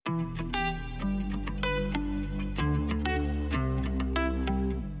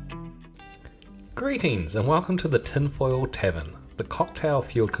Greetings and welcome to the Tinfoil Tavern, the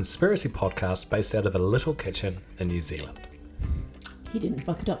cocktail-fueled conspiracy podcast based out of a little kitchen in New Zealand. He didn't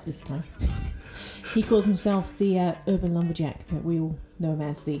fuck it up this time. He calls himself the urban lumberjack, but we all know him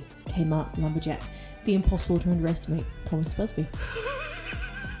as the Kmart lumberjack, the impossible to underestimate Thomas Busby.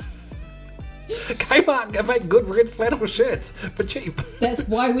 Kmart can make good red flannel shirts for cheap. That's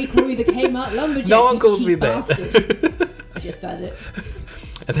why we call you the Kmart lumberjack. No one calls me bastard. that. I just started it.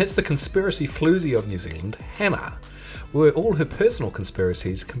 And that's the conspiracy floozy of New Zealand, Hannah, where all her personal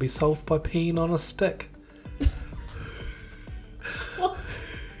conspiracies can be solved by peeing on a stick. What?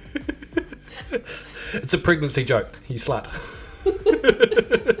 It's a pregnancy joke, you slut.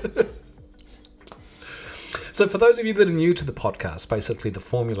 So for those of you that are new to the podcast, basically the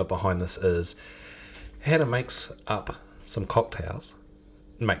formula behind this is Hannah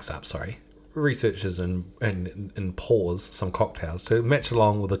researches and pours some cocktails to match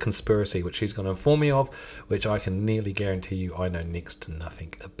along with a conspiracy which she's going to inform me of, which I can nearly guarantee you I know next to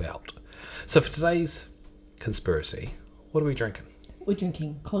nothing about. So for today's conspiracy, what are we drinking? We're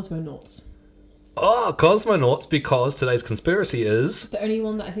drinking Cosmonauts. Oh, Cosmonauts, because today's conspiracy is... The only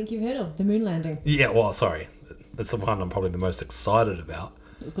one that I think you've heard of, the moon landing. Yeah, well, sorry. It's the one I'm probably the most excited about.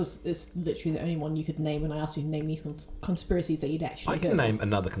 Because it's literally the only one you could name when I asked you to name these conspiracies that you'd actually heard I can name of.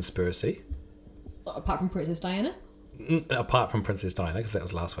 another conspiracy. Apart from Princess Diana? Apart from Princess Diana, because that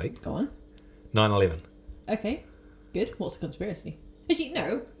was last week. Go on. 9/11. Okay, good. What's the conspiracy? Actually,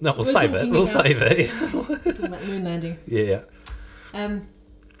 no. No, we'll save it. We'll save it. Talking about the moon landing. Yeah.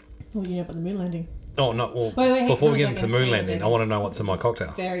 What do you know about the moon landing? Oh, no. Well, wait, before we get into the moon landing, I want to know what's in my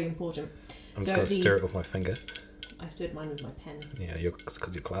cocktail. Very important. I'm just going to stir it with my finger. I stirred mine with my pen. Yeah, it's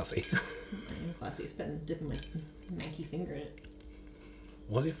because you're classy. I'm classy. It's better than dipping my manky finger in it.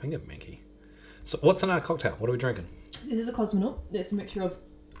 Why do you finger manky? So what's in our cocktail? What are we drinking? This is a Cosmonaut. It's a mixture of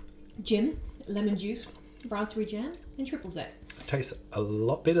gin, lemon juice, raspberry jam, and triple sec. It tastes a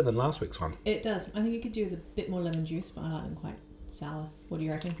lot better than last week's one. It does. I think you could do with a bit more lemon juice, but I like them quite sour. What do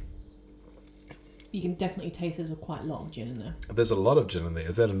you reckon? You can definitely taste there's quite a lot of gin in there. There's a lot of gin in there.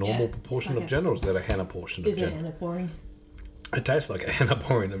 Is that a normal proportion of gin, or is that a Hannah portion of gin? Is it Hannah pouring? It tastes like a Hannah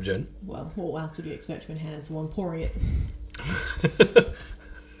pouring of gin. Well, what else would you expect when Hannah's the one pouring it?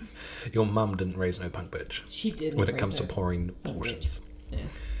 Your mum didn't raise no punk bitch. She didn't. When it comes to pouring portions. Yeah.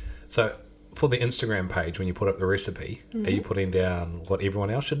 So, for the Instagram page, when you put up the recipe, are you putting down what everyone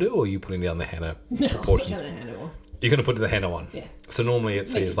else should do, or are you putting down the Hannah proportions? No, the Hannah one. You're going to put the Hannah one? Yeah. So normally it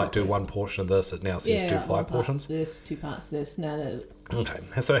says, like, do one portion of this. It now says do 5 portions? This, 2 parts this. No. Okay.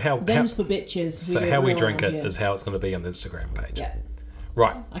 So Them's for bitches. So how we drink it is how it's going to be on the Instagram page. Yeah.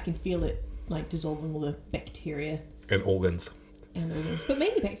 Right. I can feel it, like, dissolving all the bacteria. And organs. But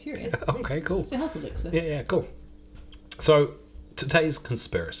mainly bacteria. Okay, cool. It's a health elixir. Yeah, cool. So, today's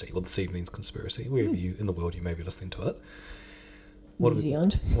conspiracy, or this evening's conspiracy, wherever you in the world you may be listening to it. New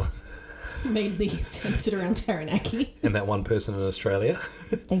Zealand. Mainly centered around Taranaki. And that one person in Australia.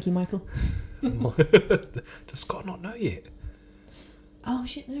 Thank you, Michael. Does Scott not know yet? Oh,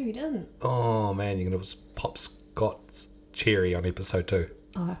 shit, no, he doesn't. Oh, man, you're going to pop Scott's cherry on episode 2.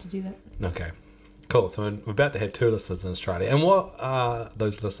 I'll have to do that. Okay. Cool. So we're about to have 2 listeners in Australia. And what are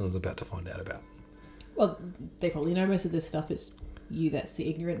those listeners about to find out about? Well, they probably know most of this stuff. It's you that's the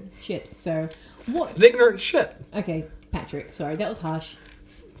ignorant shit. So, what? It's ignorant shit. Okay, Patrick. Sorry, that was harsh.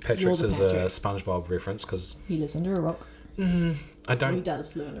 Patrick's is a SpongeBob reference because... He lives under a rock. I don't... He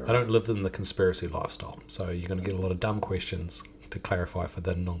does live under a rock. I don't live in the conspiracy lifestyle. So you're going to get a lot of dumb questions to clarify for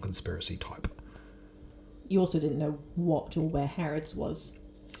the non-conspiracy type. You also didn't know what or where Harrods was.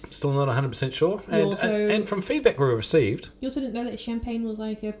 I'm still not 100% sure. And from feedback we received... You also didn't know that champagne was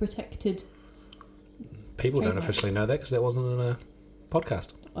like a protected... People don't officially know that because that wasn't in a podcast.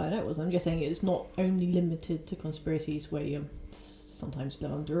 I know it wasn't. I'm just saying it's not only limited to conspiracies where you sometimes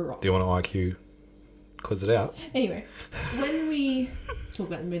live under a rock. Do you want to IQ quiz it out? Anyway, when we talk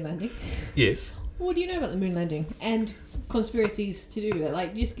about the moon landing... Yes. What do you know about the moon landing and conspiracies to do with it?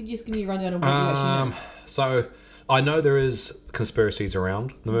 Like, just give me a rundown on what you actually know. So, I know there is conspiracies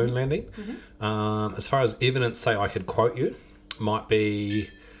around the moon landing. Mm-hmm. As far as evidence, say I could quote you, might be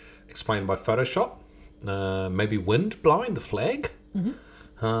explained by Photoshop. Maybe wind blowing the flag.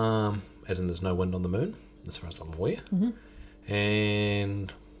 Mm-hmm. As in there's no wind on the moon, as far as I'm aware. Mm-hmm.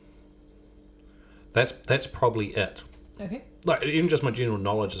 And that's probably it. Okay. Like, even just my general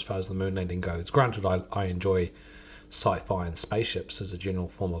knowledge as far as the moon landing goes. Granted, I enjoy sci-fi and spaceships as a general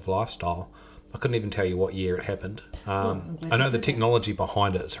form of lifestyle. I couldn't even tell you what year it happened. I know the technology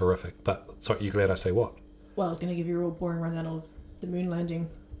behind it is horrific, but sorry, you glad I say what? Well, I was going to give you a real boring rundown of the moon landing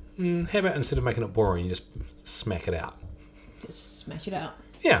How about instead of making it boring, you just smack it out? Just smash it out.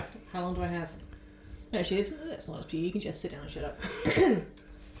 Yeah. How long do I have? Actually, that's not up to you. You can just sit down and shut up.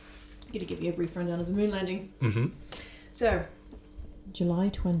 Gonna give you a brief rundown of the moon landing. Mm-hmm. So, July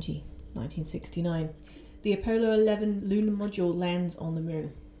 20, 1969. The Apollo 11 lunar module lands on the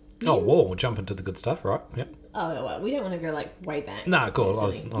moon. Oh, whoa, we'll jump into the good stuff, right? Yep. Oh, no, well, we don't want to go, like, way back. Nah, cool. I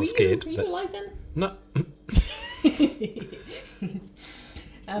was scared. Were you alive then? No.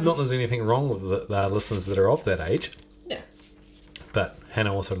 Not that there's anything wrong with the listeners that are of that age. No. But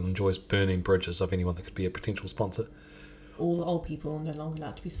Hannah also enjoys burning bridges of anyone that could be a potential sponsor. All the old people are no longer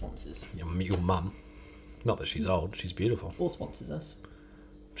allowed to be sponsors. Your mum. Not that she's old. She's beautiful. Or sponsors us.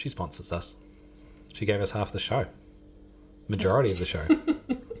 She sponsors us. She gave us half the show. Majority of the show.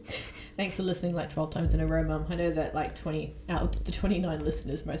 Thanks for listening like 12 times in a row, Mum. I know that like 20 out of the 29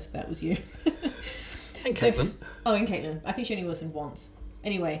 listeners, most of that was you. And Caitlin. And Caitlin. I think she only listened once.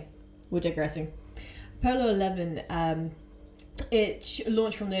 Anyway, we're digressing. Apollo 11, it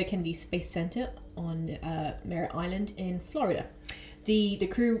launched from the Kennedy Space Center on Merritt Island in Florida. The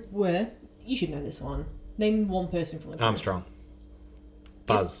crew were, you should know this one, name one person from the crew. Armstrong.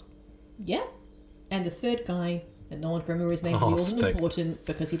 Buzz. Yeah. And the third guy, and no one can remember his name because he wasn't important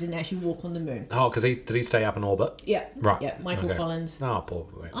because he didn't actually walk on the moon. Oh, because did he stay up in orbit? Yeah. Right. Yeah, Michael Okay. Collins. Oh, poor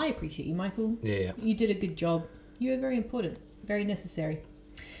boy. I appreciate you, Michael. Yeah. You did a good job. You were very important. Very necessary.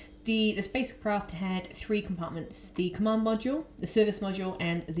 The spacecraft had 3 compartments: the command module, the service module,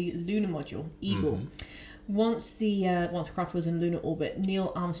 and the lunar module, Eagle. Mm-hmm. Once the craft was in lunar orbit,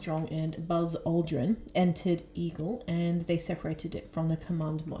 Neil Armstrong and Buzz Aldrin entered Eagle, and they separated it from the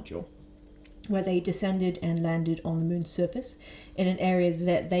command module, where they descended and landed on the moon's surface in an area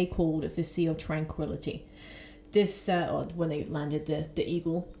that they called the Sea of Tranquility. This, when they landed the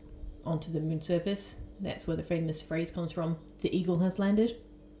Eagle onto the moon's surface, that's where the famous phrase comes from: "The Eagle has landed."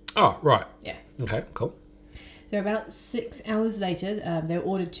 Oh, right. Yeah. Okay, cool. So about 6 hours later, they were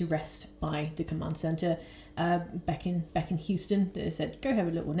ordered to rest by the command center back in Houston. They said, "Go have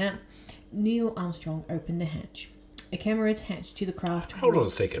a little nap." Neil Armstrong opened the hatch. A camera attached to the craft. Hold on a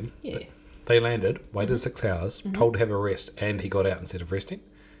second. Yeah. They landed, waited 6 hours, told to have a rest, and he got out instead of resting?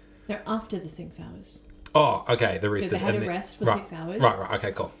 No, after the 6 hours. Oh, okay. The rest. So they had a rest for 6 hours. Right.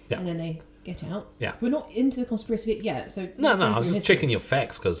 Okay, cool. Yeah. And then they get out. Yeah. We're not into the conspiracy bit yet, so... No, I was just checking your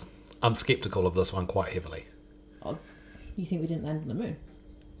facts because I'm sceptical of this one quite heavily. Oh, you think we didn't land on the moon?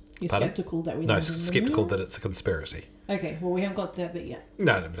 You're Pardon? sceptical that we No, landed on the sceptical moon? that it's a conspiracy. Okay, well, we haven't got to that bit yet.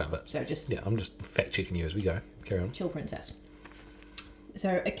 No, but So just yeah, I'm just fact checking you as we go. Carry on. chill, princess.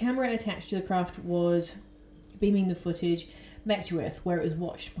 So a camera attached to the craft was beaming the footage back to Earth, where it was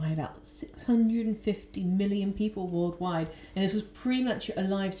watched by about 650 million people worldwide. And this was pretty much a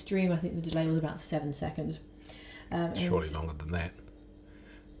live stream. I think the delay was about 7 seconds. Surely longer than that.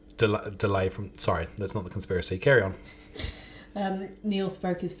 Delay from... Sorry, that's not the conspiracy. Carry on. Neil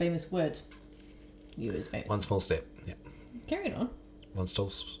spoke his famous words. One small step. Yeah. Carry on. One small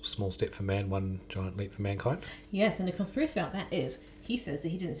step for man, one giant leap for mankind. Yes, and the conspiracy about that is, he says that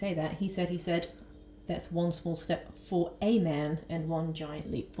he didn't say that. He said, that's one small step for a man and one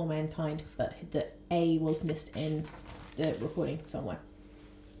giant leap for mankind. But the A was missed in the recording somewhere.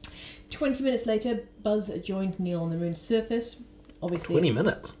 20 minutes later, Buzz joined Neil on the moon's surface. Obviously, 20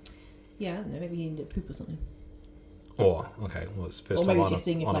 minutes? Yeah, I don't know, maybe he needed to poop or something. Or, okay, well, it's first Or time maybe on, just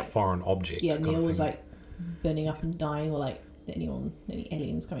seeing if, on a like- foreign object. Yeah, kind Neil of was thing. like burning up and dying, or like any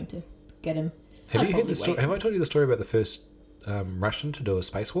aliens coming to get him. Have I'd you heard probably the story? wait. Have I told you the story about the first Russian to do a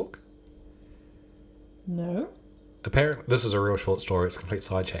spacewalk? No? Apparently, this is a real short story. It's a complete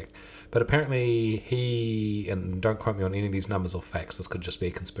sidetrack. But apparently he, and don't quote me on any of these numbers or facts, this could just be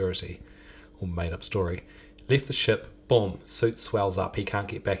a conspiracy or made up story, left the ship, boom, suit swells up, he can't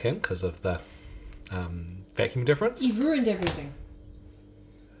get back in because of the vacuum difference. You've ruined everything.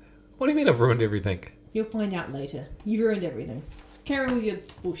 What do you mean I've ruined everything? You'll find out later. You've ruined everything. Carry on with your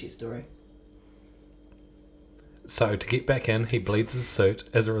bullshit story. So to get back in, he bleeds his suit.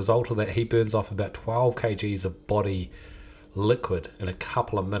 As a result of that, he burns off about 12 kgs of body liquid in a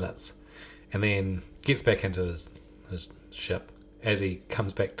couple of minutes, and then gets back into his ship. As he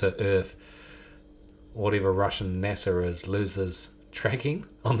comes back to Earth, whatever Russian NASA is loses tracking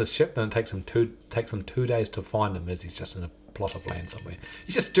on the ship, and it takes him 2 days to find him, as he's just in a plot of land somewhere.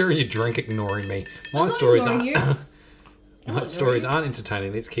 You're just stirring your drink, ignoring me. My stories aren't. My stories aren't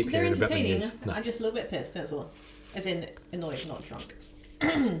entertaining. Let's keep They're hearing about the entertaining. news. No. I'm just a little bit pissed, that's all. As in, annoyed, not drunk.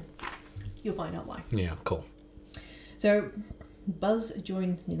 You'll find out why. Yeah, cool. So, Buzz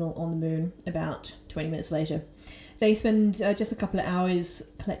joins Neil on the moon about 20 minutes later. They spend just a couple of hours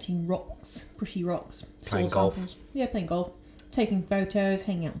collecting rocks, pretty rocks. Playing soil golf. samples. Yeah, playing golf. taking photos,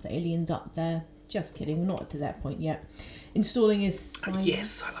 hanging out with the aliens up there. Just kidding, we're not to that point yet. Installing his...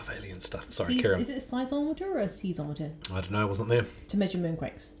 Yes, I love alien stuff. Sorry, carry on. Is it a seismometer or a seismometer? I don't know, I wasn't there. To measure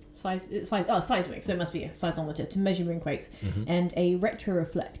moonquakes. Seismic, so it must be a seismometer to measure moonquakes. And a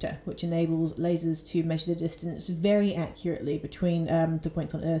retroreflector, which enables lasers to measure the distance very accurately between the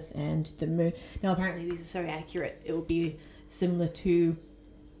points on Earth and the moon. Now, apparently these are so accurate, it will be similar to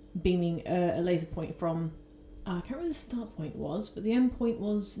beaming a laser point from... I can't remember the start point was, but the end point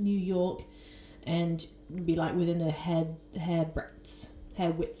was New York, and it'd be like within a hair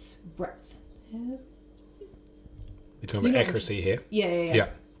width's breadth. You're talking about accuracy here? Yeah.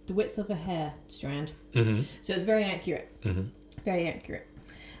 The width of a hair strand. Mm-hmm. So it's very accurate. Mm-hmm. Very accurate.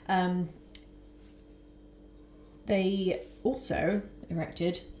 They also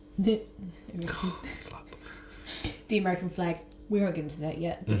erected the American flag. We won't get into that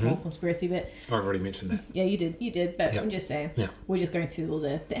yet, the whole conspiracy bit. I've already mentioned that. Yeah, you did, but Yep. I'm just saying. Yeah. We're just going through all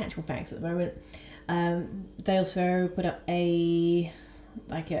the actual facts at the moment. They also put up a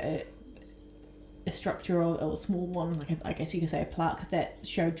structure or a small one, I guess you could say a plaque, that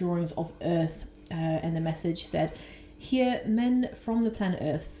showed drawings of Earth, and the message said, "Here, men from the planet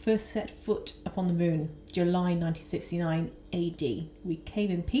Earth first set foot upon the moon, July 1969 AD. We came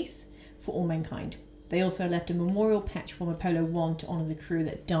in peace for all mankind." They also left a memorial patch from Apollo 1 to honour the crew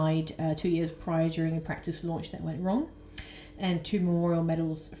that died 2 years prior during a practice launch that went wrong, and 2 memorial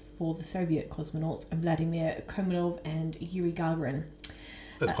medals for the Soviet cosmonauts, Vladimir Komarov and Yuri Gagarin.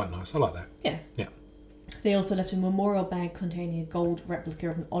 That's quite nice. I like that. Yeah. They also left a memorial bag containing a gold replica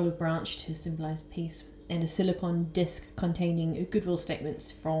of an olive branch to symbolise peace, and a silicon disc containing goodwill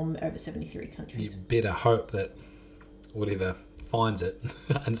statements from over 73 countries. You better hope that whatever finds it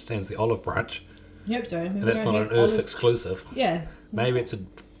understands the olive branch. I hope so. And that's not an Earth exclusive. Yeah. Maybe it's a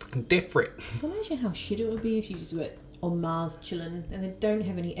fucking death threat. Imagine how shit it would be if you just were on Mars chilling and they don't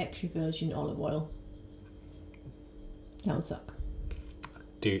have any extra virgin olive oil. That would suck.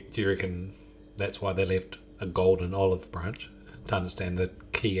 Do you reckon that's why they left a golden olive branch? To understand the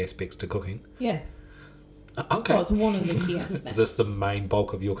key aspects to cooking? Yeah. Okay. Well, it's one of the key aspects. Is this the main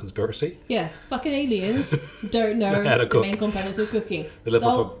bulk of your conspiracy? Yeah. Fucking aliens don't know How to the cook. main components of cooking. They live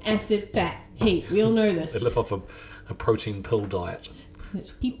Salt, acid, fat, heat. We all know this. They live off a protein pill diet.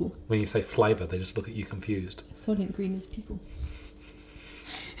 It's people. When you say flavour, they just look at you confused. Soylent Green is people.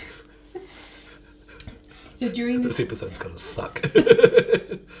 So during this... This episode's going to suck.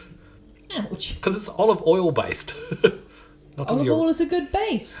 Ouch. Because it's olive oil based. Olive oil is a good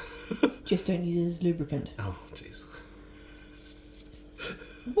base. Just don't use it as lubricant. Oh, jeez.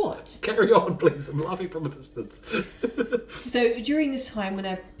 What? Carry on, please. I'm laughing from a distance. So during this time when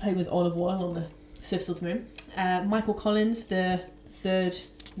they're playing with olive oil on the surface of the moon, Michael Collins, the third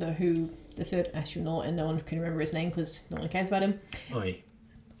astronaut, and no one can remember his name because no one cares about him. Oi.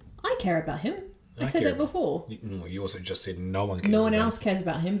 I care about him. I said that before. You also just said no one cares No one about else cares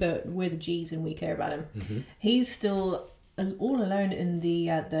about him, but we're the G's and we care about him. Mm-hmm. He's still all alone in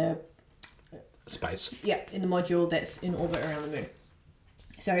the space. Yeah, in the module that's in orbit around the moon.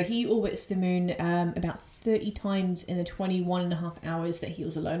 So he orbits the moon about 30 times in the 21 and a half hours that he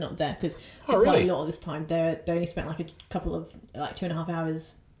was alone up there. Because quite a lot of this time, they only spent like a couple of, 2.5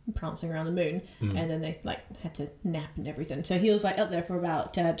 hours prancing around the moon. And then they had to nap and everything. So he was up there for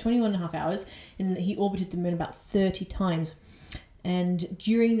about 21 and a half hours. And he orbited the moon about 30 times. And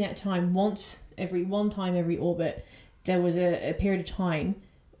during that time, every orbit, there was a period of time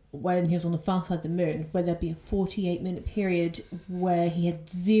when he was on the far side of the moon where there'd be a 48-minute period where he had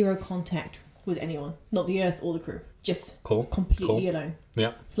zero contact with anyone, not the Earth or the crew, just completely alone.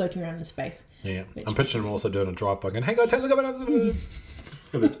 Yeah, floating around in space. Yeah, I'm picturing him also doing a drive-by going, "Hey guys, how's it going?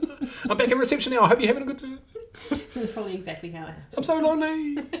 I'm back in reception now. I hope you're having a good day." That's probably exactly how it happened. I'm so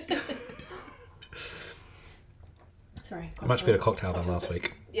lonely. Sorry. Much better cocktail than last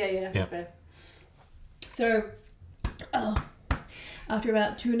week. Yeah. So, after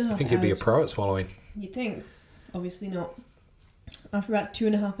about 2.5 hours... I think you'd be a pro at swallowing. You'd think. Obviously not. After about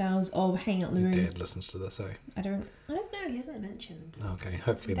 2.5 hours of hanging out in the room... Your dad listens to this, eh? I don't know. He hasn't mentioned. Okay,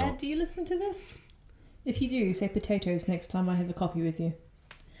 hopefully Dad, not. do you listen to this? If you do, say potatoes next time I have a coffee with you.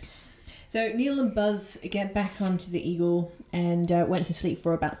 So Neil and Buzz get back onto the Eagle and went to sleep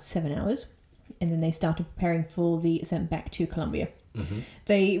for about 7 hours. And then they started preparing for the ascent back to Columbia. Mm-hmm.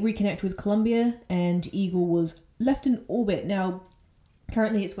 They reconnect with Columbia and Eagle was left in orbit. Now,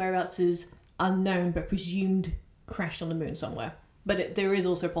 currently its whereabouts is unknown but presumed crashed on the moon somewhere. But there is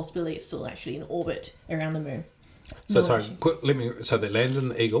also a possibility it's still actually in orbit around the moon. So they landed in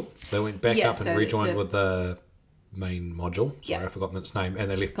the Eagle. They went back up and rejoined with the main module. Sorry, I've forgotten its name.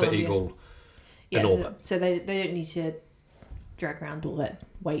 And they left Columbia. The Eagle in orbit. So they don't need to drag around all that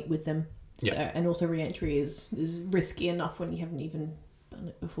weight with them. So, and also re-entry is risky enough when you haven't even done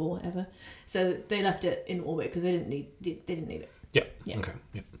it before ever. So they left it in orbit because they didn't need it. Yeah. Okay.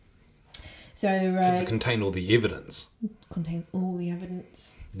 Yeah. So it contained all the evidence. Contained all the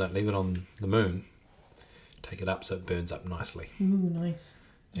evidence. Don't leave it on the moon. Take it up so it burns up nicely. Ooh, nice.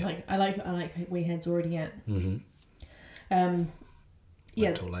 Yeah. I like where your head's already at. Mm-hmm. Yeah.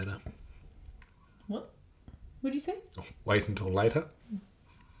 Wait until later. What did you say? Oh, wait until later.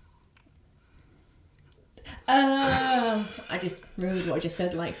 I just remembered what I just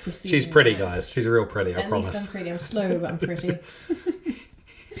said. Like proceeding. She's pretty, guys. She's real pretty. I promise. At least I'm pretty. I'm slow, but I'm pretty.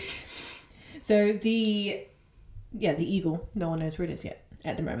 So the Eagle. No one knows where it is yet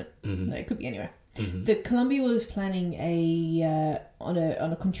at the moment. Mm-hmm. No, it could be anywhere. Mm-hmm. The Columbia was planning on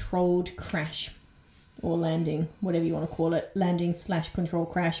a controlled crash or landing, whatever you want to call it, landing/control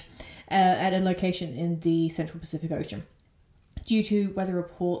crash at a location in the Central Pacific Ocean. Due to weather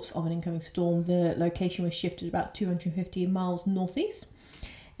reports of an incoming storm, the location was shifted about 250 miles northeast,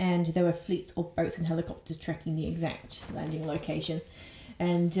 and there were fleets of boats and helicopters tracking the exact landing location.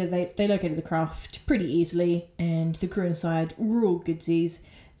 And they located the craft pretty easily, and the crew inside were all goodsies.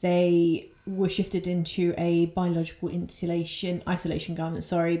 They were shifted into a biological isolation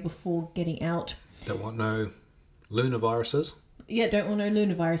garment, before getting out. Don't want no lunar viruses. Yeah, don't want no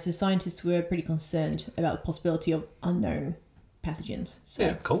lunar viruses. Scientists were pretty concerned about the possibility of unknown pathogens. So,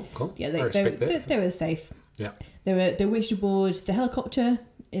 yeah, cool. Yeah, they were safe. Yeah. They were winch aboard the helicopter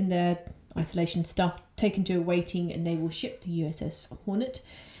in their isolation stuff, taken to a waiting naval ship, the USS Hornet,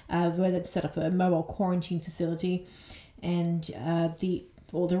 where they'd set up a mobile quarantine facility, and the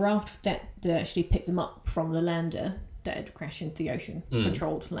raft that actually picked them up from the lander that had crashed into the ocean,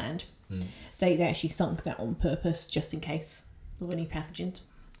 controlled land. They actually sunk that on purpose, just in case of any pathogens.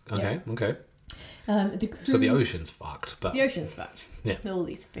 Okay. The crew, So the ocean's fucked, but the ocean's fucked. Yeah. All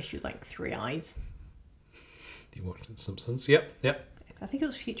these fish with like 3 eyes. You watched The Simpsons? Yep. I think it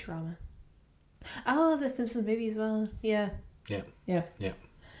was Futurama. Oh, the Simpsons movie as well. Yeah.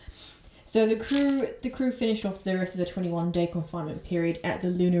 So the crew finished off the rest of the 21-day confinement period at the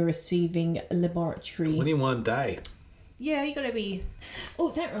Lunar Receiving Laboratory. 21 day. Yeah, you gotta be.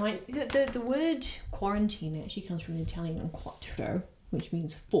 Oh, that right. The word quarantine actually comes from the Italian quattro, which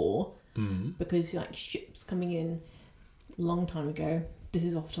means 4, because like ships coming in a long time ago. This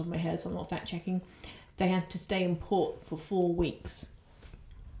is off the top of my head, so I'm not fact checking. They had to stay in port for 4 weeks.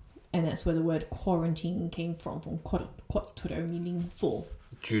 And that's where the word quarantine came from quattro, meaning 4.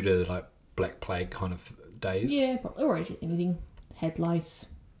 Due to like Black Plague kind of days? Yeah, probably. Or anything. Head lice,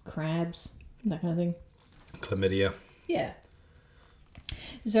 crabs, that kind of thing. Chlamydia. Yeah.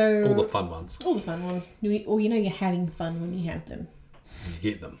 So all the fun ones. Or you're having fun when you have them.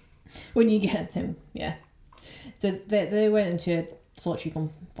 When you get them. Yeah. So they went into solitary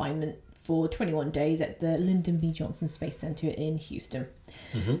confinement for 21 days at the Lyndon B. Johnson Space Center in Houston.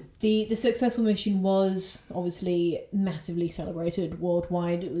 Mm-hmm. The successful mission was obviously massively celebrated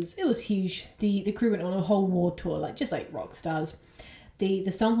worldwide. It was huge. The crew went on a whole world tour, just like rock stars. The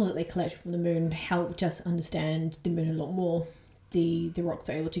samples that they collected from the moon helped us understand the moon a lot more. The rocks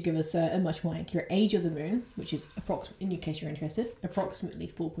are able to give us a much more accurate age of the moon, which is in case you're interested, approximately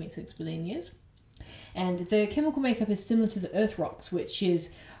 4.6 billion years. And the chemical makeup is similar to the Earth rocks, which is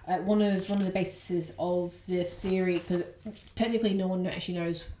one of the bases of the theory, because technically no one actually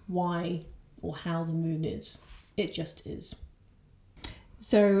knows why or how the moon is. It just is.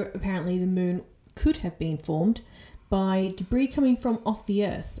 So apparently the moon could have been formed by debris coming from off the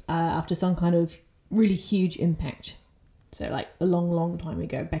Earth after some kind of really huge impact. So like a long time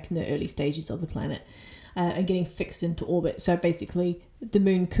ago, back in the early stages of the planet. And getting fixed into orbit. So basically, the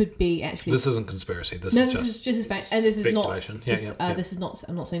moon could be actually. This isn't conspiracy. This is just fact, and this speculation. This is not.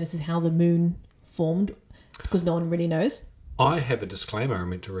 I'm not saying this is how the moon formed, because no one really knows. I have a disclaimer I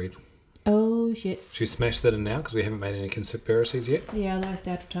meant to read. Oh shit! Should we smash that in now because we haven't made any conspiracies yet? Yeah, I'll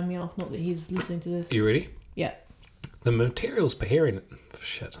Dad to turn me off. Not that he's listening to this. You ready? Yeah. The materials appearing.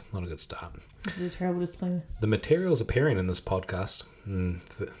 Shit, not a good start. This is a terrible disclaimer. The materials appearing in this podcast.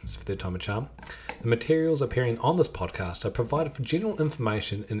 It's the third time a charm. The materials appearing on this podcast are provided for general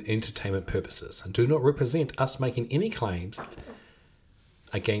information and entertainment purposes and do not represent us making any claims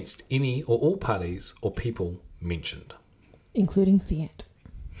against any or all parties or people mentioned. Including Fiat.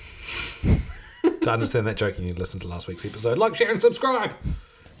 To understand that joke, you need to listen to last week's episode. Like, share and subscribe!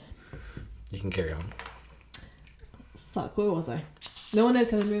 You can carry on. Fuck, where was I? No one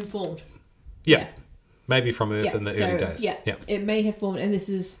knows how the moon formed. Yeah. Maybe from Earth in the early days. Yeah, it may have formed, and this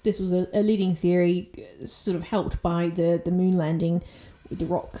was a leading theory, sort of helped by the moon landing, the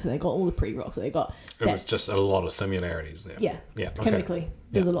rocks. They got all the pre-rocks. They got. It was just a lot of similarities there. Yeah. Yeah. Okay. Chemically,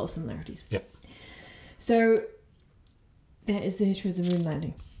 there's a lot of similarities. Yeah. So that is the history of the moon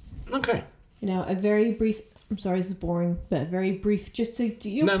landing. Okay. Now, a very brief. I'm sorry, this is boring, but a very brief. Just so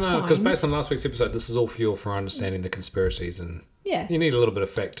you. No, because based on last week's episode, this is all fuel for understanding the conspiracies, and yeah, you need a little bit of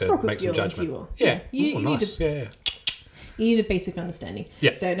fact to make some judgment. Yeah. You Nice. You need a basic understanding.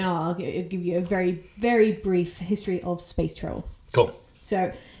 Yeah. So now I'll give you a very, very brief history of space travel. Cool.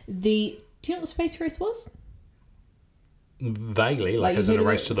 So do you know what the space race was? Vaguely, like as in a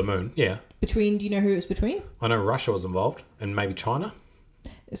race to the moon. Yeah. Between, do you know who it was between? I know Russia was involved, and maybe China.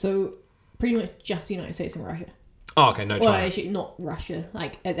 So pretty much just the United States and Russia. Oh, okay, no China. Well, actually, not Russia.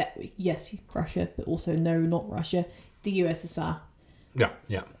 Like yes, Russia, but also no, not Russia. The USSR.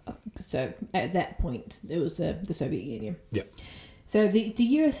 Yeah. So at that point, it was the Soviet Union. Yeah. So the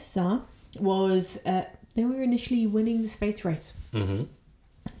USSR was they were initially winning the space race. Mm-hmm.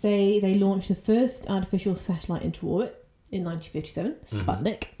 They launched the first artificial satellite into orbit in 1957,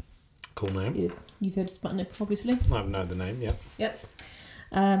 Sputnik. Cool name. You've heard of Sputnik, obviously. I know the name. Yeah. Yep.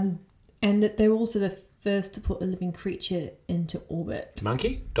 And that they were also the first to put a living creature into orbit.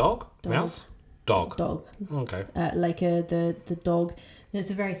 Monkey, dog, mouse, dog. Okay. Laika, the dog. And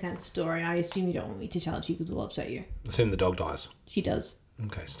it's a very sad story. I assume you don't want me to tell it to you because it'll upset you. I assume the dog dies. She does.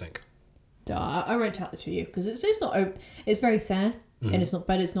 Okay, stink. So I won't tell it to you because it's not. It's very sad and it's not.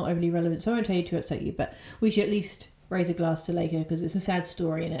 But it's not overly relevant. So I won't tell you to upset you. But we should at least raise a glass to Laika because it's a sad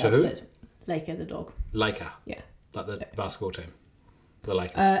story and it upsets Laika the dog. Laika. Yeah. Like the basketball team. The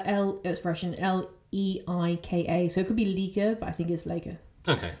Lakers. It's Russian. Leika. So it could be Lika, but I think it's Laika.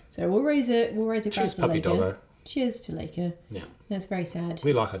 Okay. So we'll raise a glass Cheers, to puppy Laika. doggo. Cheers to Laika. Yeah. That's very sad.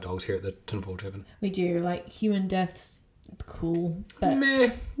 We like our dogs here at the Tinfoil Tavern. We do. Like human deaths, cool, but Meh.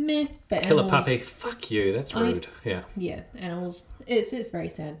 But Kill a animals, puppy. Fuck you. That's rude. Yeah. Yeah, animals. It's very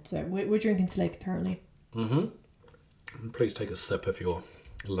sad. So we're drinking to Laika currently. Mm-hmm. Please take a sip if you're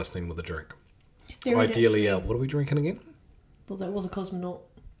listening with a drink. There is Ideally, actually, what are we drinking again? well, that was a cosmonaut.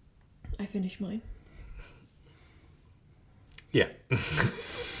 I finished mine. Yeah.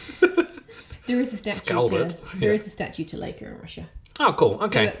 There is a statue. Scalded. There is a statue to Laika in Russia. Oh, cool.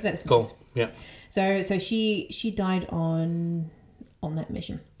 Okay. So that's cool. nice. Yeah. So she died on that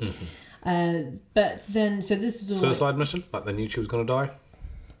mission. But then this is all Suicide mission? Like they knew she was going to die?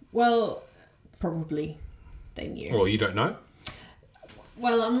 well, probably they knew. Well, you don't know?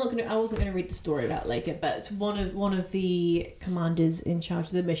 Well, I wasn't gonna read the story about Laika, but one of the commanders in charge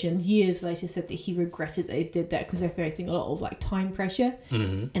of the mission years later said that he regretted that they did that because they're facing a lot of like time pressure,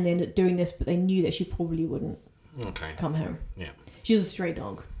 and they ended up doing this, but they knew that she probably wouldn't come home. Yeah. She was a stray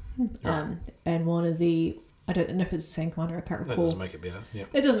dog, and one of the I don't know if it's the same commander. I can't That recall. doesn't make it better. Yeah.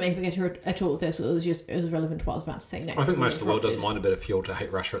 It doesn't make it better at all. This it was relevant to what I was about to say next. I think most of the world doesn't mind a bit of fuel to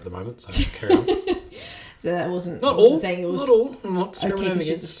hate Russia at the moment, so carry on. So that wasn't. Not I wasn't all. saying it was Not all. I'm not okay discriminating because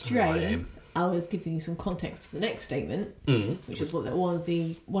she's a against. stray. I was giving you some context to the next statement, which is what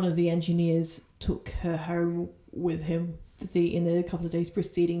one of the engineers took her home with him in the couple of days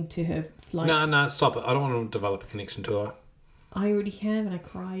preceding to her flight. No, stop it. I don't want to develop a connection to her. I already have, and I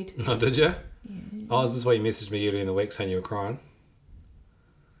cried. Oh, did you? Yeah. Oh, is this why you messaged me earlier in the week saying you were crying?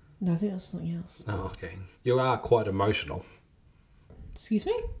 No, I think that's something else. Oh, okay. You are quite emotional. Excuse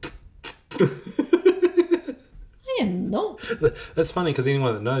me? I am not. That's funny because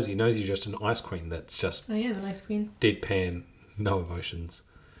anyone that knows you knows you're just an ice queen that's just I am an ice queen. deadpan, no emotions,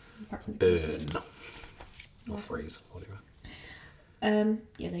 Apart from the burn, person. or freeze, whatever.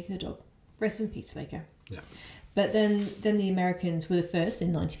 Yeah, Laika the dog. Rest in peace, Laika. Yeah. But then the Americans were the first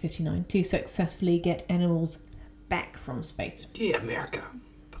in 1959 to successfully get animals back from space. Yeah, America.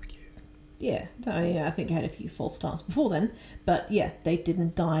 Fuck you. Yeah, I think I had a few false starts before then, but yeah, they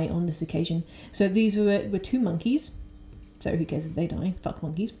didn't die on this occasion. So these were two monkeys. So who cares if they die? Fuck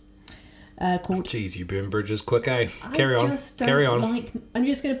monkeys. Called. Jeez, you burn bridges quick, eh? I Carry on. just don't Carry on. I'm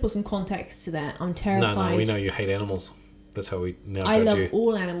just going to put some context to that. I'm terrified. No, we know you hate animals. That's how we now I judge love you.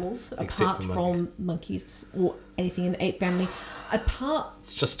 all animals Except apart for from monkeys or anything in the ape family.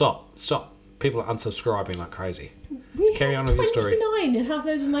 Just stop. People are unsubscribing like crazy. We Carry have on with your story. 29 and half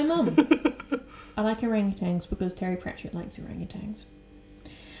those are my mum. I like orangutans because Terry Pratchett likes orangutans.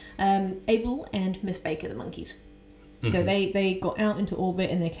 Abel and Miss Baker, the monkeys. So they got out into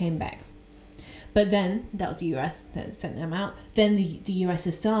orbit and they came back. But then, that was the US that sent them out. Then the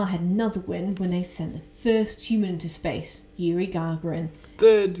USSR had another win when they sent the first human into space, Yuri Gagarin.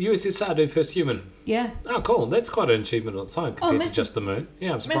 The USSR did first human. Yeah. Oh, cool. That's quite an achievement on its own compared to massive. just the moon.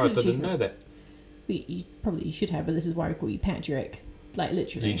 Yeah, I'm surprised I didn't know that. You probably should have, but this is why I call you Patrick. Like,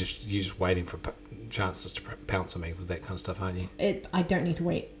 literally. You're just waiting for chances to pounce on me with that kind of stuff, aren't you? I don't need to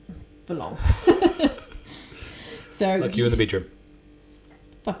wait for long. So like you in the bedroom.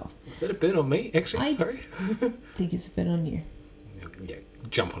 Fuck off. Is that a bit on me, actually? Sorry. think it's a bit on you. Yeah,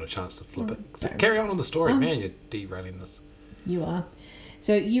 jump on a chance to flip it. So Sorry. carry on with the story, man. You're derailing this. You are.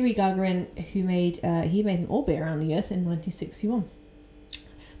 So Yuri Gagarin, who made an orbit around the Earth in 1961,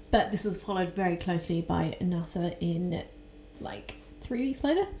 but this was followed very closely by NASA in like 3 weeks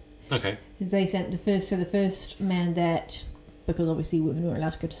later. Okay. They sent the first man that, because obviously women weren't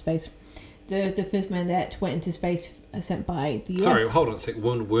allowed to go to space. The first man that went into space sent by the US. Sorry, hold on a sec.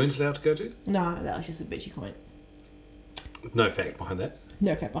 Women weren't allowed to go to? No, that was just a bitchy comment. No fact behind that.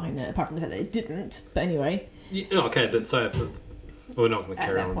 No fact behind that, apart from the fact that it didn't. But anyway. Yeah, okay, but so if we're not going to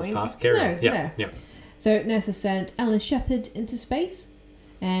carry on this path. Carry on. Yeah. So NASA sent Alan Shepard into space,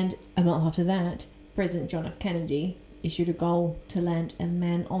 and a month after that, President John F. Kennedy issued a goal to land a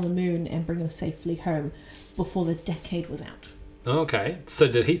man on the moon and bring him safely home before the decade was out. Okay, so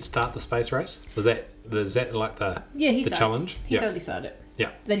did he start the space race? Was that like the challenge? He totally started it. Yeah.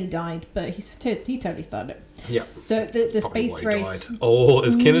 Then he died, but he totally started it. Yeah. So the Probably space why he race. died. Oh,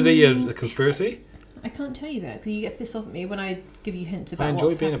 is Kennedy a conspiracy? I can't tell you that because you get pissed off at me when I give you hints about. I enjoy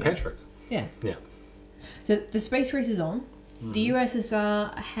what's being happening. a Patrick. Yeah. Yeah. So the space race is on. The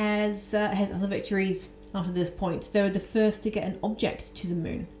USSR has other victories after this point. They were the first to get an object to the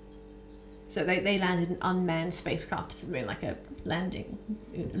moon. So they landed an unmanned spacecraft to the moon, like a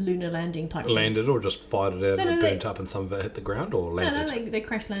lunar landing type thing. Landed or just fired it out and it burnt up and some of it hit the ground, or landed? No, they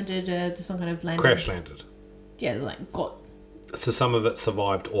crash landed to some kind of landing. Crash landed. Yeah, got. So some of it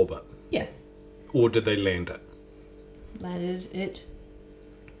survived orbit. Yeah. Or did they land it? Landed it.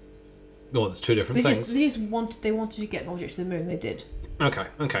 Oh, there's two different things. They wanted to get an object to the moon. They did. Okay.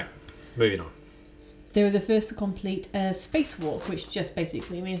 Moving on. They were the first to complete a spacewalk, which just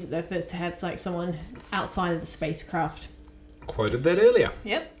basically means that they're first to have someone outside of the spacecraft. Quoted that earlier.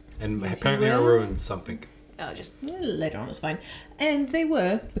 Yep. And Yes, apparently I you will. ruined something. Oh, just later on, it's fine. And they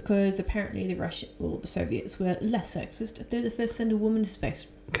were, because apparently the Soviets were less sexist. They're the first to send a woman to space.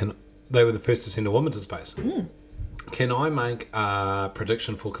 They were the first to send a woman to space. Mm. Can I make a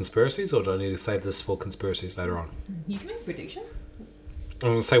prediction for conspiracies, or do I need to save this for conspiracies later on? You can make a prediction. I'm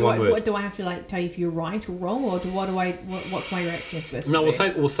going to say one word. What do I have to tell you if you're right or wrong, or what's my reaction supposed to No, be?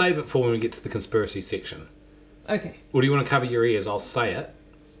 we'll save it for when we get to the conspiracy section. Okay. Or do you want to cover your ears? I'll say it.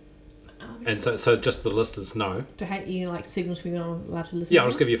 And so just the listeners know. To have signal to me when I'm allowed to listen. Yeah, I'll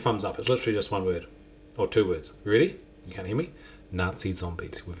just give you a thumbs up. It's literally just one word. Or two words. Ready? You can't hear me? Nazi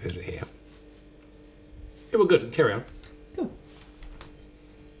zombies. We've heard it here. Yeah, we're good. Carry on. Cool.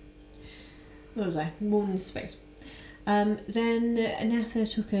 Where was I? Woman in space. Then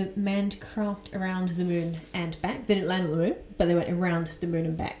NASA took a manned craft around the moon and back. They didn't land on the moon, but they went around the moon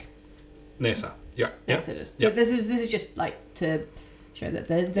and back. NASA. Yeah. NASA it is. Yeah. So this is just to show that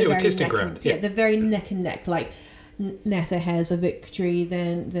they're we're very testing neck ground. and, Yeah. they're very neck and neck. NASA has a victory,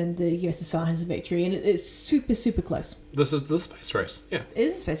 then the USSR has a victory, and it's super, super close. This is the space race. Yeah. It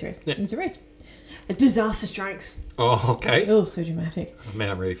is a space race. Yeah. It's a race. A disaster strikes. Oh, okay. Oh, so dramatic. Oh, man,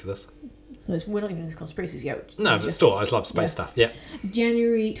 I'm ready for this. We're not even in the conspiracies yet. No, but still, I love space stuff. Yeah.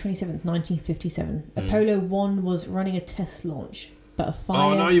 January 27th, 1957. Apollo 1 was running a test launch, but a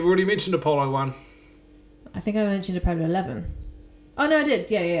fire... Oh, no, you've already mentioned Apollo 1. I think I mentioned Apollo 11. Oh, no, I did.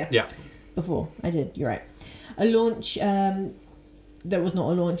 Yeah. Yeah. Before. I did. You're right. A launch... that was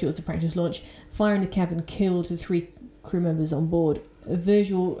not a launch. It was a practice launch. Fire in the cabin killed the 3 crew members on board.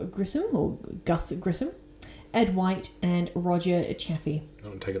 Virgil Grissom, or Gus Grissom, Ed White, and Roger Chaffee. I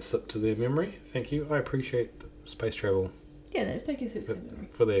want to take a sip to their memory. Thank you. I appreciate the space travel Yeah, let's take a sip of memory.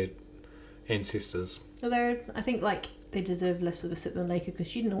 for their ancestors. Although, I think, they deserve less of a sip than Laker because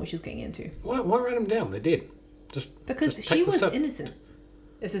she didn't know what she was getting into. Why write them down? They're dead. Because just she take the was sip. innocent.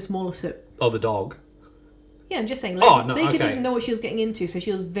 It's a smaller sip. Oh, the dog. Yeah, I'm just saying. No, Laker okay. didn't know what she was getting into, so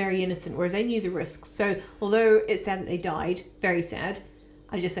she was very innocent, whereas they knew the risks. So, although it's sad that they died, very sad,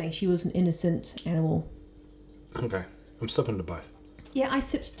 I'm just saying she was an innocent animal. Okay. I'm sipping to both. Yeah, I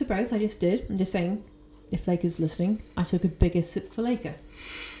sipped to both. I just did. I'm just saying, if Laker's listening, I took a bigger sip for Laker.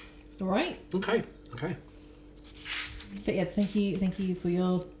 All right. Okay. But yes, thank you for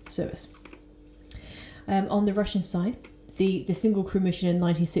your service. On the Russian side, the single crew mission in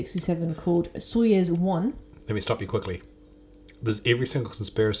 1967 called Soyuz 1. Let me stop you quickly. Does every single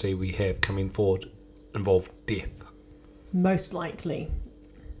conspiracy we have coming forward involve death? Most likely.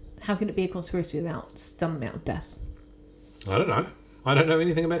 How can it be a conspiracy without some amount of death? I don't know. I don't know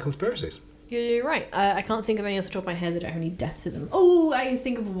anything about conspiracies. You're right. I can't think of any off the top of my head that don't have any death to them. Oh, I can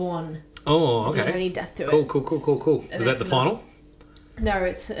think of one. Oh, It doesn't have okay. any death to Cool. it. Is that that's the final? No,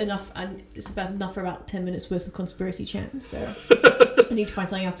 it's enough, and it's about enough for about 10 minutes worth of conspiracy chat. So I need to find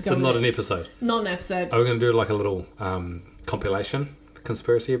something else to go. So not an episode. Not an episode. Are we going to do like a little compilation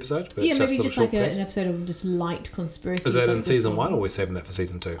conspiracy episode? Yeah, maybe just like an episode of just light conspiracy. Is that in season 1, or are we saving that for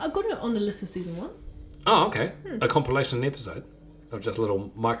season 2? I've got it on the list of season 1. Oh, okay. A compilation episode of just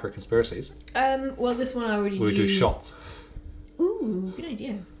little micro conspiracies. Well, this one I already knew. We do shots. Ooh, good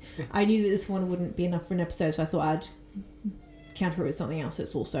idea. Yeah. I knew that this one wouldn't be enough for an episode, so I thought I'd counter it with something else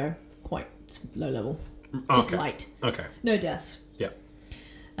that's also quite low level. Just light. Okay. No deaths. Yeah.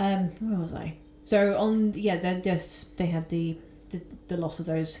 Where was I? So they had the loss of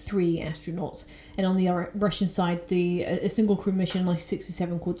those 3 astronauts, and on the Russian side, a single crew mission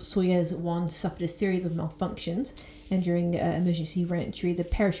 1967 called Soyuz 1 suffered a series of malfunctions, and during emergency re-entry, the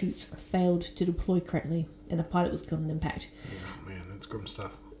parachutes failed to deploy correctly, and the pilot was killed in impact. Oh man, that's grim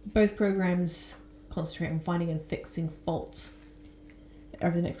stuff. Both programs concentrate on finding and fixing faults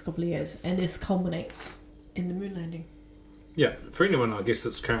over the next couple of years, and this culminates in the moon landing. Yeah, for anyone I guess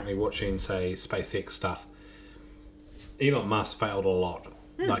that's currently watching, say, SpaceX stuff, Elon Musk failed a lot.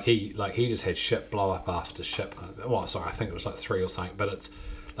 Like he just had ship blow up after ship. Well, sorry, I think it was like 3 or something, but it's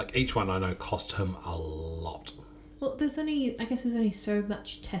like each one I know cost him a lot. Well, there's only so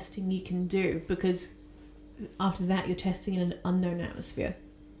much testing you can do, because after that you're testing in an unknown atmosphere.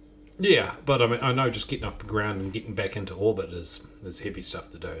 Yeah, but I mean, I know just getting off the ground and getting back into orbit is heavy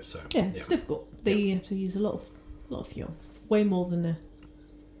stuff to do. So it's difficult. They have to use a lot of fuel, way more than a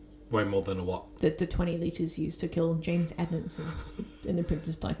what? The 20 litres used to kill James Adams in the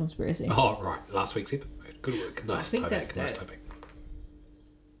Princess Di conspiracy. Oh, right. Last week's episode. Good work. Nice topic.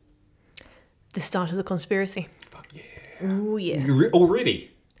 The start of the conspiracy. Fuck yeah. Oh, yeah.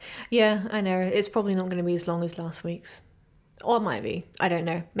 Already? Yeah, I know. It's probably not going to be as long as last week's. Or it might be. I don't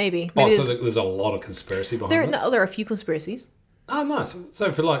know. Maybe so there's a lot of conspiracy behind this? No, there are a few conspiracies. Oh, nice.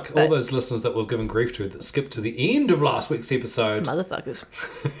 So for all those listeners that we've given grief to that skipped to the end of last week's episode... Motherfuckers.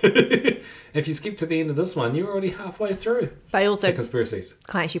 If you skip to the end of this one, you're already halfway through but I also the conspiracies.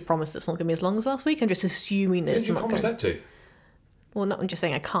 Can't actually promise it's not going to be as long as last week. I'm just assuming that it's not going to... Who did you promise that to? Well, no, I'm just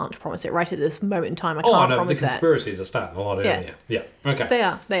saying I can't promise it right at this moment in time. I can't promise that. The conspiracies are starting a lot earlier. Yeah. Okay.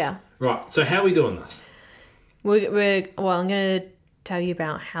 They are. Right. So how are we doing this? I'm going to tell you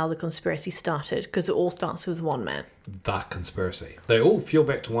about how the conspiracy started, because it all starts with one man. The conspiracy. They all fuel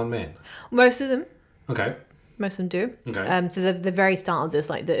back to one man. Most of them. Okay. Most of them do. Okay. So the very start of this,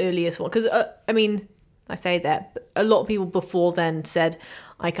 like the earliest one, because I say that, but a lot of people before then said,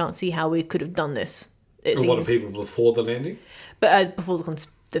 I can't see how we could have done this. A lot of people before the landing? But before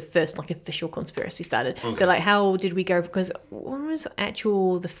the first official conspiracy started. Okay. They're like, how did we go? Because when was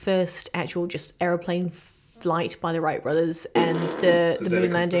the first actual just aeroplane flight by the Wright brothers and the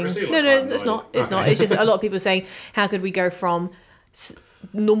moon landing? No, it's not. It's not. It's just a lot of people saying, how could we go from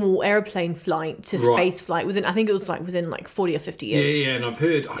normal airplane flight to space flight within 40 or 50 years? Yeah, and I've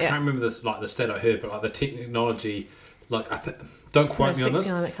heard, I can't remember this, the stat I heard, but the technology, don't quote me on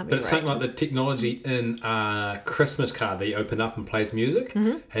this, but it's something like the technology in a Christmas card that you open up and plays music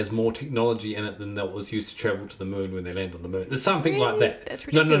has more technology in it than that was used to travel to the moon when they land on the moon. It's something like that. That's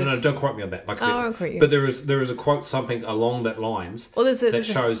ridiculous. No, don't quote me on that. Like I said, I won't quote you. But there is a quote, something along that lines that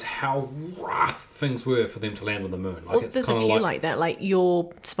shows how rough things were for them to land on the moon. There's a few like that, like your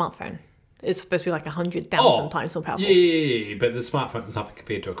smartphone. It's supposed to be like 100,000 times more powerful. Yeah, but the smartphone is nothing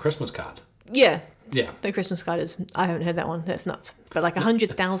compared to a Christmas card. Yeah. Yeah. The Christmas card is... I haven't heard that one. That's nuts. But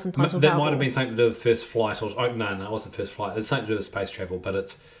 100,000 times more powerful. That might have been something to do with first flight. No, it wasn't first flight. It's something to do with space travel, but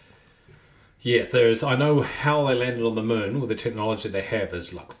it's... Yeah, I know how they landed on the moon with the technology they have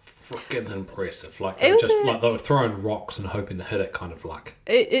is freaking impressive. They were throwing rocks and hoping to hit it, kind of like.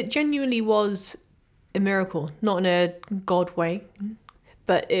 It genuinely was a miracle. Not in a God way,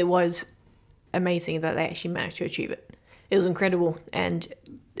 but it was amazing that they actually managed to achieve it. It was incredible and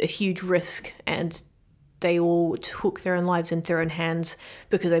a huge risk, and they all took their own lives into their own hands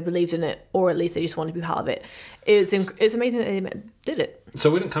because they believed in it, or at least they just wanted to be part of it. It's amazing that they did it. So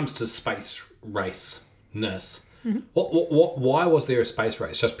when it comes to space raceness, why was there a space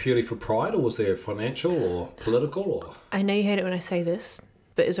race? Just purely for pride, or was there financial or political? Or I know you hate it when I say this,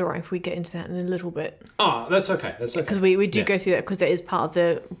 but it's alright if we get into that in a little bit. Oh, that's okay. Because we do go through that, because that is part of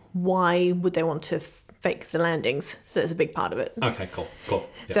the why would they want to fake the landings. So it's a big part of it. Okay, cool.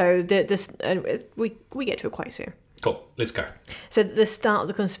 Yeah. So we get to it quite soon. Cool. Let's go. So the start of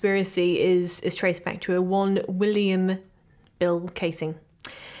the conspiracy is traced back to one William Bill Casing.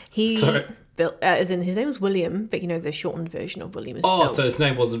 Bill, as in his name was William, but the shortened version of William is Bill. So his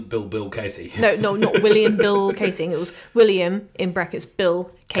name wasn't Bill Casey. No, not William Bill Casing. It was William in brackets Bill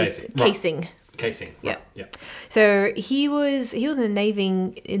Casing. Casing. Yeah. Right. Yeah. So he was in the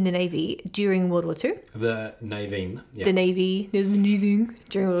Navy during World War Two. The Navy. Yeah. The Navy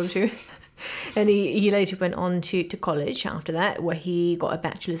during World War Two. And he later went on to college after that, where he got a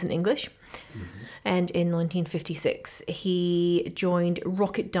bachelor's in English. Mm-hmm. And in 1956, he joined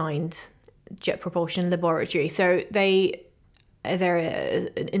Rocketdyne's Jet Propulsion Laboratory. So they're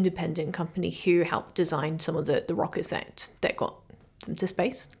an independent company who helped design some of the rockets that got into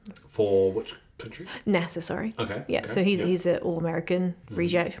space. For which country? NASA, sorry. Okay. Yeah, okay. so he's an all-American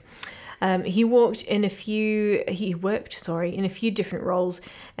reject. He worked in a few different roles,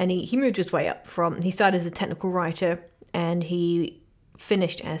 and he moved his way up he started as a technical writer, and he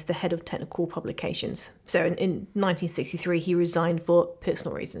finished as the head of technical publications. So in 1963, he resigned for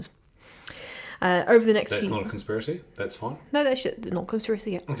personal reasons. Over the next That's not a conspiracy? That's fine? No, that's not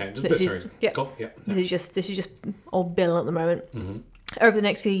conspiracy yet. Okay, just personal reasons. Yeah. Cool. Yeah. This is just old Bill at the moment. Mm-hmm. Over the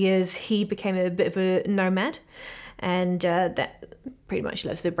next few years, he became a bit of a nomad, and that pretty much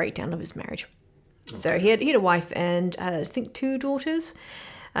led to the breakdown of his marriage. Okay. So he had a wife and I think 2 daughters,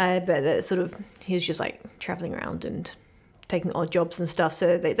 but that sort of he was just like traveling around and taking odd jobs and stuff.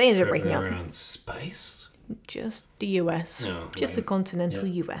 So they ended up breaking up. Around space? Just the US, just the lame. continental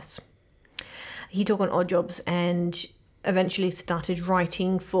US. He took on odd jobs and eventually started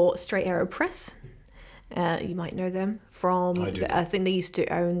writing for Straight Arrow Press. You might know them from. I think they used to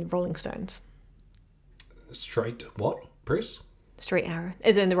own Rolling Stones. Straight what? Press? Straight Arrow,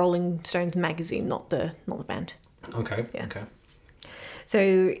 as in the Rolling Stones magazine, not the band. Okay. Yeah. Okay.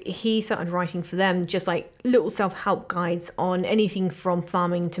 So he started writing for them, just like little self-help guides on anything from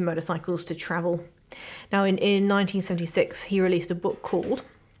farming to motorcycles to travel. Now, in 1976, he released a book called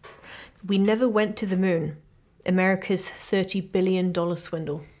 "We Never Went to the Moon: America's $30 billion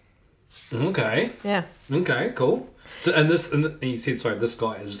Swindle." Okay. Yeah. Okay. Cool. So, and he said, sorry, this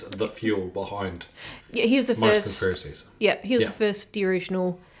guy is the fuel behind. Yeah, he was the most first. Conspiracies. Yeah, he was the first, the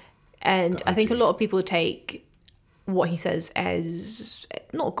original, and I think a lot of people take what he says as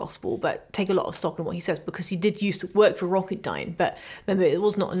not gospel, but take a lot of stock in what he says because he did used to work for Rocketdyne. But remember, it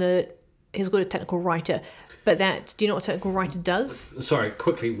was not he was good a technical writer. But do you know what a technical writer does? Sorry,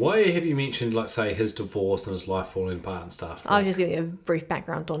 quickly, why have you mentioned, like, say, his divorce and his life falling apart and stuff? I was just giving a brief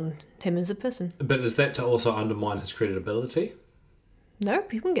background on him as a person. But is that to also undermine his credibility? No,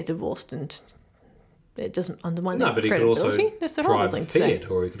 people can get divorced and it doesn't undermine No, their but he could credibility. also That's the horrible drive thing a to say.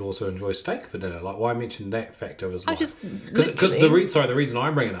 Fiat, or he could also enjoy steak for dinner. Like, why mention that factor of his life? Because the reason I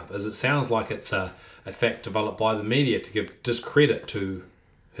bring it up is it sounds like it's a fact developed by the media to give discredit to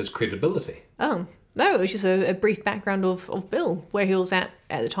his credibility. Oh. No, it was just a brief background of Bill, where he was at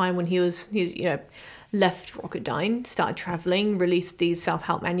the time when he was left Rocketdyne, started travelling, released these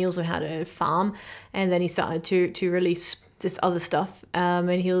self-help manuals on how to farm, and then he started to release this other stuff, and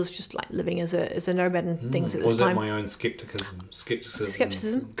he was just like living as a nomad and things at this time. Was that my own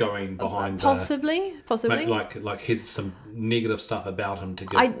skepticism going behind possibly like here's some negative stuff about him to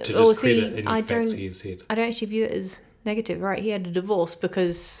discredit any facts he has said. I don't actually view it as negative, right? He had a divorce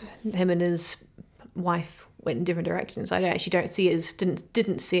because him and his wife went in different directions. I don't see it as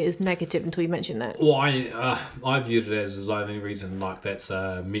didn't see it as negative until you mentioned that. Well, I viewed it as the only reason like that's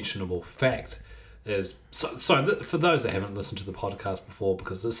a mentionable fact is for those that haven't listened to the podcast before,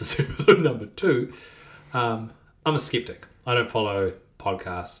 because this is episode number 2, I'm a skeptic. I don't follow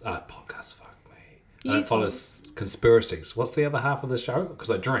podcasts. Fuck me. I don't follow conspiracies. What's the other half of the show?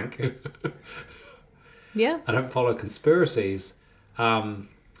 Because I drink. Yeah. I don't follow conspiracies, and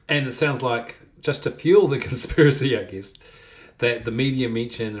it sounds like, just to fuel the conspiracy, I guess, that the media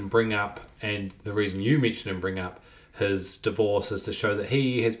mention and bring up, and the reason you mention and bring up his divorce is to show that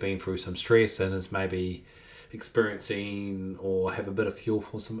he has been through some stress and is maybe experiencing or have a bit of fuel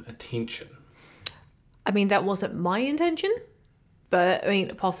for some attention. I mean, that wasn't my intention, but I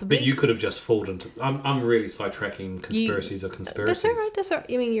mean, possibly. But you could have just fallen into. I'm really sidetracking conspiracies or conspiracies. That's all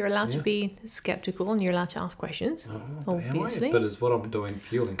right. I mean, you're allowed to be skeptical and you're allowed to ask questions. Obviously, but is what I'm doing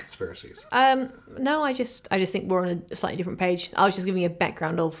fueling conspiracies? No, I just think we're on a slightly different page. I was just giving you a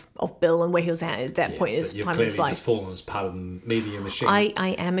background of Bill and where he was at that point in his time in his life. You've clearly just fallen as part of the media machine.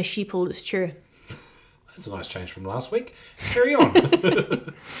 I am a sheeple. It's true. That's a nice change from last week. Carry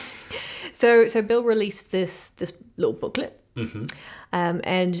on. So Bill released this little booklet. Mm-hmm.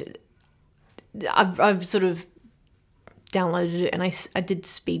 And I've sort of downloaded it, and I did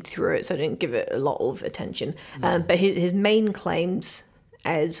speed through it, so I didn't give it a lot of attention. But his main claims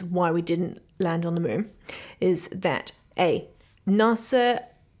as why we didn't land on the moon is that A, NASA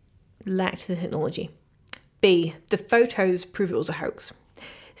lacked the technology. B, the photos prove it was a hoax.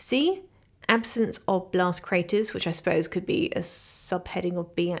 C, absence of blast craters, which I suppose could be a subheading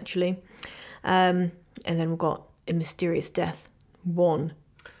of B actually. And then we've got A Mysterious Death 1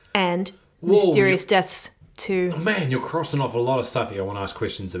 and Whoa, Mysterious Deaths 2. Oh, man, you're crossing off a lot of stuff here I want to ask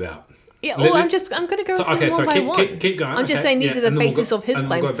questions about. Yeah, well, I'm going to go through one by one. Keep going. I'm just saying these are the basis of his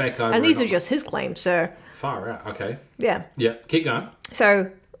claims. We'll go back over and these are just his claims, so... Far out, okay. Yeah. Yeah, keep going.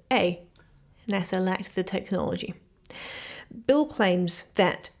 So, A, NASA lacked the technology. Bill claims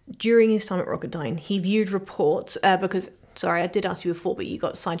that during his time at Rocketdyne, he viewed reports, because, sorry, I did ask you before, but you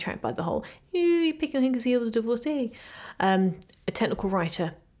got sidetracked by the whole, you're picking on him because he was a divorcee. A technical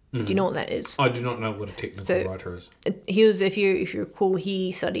writer. Do you know what that is? I do not know what a technical writer is. He was, if you recall,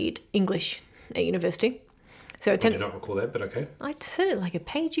 he studied English at university. So I do not recall that, but okay. I said it like a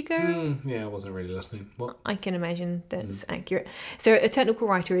page ago. Yeah, I wasn't really listening. What? I can imagine that's accurate. So a technical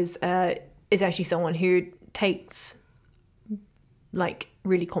writer is actually someone who takes like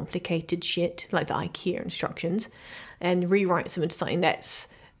really complicated shit, like the IKEA instructions, and rewrites them into something that's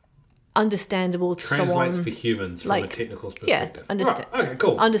understandable to Translates someone. for humans from a technical perspective. Yeah, right, okay,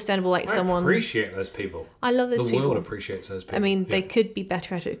 cool. Understandable, like someone. I appreciate those people. I love those people. The world appreciates those people. I mean, they could be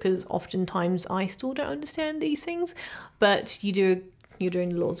better at it because oftentimes I still don't understand these things, but you're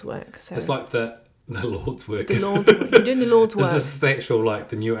doing the Lord's work. So it's like the Lord's work. The Lord's work. You're doing the Lord's work. This is the actual, like,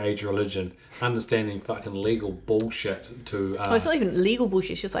 the New Age religion, understanding fucking legal bullshit to... well, it's not even legal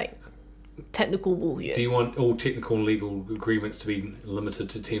bullshit, it's just like technical bullshit. Do you want all technical and legal agreements to be limited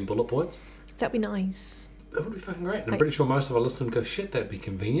to 10 bullet points? That'd be nice. That would be fucking great. And I'm pretty sure most of our listeners go, shit, that'd be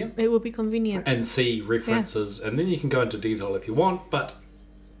convenient. It would be convenient. And see references, and then you can go into detail if you want, but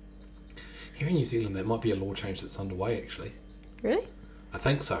here in New Zealand, there might be a law change that's underway, actually. Really? I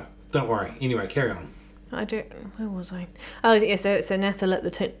think so. Don't worry. Anyway, carry on. I don't... Where was I? Oh, yeah, so NASA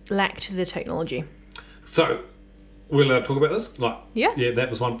lacked the technology. So, we're allowed to talk about this? Like, yeah. Yeah, that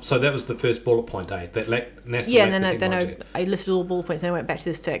was one. So that was the first bullet point, eh? That NASA yeah, lacked the technology. I listed all the bullet points and I went back to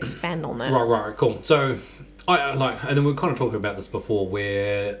this to expand on that. Right, cool. So, and then we were kind of talking about this before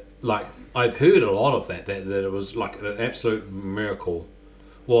where, like, I've heard a lot of that it was like an absolute miracle.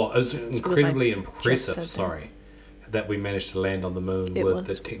 Well, it was incredibly impressive, that we managed to land on the moon with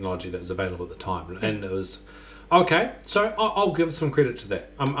the technology that was available at the time. And it was... Okay, so I'll give some credit to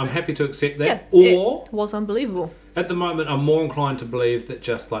that. I'm happy to accept that. Yeah, or it was unbelievable. At the moment, I'm more inclined to believe that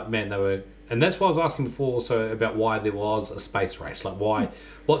just like, man, they were... And that's why I was asking before also about why there was a space race. Like, why...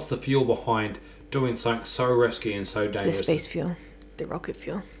 What's the fuel behind doing something so risky and so dangerous? The space fuel. The rocket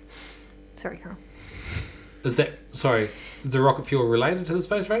fuel. Sorry, Carl. Is the rocket fuel related to the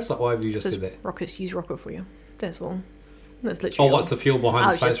space race? Like, why have you just said that? Rockets use rocket fuel. That's all. That's literally what's the fuel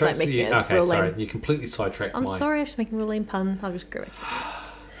behind the space race? Like okay, sorry. You completely sidetracked I'm sorry, I was making a real lame pun. I'll just go back.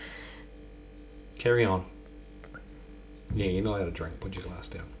 Carry on. Yeah, you're not allowed to drink. Put your glass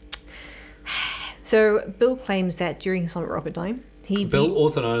down. So, Bill claims that during his time at Rocketdyne, Bill,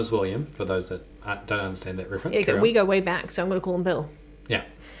 also known as William, for those that don't understand that reference. Yeah, we go way back, so I'm going to call him Bill. Yeah.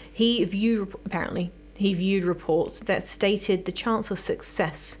 He viewed reports that stated the chance of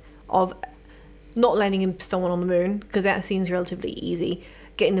success of not landing someone on the moon, because that seems relatively easy,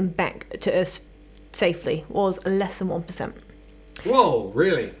 getting them back to Earth safely was less than 1%. Whoa,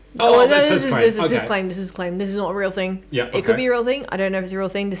 really? Oh, no, this is his claim. This is his claim. This is not a real thing. Yeah, okay. It could be a real thing. I don't know if it's a real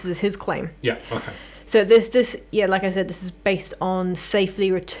thing. This is his claim. Yeah, okay. So this, like I said, this is based on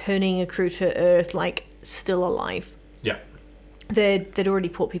safely returning a crew to Earth, like, still alive. Yeah. They'd already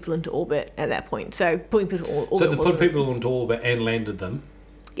put people into orbit at that point. So putting people into orbit. So they put people into orbit and landed them.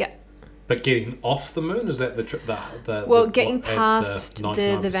 Yeah. But getting off the moon, is that getting past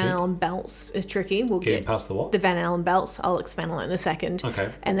the Van Allen belts is tricky. Getting past the what? The Van Allen belts. I'll expand on that in a second. Okay.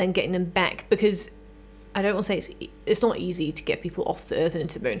 And then getting them back, because I don't want to say it's not easy to get people off the Earth and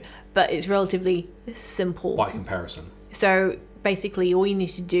into the moon, but it's relatively simple by comparison. So basically, all you need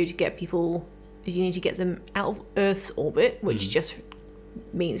to do to get people is you need to get them out of Earth's orbit, which just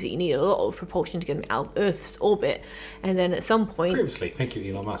means that you need a lot of propulsion to get them out of Earth's orbit, and then at some point... Previously, thank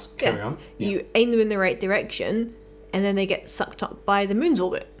you, Elon Musk. Carry on. Yeah. You aim them in the right direction, and then they get sucked up by the moon's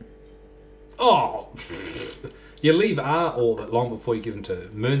orbit. Oh! You leave our orbit long before you get into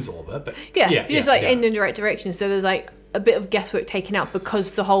moon's orbit, but... you just aim them in the right direction, so there's like a bit of guesswork taken out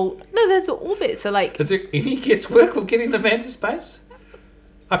because the whole... No, there's the orbit, so like... Is there any guesswork with getting a man to space?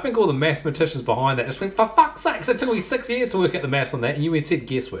 I think all the mathematicians behind that just went, for fuck's sakes, it took me 6 years to work out the maths on that, and you went said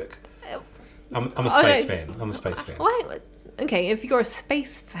guesswork. I'm a space fan. I'm a space fan. Okay, if you're a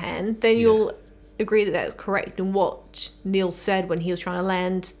space fan, then you'll agree that that's correct in what Neil said when he was trying to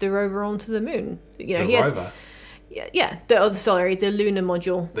land the rover onto the moon. You know, rover? The lunar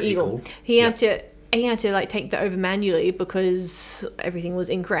module, the Eagle. He had to he had to like take that over manually because everything was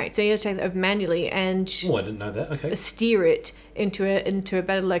incorrect. So he had to take that over manually and Oh, I didn't know that. Okay. steer it into a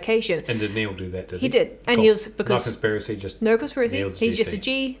better location. And did Neil do that? Did He did, and Cool. he was No because conspiracy, just no conspiracy. Neil's He's GC. just a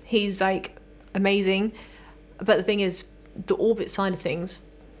G. He's like amazing, but the thing is, the orbit side of things,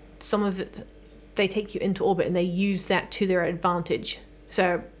 some of it, they take you into orbit and they use that to their advantage.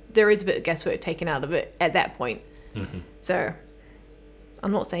 So there is a bit of guesswork taken out of it at that point. Mm-hmm. So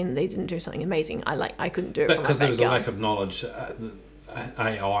I'm not saying they didn't do something amazing. I couldn't do it. But from my because there was a backyard. lack of knowledge,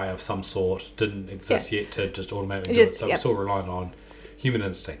 AI of some sort didn't exist yet to just automatically Just- do it. So yep. it's all relying on human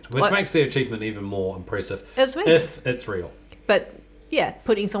instinct, which Well- makes the achievement even more impressive It was amazing. if it's real. But yeah,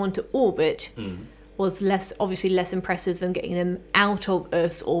 putting someone to orbit Mm. was obviously less impressive than getting them out of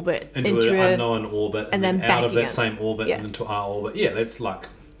Earth's orbit Into an unknown orbit and then out of backing that it. same orbit Yeah. and into our orbit. Yeah, that's like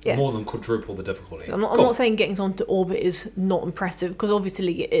Yes. more than quadruple the difficulty. I'm Cool. not saying getting someone to orbit is not impressive, because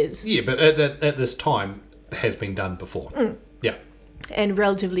obviously it is, Yeah, but at this time, it has been done before. Mm. Yeah. and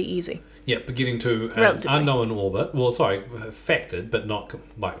relatively easy. Yeah, but getting to an Relatively. unknown orbit, factored but not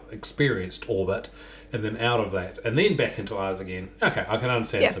like experienced orbit, and then out of that, and then back into ours again. Okay, I can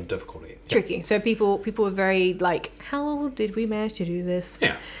understand Yeah. some difficulty. Tricky. So people were very like, how did we manage to do this?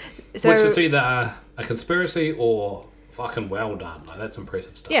 Yeah, So which is either a conspiracy or fucking well done. Like, that's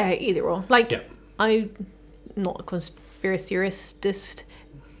impressive stuff. yeah, either or. Like Yeah. I'm not a conspiracy theorist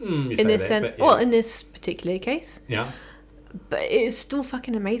You in say this that, sense. but yeah. Well, in this particular case, Yeah. but it's still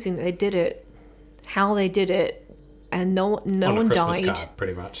fucking amazing that they did it, how they did it, and no On a one Christmas died. card,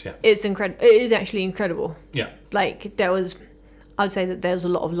 pretty much. Yeah. It's incredible. It is actually incredible. Yeah. Like I'd say that there was a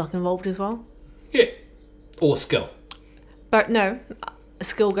lot of luck involved as well. Yeah. Or skill. But no,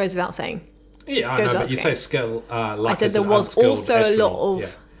 skill goes without saying. Yeah, I Goes know, without but you saying. say skill. Luck I said is there an was unskilled also a lot astronaut. of Yeah.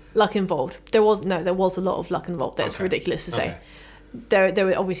 luck involved. There was a lot of luck involved. That's Okay. ridiculous to say. Okay. They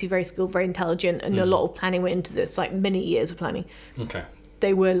were obviously very skilled, very intelligent, and a lot of planning went into this. Like many years of planning. Okay.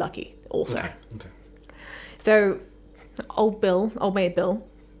 They were lucky also. Okay. Okay. So, old mate Bill,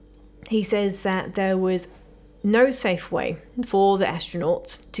 he says that there was no safe way for the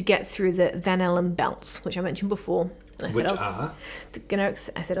astronauts to get through the Van Allen belts, which I mentioned before. And I Which said are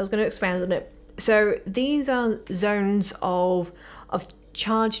I said I was going to expand on it. So these are zones of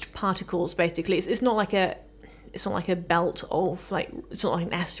charged particles. Basically, it's not like a belt of like, it's not like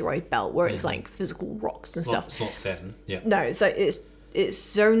an asteroid belt where it's like physical rocks and stuff. It's not Saturn. Yeah. No, it's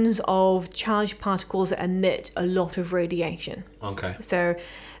zones of charged particles that emit a lot of radiation. Okay. So,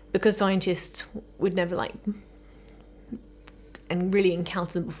 because scientists would never and really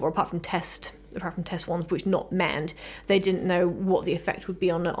encounter them before, apart from test ones which not manned, they didn't know what the effect would be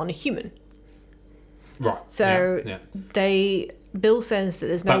on a human. Right. So Yeah. Bill says that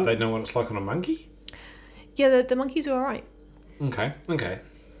there's But no. they know what it's like on a monkey. Yeah, the monkeys are all right, Okay. Okay.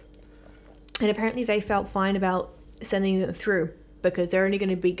 and apparently they felt fine about sending them through because they're only going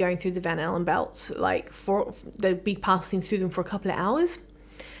to be going through the Van Allen belts. They'd be passing through them for a couple of hours.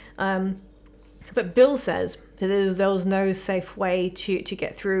 But Bill says that there was no safe way to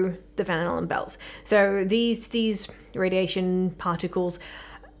get through the Van Allen belts. So these radiation particles,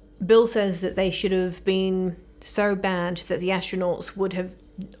 Bill says that they should have been so bad that the astronauts would have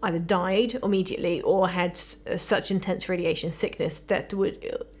either died immediately or had such intense radiation sickness that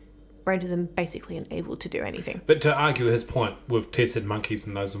would render them basically unable to do anything. But to argue his point, we've tested monkeys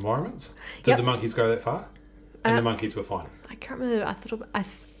in those environments. Did Yep. the monkeys go that far? And the monkeys were fine. I can't remember. Actually,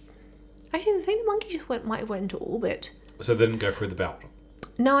 I think the monkey just might have went into orbit. So they didn't go through the belt.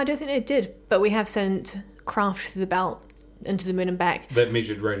 No, I don't think they did. But we have sent craft through the belt into the moon and back. That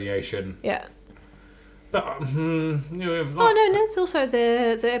measured radiation. Yeah. But Oh no, that's also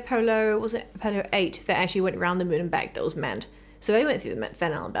the Apollo. Was it Apollo 8 that actually went around the moon and back? That was manned. So they went through the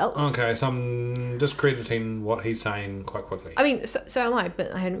Van Allen belts. Okay, so I'm discrediting what he's saying quite quickly. I mean, so am I,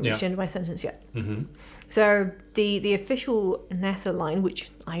 but I hadn't reached the end of my sentence yet. Mm-hmm. So the official NASA line, which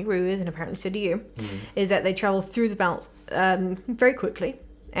I agree with, and apparently so do you, is that they travel through the belts very quickly,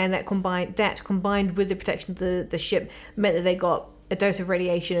 and that combined with the protection of the ship meant that they got a dose of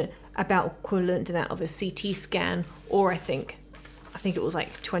radiation about equivalent to that of a CT scan, or I think it was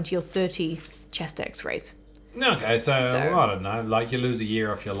like 20 or 30 chest X-rays. Okay, so I don't know. Like, you lose a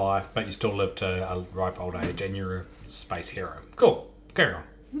year off your life, but you still live to a ripe old age, and you're a space hero. Cool. Carry on.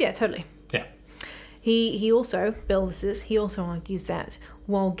 Yeah, totally. Yeah. He also argues that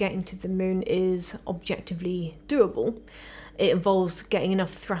while getting to the moon is objectively doable, it involves getting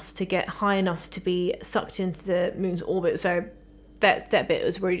enough thrust to get high enough to be sucked into the moon's orbit. So that bit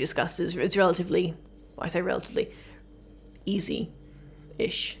was already discussed as relatively, well, I say relatively,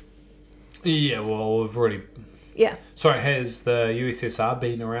 easy-ish. Yeah, well, we've already Yeah. So has the USSR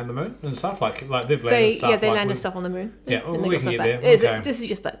been around the moon and stuff? Like they've landed stuff? They like landed stuff on the moon. Yeah, and they we got can stuff get back. there. Okay. This is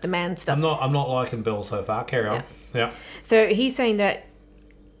just like the man stuff. I'm not liking Bill so far. Carry on. Yeah. So he's saying that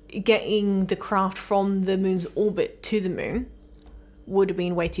getting the craft from the moon's orbit to the moon would have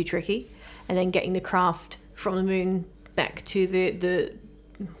been way too tricky, and then getting the craft from the moon back to the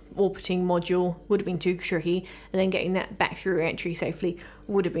orbiting module would have been too tricky, and then getting that back through re-entry safely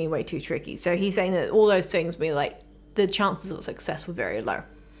would have been way too tricky. So he's saying that all those things mean like the chances of success were very low.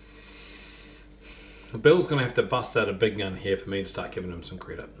 Bill's going to have to bust out a big gun here for me to start giving him some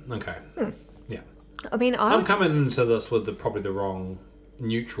credit. Okay. Yeah. I mean, I'm coming into this with probably the wrong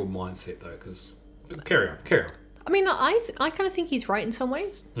neutral mindset though, because carry on. I mean, I kind of think he's right in some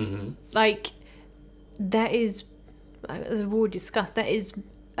ways. Mm-hmm. Like, that is, as we've already discussed, that is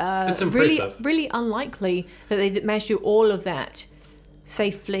it's impressive. Really unlikely that they managed to do all of that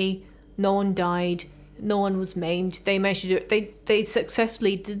safely. No one died. No one was maimed. They managed to do it. They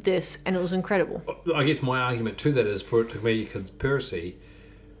successfully did this, and it was incredible. I guess my argument to that is, for it to be a conspiracy,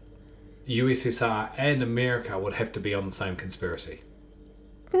 USSR and America would have to be on the same conspiracy.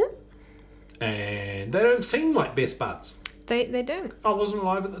 And they don't seem like best buds. They don't. I wasn't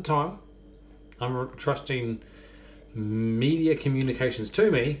alive at the time. I'm trusting media communications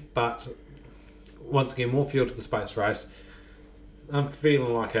to me, but once again, more fuel to the space race. I'm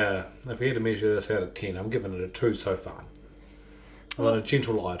feeling like if we had to measure this out of 10, I'm giving it a 2 so far. I'm a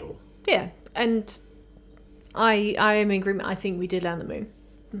gentle idol. Yeah, and I am in agreement. I think we did land the moon,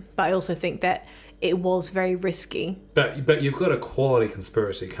 but I also think that it was very risky. But you've got a quality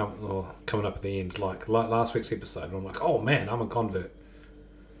conspiracy coming up at the end, like last week's episode. And I'm like, oh man, I'm a convert.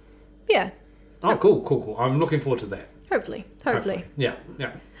 Yeah. Oh, cool. I'm looking forward to that. Hopefully. Yeah.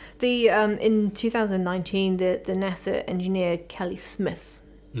 The in 2019, the NASA engineer Kelly Smith,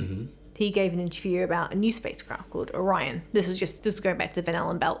 he gave an interview about a new spacecraft called Orion. This is going back to the Van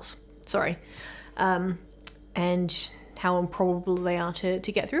Allen belts. Sorry, and how improbable they are to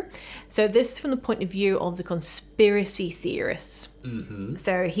get through. So this is from the point of view of the conspiracy theorists. Mm-hmm.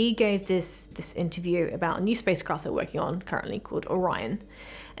 So he gave this interview about a new spacecraft they're working on currently called Orion,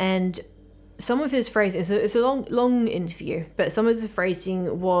 and some of his phrasing, it's a long interview, but some of his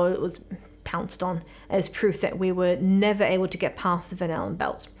phrasing was pounced on as proof that we were never able to get past the Van Allen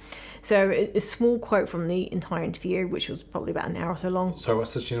belts. So a small quote from the entire interview, which was probably about an hour or so long. So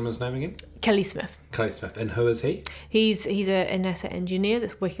what's this gentleman's name again? Kelly Smith. And who is he? He's a NASA engineer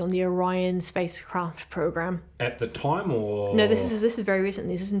that's working on the Orion spacecraft program. At the time, or no, this is very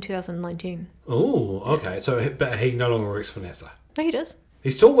recently. This is in 2019. Oh, okay. So, but he no longer works for NASA. No, he does. He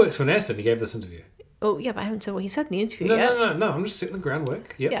still works for NASA, and he gave this interview. Oh yeah, but I haven't said what he said in the interview yet. No. I'm just setting the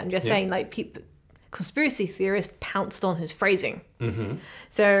groundwork. Yep. Yeah, I'm just saying, like, conspiracy theorists pounced on his phrasing. Mm-hmm.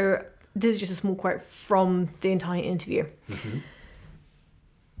 So this is just a small quote from the entire interview. Mm-hmm.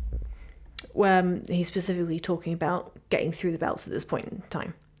 Where he's specifically talking about getting through the belts at this point in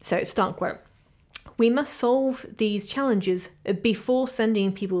time. So start quote. We must solve these challenges before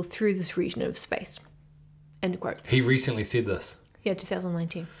sending people through this region of space. End quote. He recently said this. Yeah,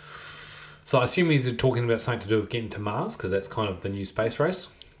 2019. So I assume he's talking about something to do with getting to Mars, because that's kind of the new space race?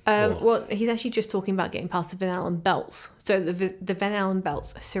 Well, he's actually just talking about getting past the Van Allen belts. So the Van Allen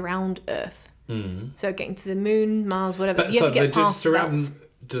belts surround Earth. Mm. So getting to the moon, Mars, whatever. But you so have to get past the belts.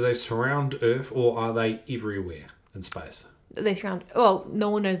 Do they surround Earth, or are they everywhere in space? They surround... Well, no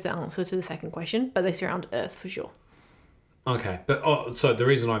one knows the answer to the second question, but they surround Earth for sure. Okay, but so the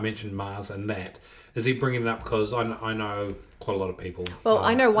reason I mentioned Mars and that, is he bringing it up because I know quite a lot of people... Well,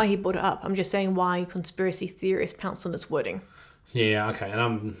 I know why he brought it up. I'm just saying why conspiracy theorists pounce on its wording. Yeah, okay,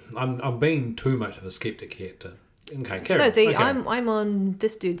 and I'm being too much of a skeptic here to... Okay, carry on. No, see, okay. I'm on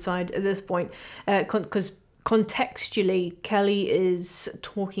this dude's side at this point, because contextually, Kelly is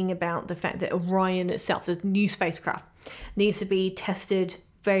talking about the fact that Orion itself, this new spacecraft, needs to be tested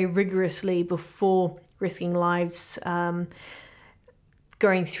very rigorously before risking lives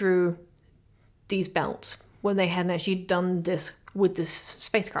going through these belts when they hadn't actually done this with this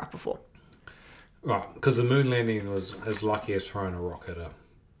spacecraft before. Right, because the moon landing was as lucky as throwing a rocket at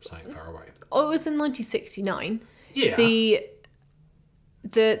something far away. Oh, it was in 1969. Yeah. The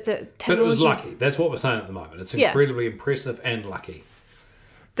technology... But it was lucky. That's what we're saying at the moment. It's incredibly impressive and lucky.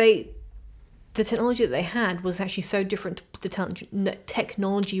 The technology that they had was actually so different to the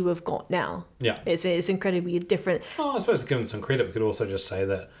technology we've got now. Yeah. It's incredibly different. Oh, I suppose given some credit, we could also just say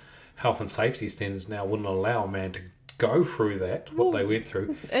that health and safety standards now wouldn't allow a man to go through that, what they went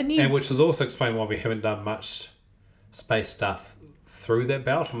through. And which is also explained why we haven't done much space stuff through that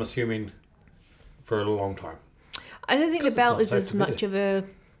belt, I'm assuming, for a long time. I don't think the belt is as much of a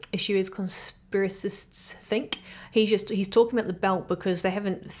issue is conspiracists think. He's talking about the belt because they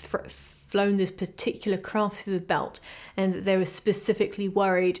haven't flown this particular craft through the belt, and they were specifically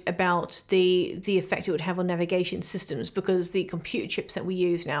worried about the effect it would have on navigation systems, because the computer chips that we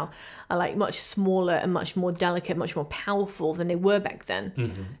use now are like much smaller and much more delicate, much more powerful than they were back then.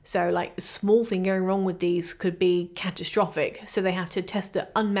 Mm-hmm. So like a small thing going wrong with these could be catastrophic, so they have to test it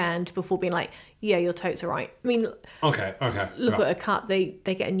unmanned before being like, yeah, your totes are right. I mean, Okay. look right. at a car, they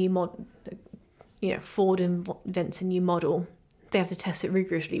get a new mod, Ford invents a new model. They have to test it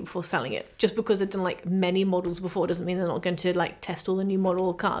rigorously before selling it. Just because they've done like many models before doesn't mean they're not going to like test all the new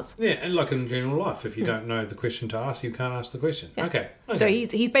model cars. Yeah, and like in general life, if you don't know the question to ask, you can't ask the question. Yeah. Okay. So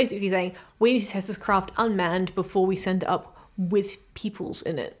he's basically saying we need to test this craft unmanned before we send it up with peoples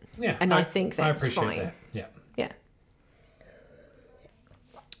in it. Yeah, and I think that's appreciate fine. that. Yeah. Yeah.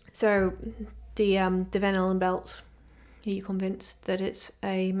 So the Van Allen belts, are you convinced that it's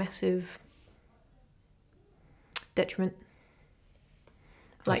a massive detriment?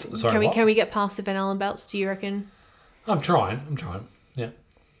 Like, Sorry, can we get past the Van Allen belts? Do you reckon? I'm trying. Yeah.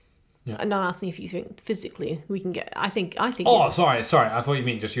 I'm not asking if you think physically we can get. I think. Oh, sorry. I thought you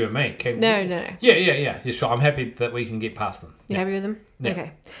meant just you and me. No. Yeah. Yeah, sure. I'm happy that we can get past them. You Yeah. happy with them? Yeah.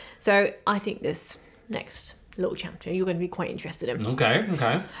 Okay. So I think this next little chapter you're going to be quite interested in.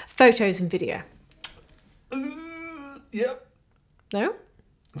 Okay. Photos and video. Yep. No?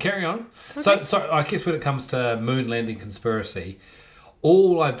 Carry on. Okay. So I guess when it comes to moon landing conspiracy,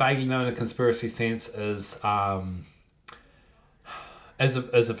 all I vaguely know in a conspiracy sense is as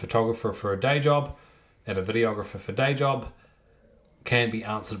a photographer for a day job and a videographer for day job can be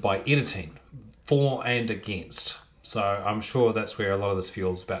answered by editing for and against. So I'm sure that's where a lot of this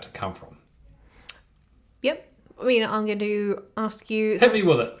fuel's about to come from. Yep. I mean, I'm going to ask you. Hit me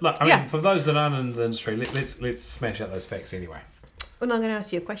with it. Look, I Yeah. mean, for those that aren't in the industry, let's smash out those facts anyway. Well, I'm going to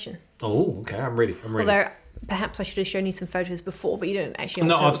ask you a question. Oh, okay. I'm ready. Although perhaps I should have shown you some photos before, but you don't actually.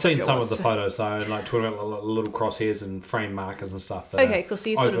 No, know I've seen what some it of the was. photos though, and like talking about little crosshairs and frame markers and stuff that Okay, are cool. So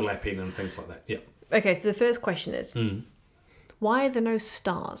you sort of. overlapping and things like that. Yeah. Okay, so the first question is, why are there no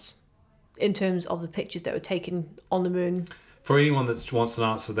stars in terms of the pictures that were taken on the moon? For anyone that wants an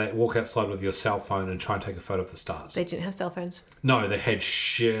answer to that, walk outside with your cell phone and try and take a photo of the stars. They didn't have cell phones. No, they had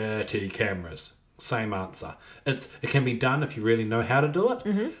shitty cameras. Same answer. It can be done if you really know how to do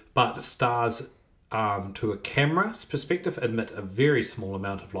it, but stars, to a camera's perspective, emit a very small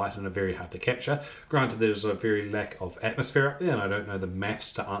amount of light and are very hard to capture. Granted, there's a very lack of atmosphere up there, and I don't know the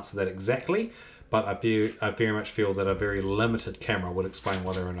maths to answer that exactly, but I very much feel that a very limited camera would explain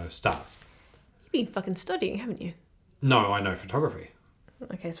why there are no stars. You've been fucking studying, haven't you? No, I know photography.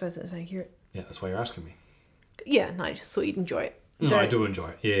 Okay, I suppose that's accurate. Yeah, that's why you're asking me. Yeah, no, I just thought you'd enjoy it. No, So- I do enjoy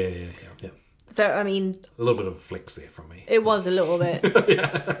it. Yeah. So, I mean, A little bit of a flex there from me. it was a little bit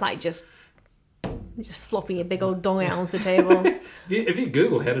like just flopping your big old dong out onto the table. If you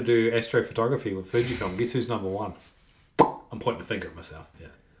Google how to do astrophotography with Fujifilm, guess who's number one? I'm pointing a finger at myself. Yeah.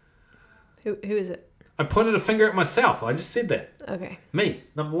 Who is it? I pointed a finger at myself. I just said that. Okay. Me,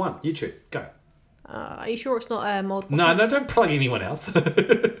 number one. YouTube. Go. Are you sure it's not multiple? No, don't plug anyone else. I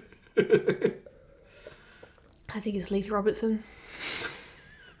think it's Leith Robertson.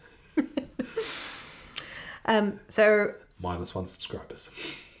 So -1 subscribers.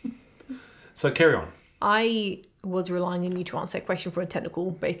 So carry on. I was relying on you to answer that question from a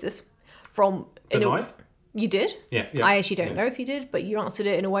technical basis. Did I? You did? Yeah. I actually don't yeah. know if you did, but you answered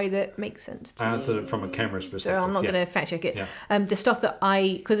it in a way that makes sense to I me. answered it from a camera's So perspective. I'm not yeah. going to fact check it. Yeah. The stuff that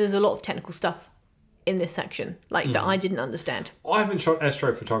because there's a lot of technical stuff in this section, like that I didn't understand. I haven't shot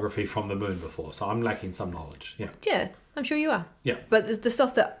astrophotography from the moon before, so I'm lacking some knowledge. Yeah. Yeah, I'm sure you are. Yeah. But there's the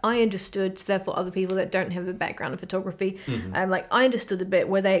stuff that I understood, so therefore other people that don't have a background in photography, like I understood the bit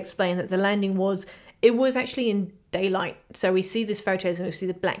where they explain that the landing was actually in daylight. So we see these photos and we see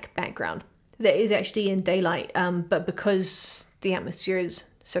the black background. That is actually in daylight, but because the atmosphere is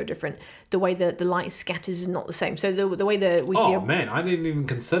so different, the way that the light scatters is not the same. So the way that we see. Oh man, I didn't even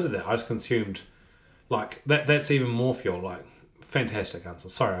consider that. I just consumed like that. That's even more fuel. Like fantastic answer.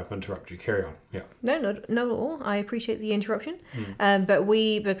 Sorry, I've interrupted you. Carry on. Yeah. No, not at all. I appreciate the interruption. But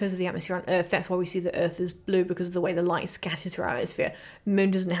because of the atmosphere on Earth, that's why we see the Earth is blue, because of the way the light scatters through our atmosphere. Moon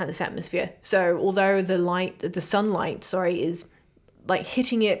doesn't have this atmosphere. So although the sunlight, is like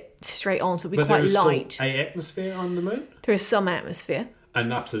hitting it straight on, so it'll be But quite there is light. still a atmosphere on the moon, There is some atmosphere.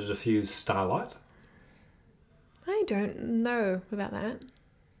 enough to diffuse starlight. I don't know about that.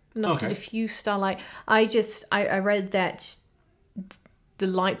 Enough to Okay. diffuse starlight. I read that the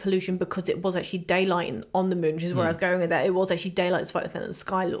light pollution, because it was actually daylight on the moon, which is where I was going with that. It was actually daylight despite the fact that the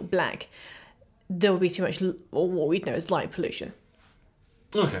sky looked black. There would be too much, or what we'd know as light pollution.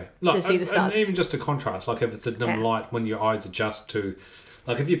 Okay. to see the stars. And even just a contrast, like if it's a dim light, when your eyes adjust to,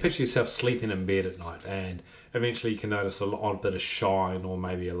 like if you picture yourself sleeping in bed at night and eventually you can notice a odd bit of shine or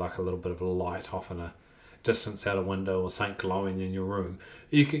maybe like a little bit of a light off in a distance out a window or something glowing in your room,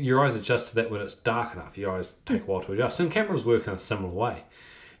 your eyes adjust to that when it's dark enough. Your eyes take a while to adjust. And cameras work in a similar way.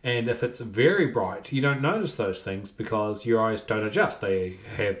 And if it's very bright, you don't notice those things because your eyes don't adjust. They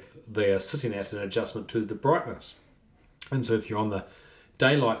are sitting at an adjustment to the brightness. And so if you're on the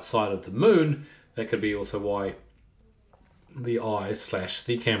daylight side of the moon, that could be also why the eyes /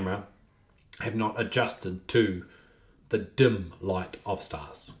 the camera have not adjusted to the dim light of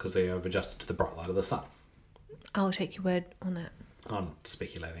stars because they have adjusted to the bright light of the sun. I'll take your word on that. I'm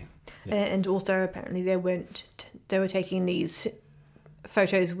speculating. And also apparently they were taking these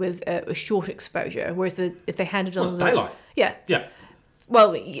photos with a short exposure, whereas if they had it on daylight. Yeah.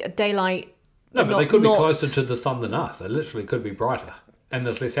 Well, daylight. No, but they could be closer to the sun than us. It literally could be brighter, and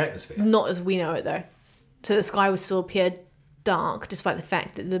there's less atmosphere. Not as we know it, though. So the sky would still appear dark, despite the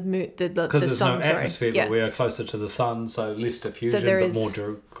fact that the because sun, there's no atmosphere, but we are closer to the sun, so less diffusion, but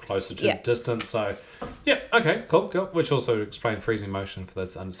more closer to the distance. So, okay, cool. Which also explains freezing motion for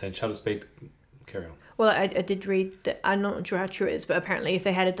those to understand shutter speed. Carry on. Well, I did read that. I'm not sure how true it is, but apparently, if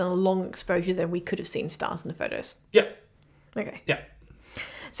they had done a long exposure, then we could have seen stars in the photos. Yeah. Okay. Yeah.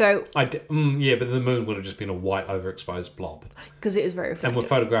 So. but the moon would have just been a white overexposed blob. Because it is very reflective. And we're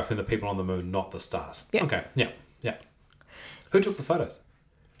photographing the people on the moon, not the stars. Yeah. Okay. Yeah. Who took the photos?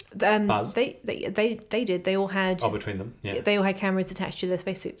 Buzz. They did. They all had. Between them. Yeah. They all had cameras attached to their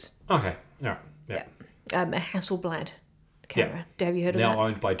spacesuits. Okay. Yeah. Yeah. A Hasselblad camera. Yeah. Have you heard of that? Now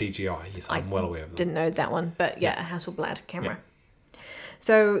owned by DJI. Yes, I'm well aware of that. Didn't know that one, but a Hasselblad camera. Yeah.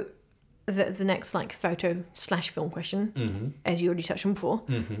 So the next photo / film question, as you already touched on before,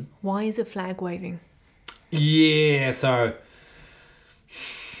 why is a flag waving? Yeah. So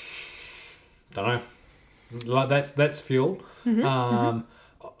don't know. Like that's fuel.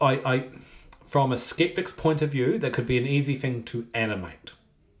 I from a skeptic's point of view, that could be an easy thing to animate,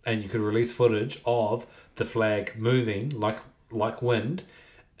 and you could release footage of the flag moving like wind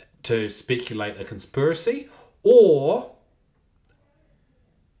to speculate a conspiracy, or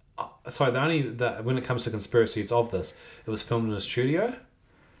when it comes to conspiracies of this, it was filmed in a studio.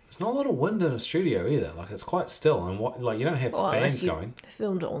 There's not a lot of wind in a studio either. Like it's quite still, and you don't have fans going. They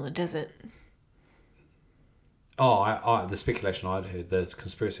filmed it on the desert. Oh, the speculation I'd heard, the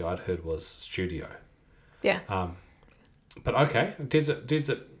conspiracy I'd heard was studio. Yeah. But okay, desert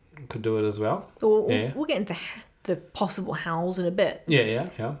could do it as well. We'll get into the possible hows in a bit. Yeah.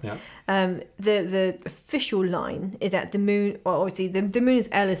 The official line is that the moon, well, obviously the moon is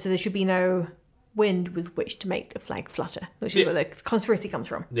airless, so there should be no wind with which to make the flag flutter, which is where the conspiracy comes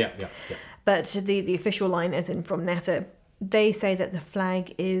from. Yeah. But the official line, as in from NASA, they say that the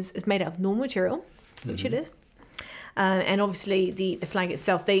flag is made out of normal material, which it is. And obviously the flag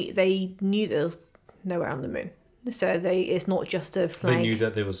itself, they knew there was nowhere on the moon. So it's not just a flag. They knew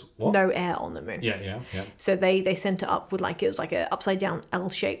that there was what? No air on the moon. Yeah. So they sent it up with it was like a upside down L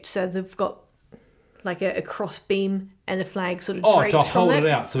shaped. So they've got like a cross beam and the flag sort of drapes to hold from it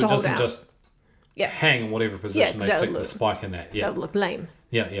out so it doesn't just hang in whatever position they stick the spike in at. Yeah, that would look lame.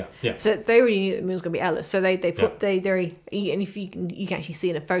 Yeah. So they already knew the moon was going to be airless. So they put and if you can actually see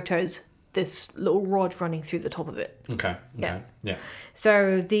in the photos this little rod running through the top of it. Okay. Yeah.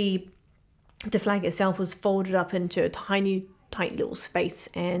 So the flag itself was folded up into a tiny, tight little space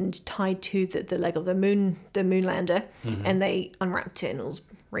and tied to the leg of the moonlander, and they unwrapped it and it was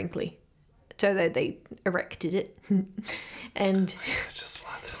wrinkly. So they erected it, and just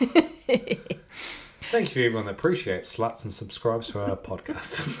slut. Thank you for everyone that appreciates sluts and subscribes to our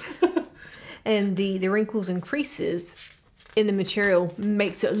podcast. And the wrinkles and creases in the material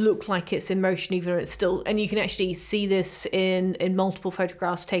makes it look like it's in motion even though it's still, and you can actually see this in multiple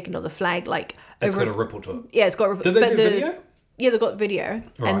photographs taken of the flag. It's got a ripple to it. Yeah, it's got a ripple. Did they do video? Yeah, they've got video,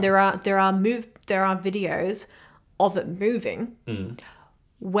 right. And there are videos of it moving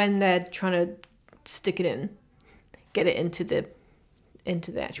when they're trying to stick it in, get it into the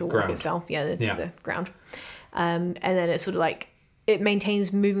actual rock itself. The ground, and then it's sort of it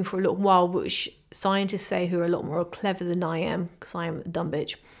maintains moving for a little while, which scientists say, who are a lot more clever than I am, because I am a dumb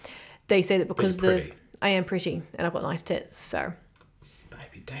bitch, they say that because I am pretty and I've got nice tits, so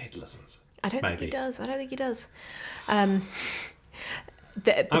maybe Dad listens. I don't think he does. I'm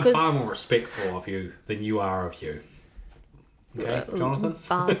far more respectful of you than you are of you. Okay, Jonathan?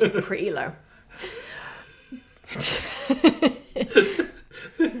 Bars pretty low.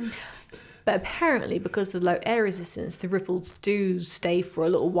 But apparently, because of the low air resistance, the ripples do stay for a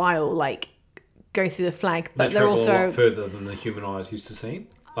little while, go through the flag, They but they're travel a lot also. further than the human eyes used to see.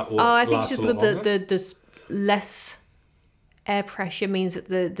 Like, or I think last just a lot with longer. the less air pressure means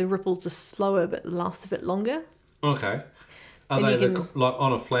that the ripples are slower but last a bit longer. Okay. Are And they you can- like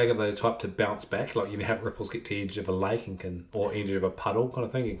on a flag? Are they the type to bounce back? Like, you know how ripples get to the edge of a lake or edge of a puddle kind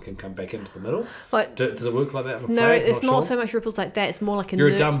of thing, and can come back into the middle. Like, Does it work like that on a flag? no, it's not sure. so much ripples like that. It's more like You're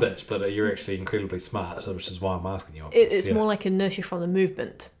a dumb bitch, but you're actually incredibly smart, so which is why I'm asking you. It's more like inertia from the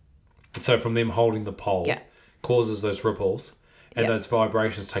movement. So from them holding the pole, Yeah. causes those ripples, and Yeah. those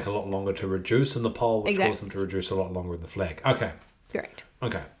vibrations take a lot longer to reduce in the pole, which Exactly. causes them to reduce a lot longer in the flag. Okay. Correct.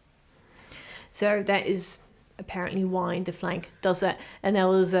 Okay. So that is apparently why the flag does that. And there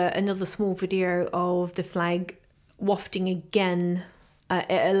was another small video of the flag wafting again at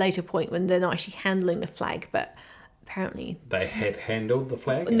a later point when they're not actually handling the flag, but apparently. They had handled the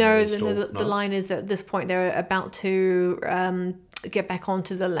flag? and No, they still- the line is that at this point they're about to get back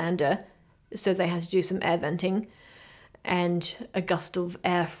onto the lander, so they had to do some air venting, and a gust of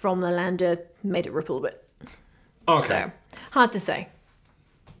air from the lander made it ripple a bit. Okay. So, hard to say.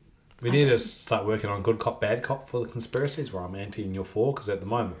 We need to start working on good cop, bad cop for the conspiracies, where I'm anti and you're for, because at the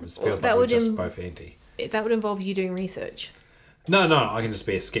moment it feels that like we're would just both anti. That would involve you doing research. No, I can just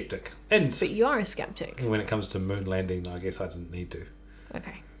be a skeptic. And But you are a skeptic. when it comes to moon landing, I guess I didn't need to.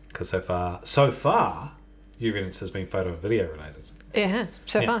 Okay. Because so far, evidence has been photo and video related. It has,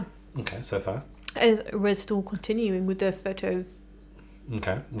 so Yeah. far. Okay, so far. And we're still continuing with the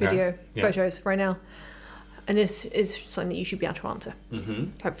Okay. video Yeah. photos right now. And this is something that you should be able to answer,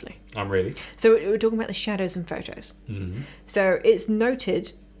 hopefully. I'm ready. So we're talking about the shadows and photos. So it's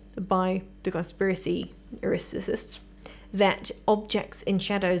noted by the conspiracy theorists that objects in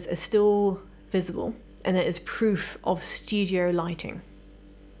shadows are still visible, and that is proof of studio lighting.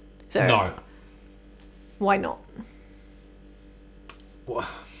 So No. why not?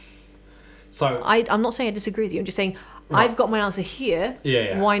 So I'm not saying I disagree with you. I'm just saying I've got my answer here.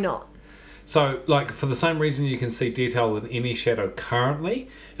 Yeah. Why not? So, like, for the same reason you can see detail in any shadow currently,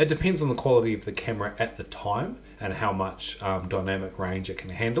 it depends on the quality of the camera at the time and how much dynamic range it can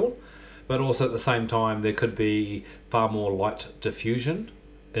handle. But also at the same time, there could be far more light diffusion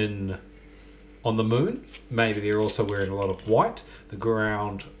on the moon. Maybe they're also wearing a lot of white. The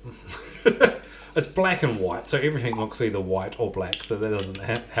ground... It's black and white, so everything looks either white or black, so that doesn't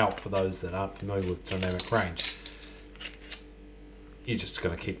help for those that aren't familiar with dynamic range. You're just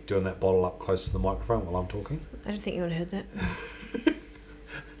going to keep doing that bottle up close to the microphone while I'm talking? I don't think you would have heard that.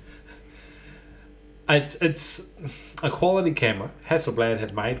 It's a quality camera. Hasselblad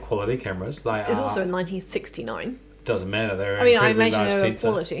had made quality cameras. They It's are... also in 1969. Doesn't matter. They're I mean, I incredibly imagine large they're sensor.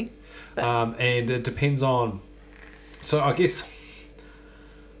 quality. But And it depends on... So I guess...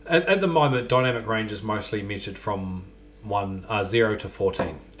 At the moment, dynamic range is mostly measured from 0 to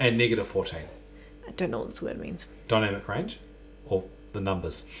 14 and negative 14. I don't know what this word means. Dynamic range? Or the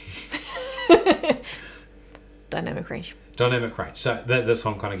numbers? Dynamic range. Dynamic range. So that's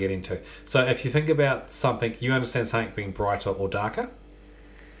what I'm kind of getting to. So if you think about something, you understand something being brighter or darker?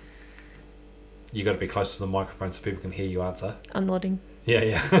 You got to be close to the microphone so people can hear you answer. I'm nodding.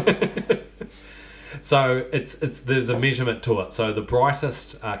 Yeah. So it's there's a measurement to it. So the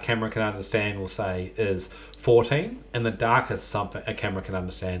brightest camera can understand, we'll say, is 14, and the darkest something a camera can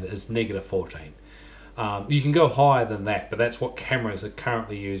understand is negative 14. You can go higher than that, but that's what cameras are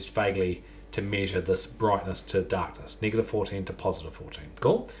currently used vaguely to measure this brightness to darkness. Negative 14 to positive 14.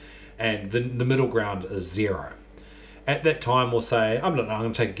 Cool? And the middle ground is 0. At that time, we'll say, I'm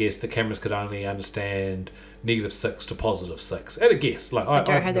going to take a guess, the cameras could only understand negative 6 to positive 6. At a guess. Like I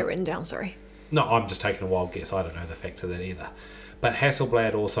don't have that written down, sorry. No, I'm just taking a wild guess. I don't know the fact of that either. But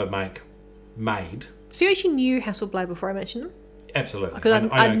Hasselblad also made... So you actually knew Hasselblad before I mentioned them? Absolutely. Because I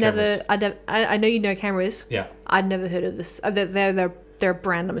know cameras. I know you know cameras. Yeah. I'd never heard of this. They're a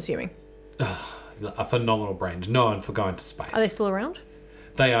brand, I'm assuming. A phenomenal brand, known for going to space. Are they still around?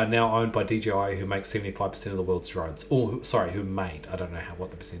 They are now owned by DJI, who makes 75% of the world's drones. Or, who made. I don't know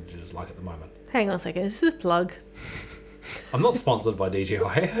what the percentage is like at the moment. Hang on a second. Is this a plug? I'm not sponsored by DJI.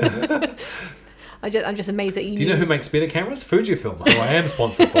 I'm just amazed that you Do you know who makes better cameras? Fujifilm, who I am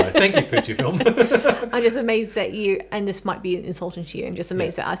sponsored by. Thank you, Fujifilm. I'm just amazed that you, and this might be insulting to you, I'm just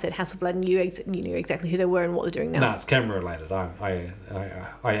amazed that I said Hasselblad and you knew exactly who they were and what they're doing now. No, it's camera related. I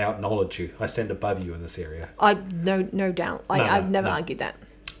out-knowledge you. I stand above you in this area. No doubt. I've never argued that.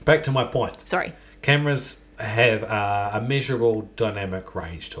 Back to my point. Sorry. Cameras have a measurable dynamic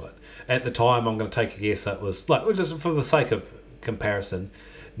range to it. At the time, I'm going to take a guess that was, just for the sake of comparison,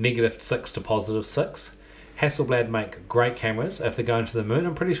 negative 6 to positive 6. Hasselblad make great cameras. If they're going to the moon,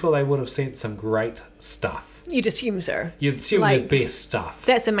 I'm pretty sure they would have sent some great stuff. You'd assume so. You'd assume Like, the best stuff.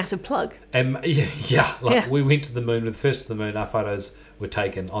 That's a massive plug. And we went to the moon with the first of the moon. Our photos were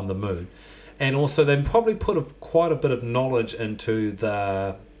taken on the moon, and also they probably put quite a bit of knowledge into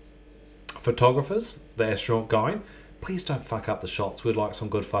the photographers, the astronaut going, please don't fuck up the shots. We'd like some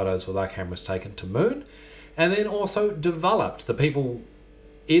good photos with our cameras taken to moon, and then also developed the people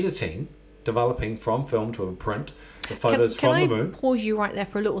developing from film to a print the photos from the moon. Can I pause you right there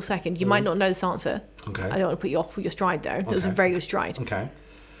for a little second? You might not know this answer. Okay. I don't want to put you off with your stride though. It was a very good stride. Okay.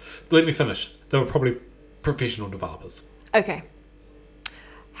 Let me finish. They were probably professional developers. Okay.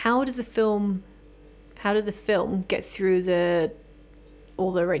 How did the film get through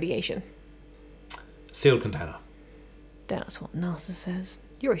all the radiation? Sealed container. That's what NASA says.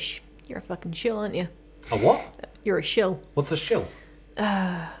 You're a fucking shill, aren't you? A what? You're a shill. What's a shill?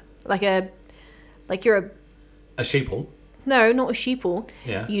 Like you're a... A sheeple? No, not a sheeple.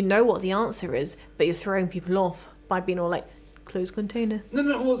 Yeah. You know what the answer is, but you're throwing people off by being all like, closed container.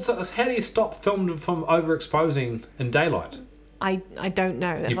 No. Well, so how do you stop film from overexposing in daylight? I don't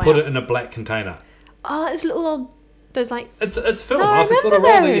know. That's You why put I it in a black container. it's little old... There's like... It's film. No, I like this remember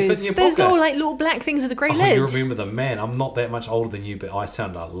little roll that you fit those. in your There's pocket. little black things with the grey Oh, lid. you remember them, man. I'm not that much older than you, but I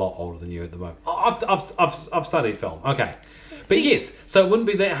sound a lot older than you at the moment. I've studied film. Okay. But yes, so it wouldn't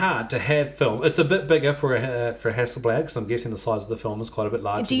be that hard to have film. It's a bit bigger for a Hasselblad, because I'm guessing the size of the film is quite a bit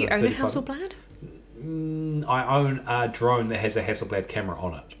larger. Do you than own a 35. Hasselblad? I own a drone that has a Hasselblad camera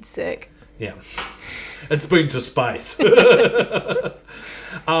on it. Sick. Yeah. It's been to space.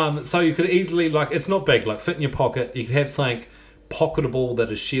 So you could easily, like, it's not big, like fit in your pocket. You could have something pocketable that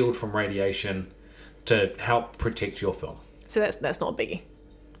is shielded from radiation to help protect your film. So that's not a biggie,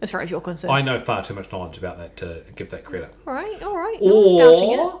 as far as you're concerned. I know far too much knowledge about that to give that credit. All right. No one's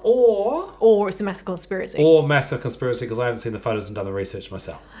doubting it. Or It's a massive conspiracy. Or massive conspiracy, because I haven't seen the photos and done the research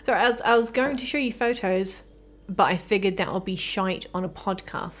myself. Sorry, I was going to show you photos, but I figured that would be shite on a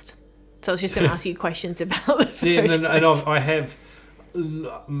podcast. So I was just going to ask you questions about the photos. Yeah, and I have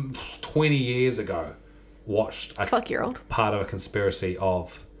 20 years ago watched a Fuck, you're old. part of a conspiracy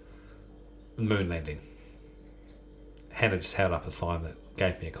of moon landing. Hannah just held up a sign that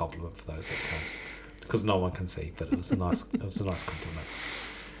gave me a compliment for those that can't, because no one can see, but it was a nice compliment.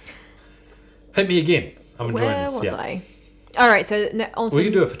 Hit me again. I'm enjoying Where this. was Yeah. I? All right, so We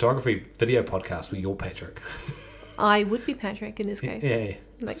could do a photography video podcast with your Patrick. I would be Patrick in this case. Yeah.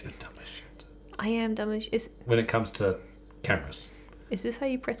 Like- You're dumb as shit. I am dumb as... When it comes to cameras. Is this how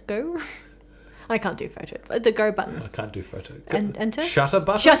you press go? I can't do photos. The go button. I can't do photo. And enter? Shutter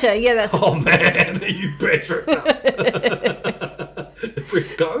button? Shutter, yeah, that's Oh man, you Patrick.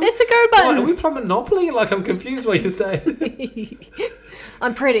 Press go? It's the go Oh, button. are we playing Monopoly? Like, I'm confused why you're saying.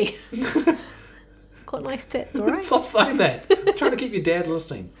 I'm pretty. Got nice tits, alright? Stop saying that. I'm trying to keep your dad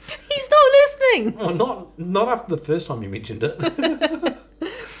listening. He's not listening! Well, not after the first time you mentioned it.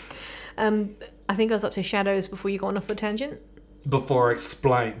 I think I was up to shadows before you got off a tangent. Before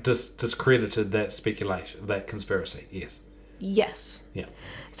I discredited that speculation, that conspiracy. Yes. Yes. Yeah.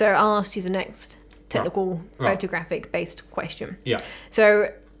 So I'll ask you the next technical Right. photographic based question. Yeah.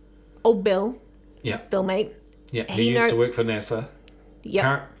 So, old Bill, Yeah. Bill mate. Yeah. He used to work for NASA.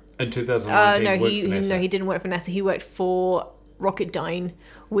 Yep. In 2019, No, worked for NASA. he didn't work for NASA. He worked for Rocketdyne,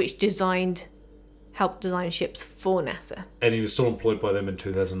 which helped design ships for NASA. And he was still employed by them in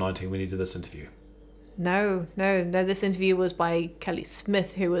 2019 when he did this interview. No. This interview was by Kelly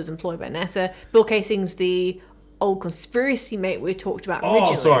Smith, who was employed by NASA. Bill Casing's the old conspiracy mate we talked about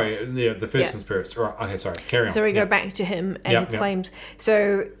originally. Oh, sorry. Yeah, the first Yeah. conspiracy. Right. Okay, sorry. Carry on. So we Yeah. go back to him and Yeah, his yeah. claims.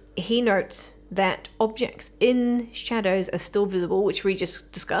 So he notes that objects in shadows are still visible, which we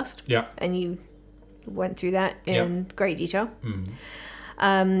just discussed. Yeah. And you went through that in great detail. Mm-hmm.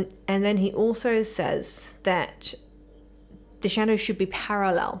 And then he also says that the shadows should be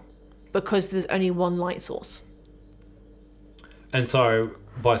parallel because there's only one light source. And so,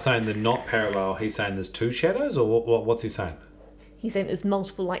 by saying they're not parallel, he's saying there's two shadows, or what's he saying? He's saying there's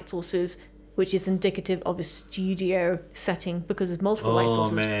multiple light sources, which is indicative of a studio setting because there's multiple light Oh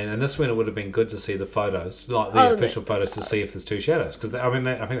sources. man! And this when it would have been good to see the photos, like the official photos, to see if there's two shadows. Because I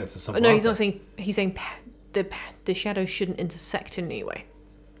think that's a simple. No, he's answer. not saying. He's saying the shadows shouldn't intersect in any way.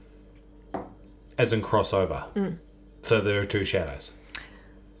 As in crossover. So there are two shadows.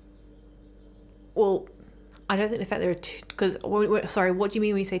 Well, I don't think the fact there are two. Because sorry, what do you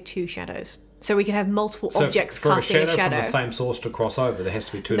mean when you say two shadows? So we can have multiple objects for casting a shadow, a shadow. from the same source to cross over, there has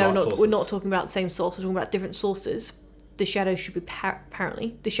to be two No, light sources. we're not talking about the same source. We're talking about different sources. The shadows should be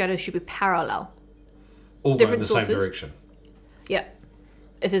apparently the shadows should be parallel. all going in different the same sources. direction. Yeah.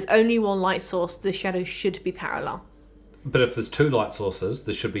 If there's only one light source, the shadows should be parallel. But if there's two light sources,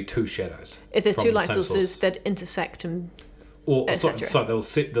 there should be two shadows. If there's from two the light same sources source. that intersect and Or etc. so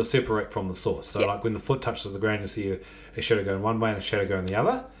they'll separate from the source. So Yeah. like when the foot touches the ground, you'll see a shadow going one way and a shadow going the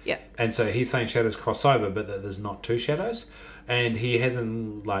other. yeah. And so he's saying shadows cross over, but that there's not two shadows. And he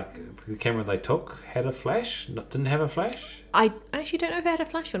hasn't, like, the camera they took had a flash, didn't have a flash. I actually don't know if it had a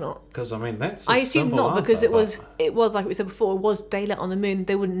flash or not. Because, I mean, that's I assume not, because it was but- like we said before, it was daylight on the moon.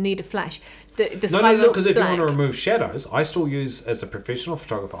 They wouldn't need a flash. The No, sky no, looked because if you black. want to remove shadows, I still use, as a professional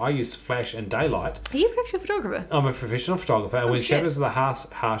photographer, I use flash and daylight. Are you a professional photographer? I'm a professional photographer, and when shit. shadows are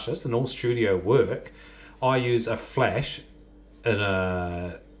the harshest in all studio work, I use a flash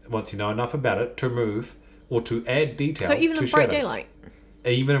once you know enough about it, to remove or to add detail So even to in bright shadows. daylight.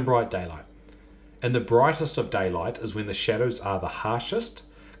 Even in bright daylight. And the brightest of daylight is when the shadows are the harshest,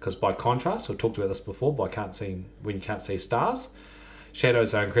 because by contrast, we've talked about this before, when you can't see stars,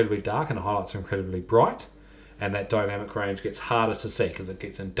 shadows are incredibly dark and the highlights are incredibly bright, and that dynamic range gets harder to see because it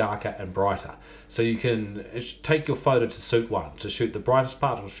gets in darker and brighter. So you can take your photo to suit one, to shoot the brightest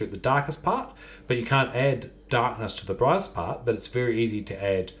part or shoot the darkest part, but you can't add darkness to the brightest part, but it's very easy to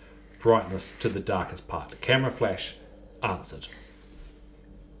add brightness to the darkest part. Camera flash answered.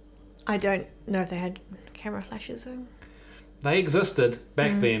 I don't know if they had camera flashes though. They existed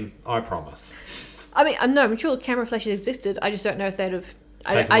back then, I promise. I mean, no, I'm sure camera flashes existed. I just don't know if they'd have.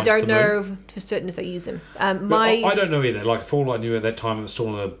 Taken I one to don't the know for certain if they used them. But I don't know either. Like, for all I knew at that time, it was still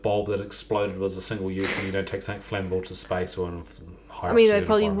in a bulb that exploded, was a single use, and you don't take something flammable to space or in a high I mean, they oxygen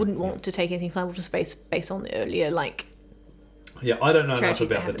probably environment. wouldn't want to take anything flammable to space based on the earlier Yeah, I don't know enough tragedies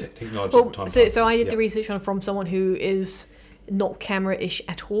that about the happened. technology at the time. So I did the research on from someone who is not camera-ish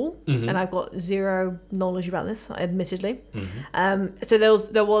at all, Mm-hmm. and I've got zero knowledge about this, admittedly. Mm-hmm. So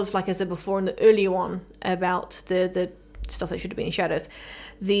there was, like I said before, in the earlier one about the stuff that should have been in shadows,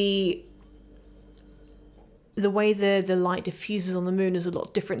 the way the light diffuses on the moon is a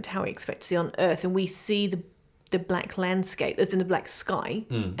lot different to how we expect to see on Earth, and we see the black landscape that's in the black sky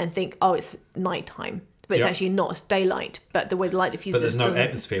and think, oh, it's nighttime. But it's Yep. actually not, it's daylight. But the way the light diffuses, But there's no doesn't-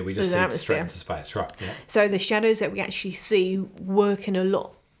 atmosphere, we just see there's no it straight atmosphere. into space, right? Yeah. So the shadows that we actually see work in a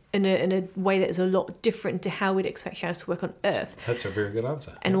way that is a lot different to how we'd expect shadows to work on Earth. That's a very good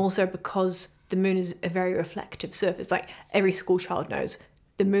answer. And also because the moon is a very reflective surface. Like every school child knows,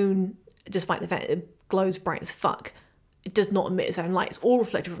 the moon, despite the fact that it glows bright as fuck, it does not emit its own light. It's all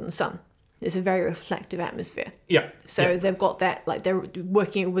reflected from the sun. It's a very reflective atmosphere. Yeah. So yeah. they've got that, like they're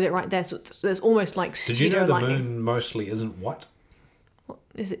working with it right there. So there's almost like Did you know studio the lighting. moon mostly isn't white? What,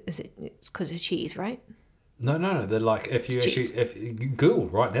 is it? It's because of cheese, right? No. They're like, if you Cheese. actually, if you Google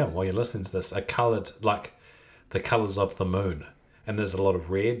right now while you're listening to this, are coloured like the colours of the moon. And there's a lot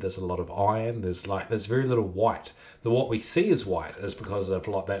of red, there's a lot of iron, there's very little white. What we see is white is because of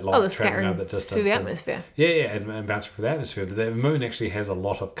like that light Oh, the travelling scattering over the distance. through the and- atmosphere. Yeah, and bouncing through the atmosphere. But the moon actually has a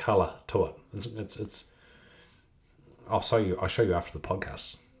lot of colour to it. It's I'll show you after the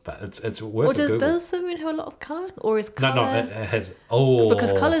podcast. But it's worth Or a Google. does the moon have a lot of colour? Or is No, colour... it has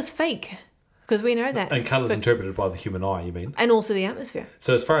Because colour's fake. Because we know that. and colour's But- interpreted by the human eye, you mean? And also the atmosphere.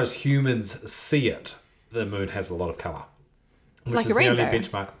 So as far as humans see it, the moon has a lot of colour. Which Like a is the only rainbow.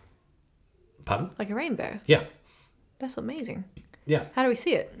 benchmark. Pardon? Like a rainbow. Yeah. That's amazing. Yeah. How do we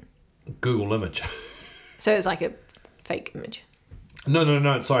see it? Google image. So it's like a fake image.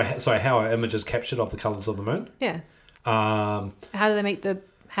 No. Sorry. How are images captured of the colours of the moon? Yeah. Um, How do they make the...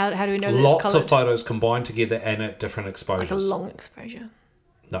 How do we know that it's lots coloured? of photos combined together and at different exposures. Like a long exposure.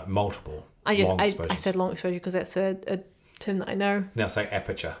 No, multiple. I long I exposures. said long exposure because that's a term that I know. Now say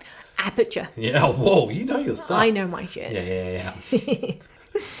aperture. Aperture. Yeah. Whoa, you know your stuff. I know my shit. Yeah.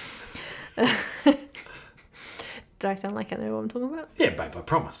 Do I sound like I know what I'm talking about? Yeah, babe, I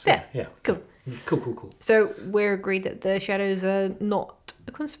promise. Yeah. Yeah. Cool. Cool. So we're agreed that the shadows are not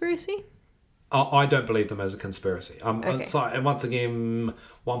a conspiracy? I don't believe them as a conspiracy. Okay. Sorry, and once again,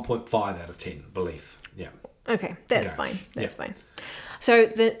 1.5 out of 10 belief. Yeah. Okay, that's Okay. fine. That's Yeah. fine. So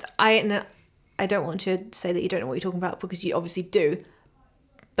I don't want to say that you don't know what you're talking about because you obviously do,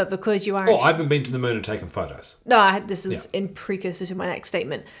 but because you are. Oh, I haven't been to the moon and taken photos This is in precursor to my next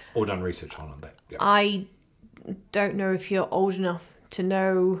statement. or done research on that. Yeah. I don't know if you're old enough to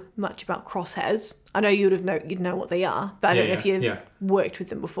know much about crosshairs. I know you'd know what they are, but I don't know if you've worked with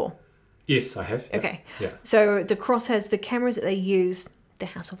them before. Yes, I have. Yeah. Okay. Yeah. So the crosshairs, the cameras that they use, the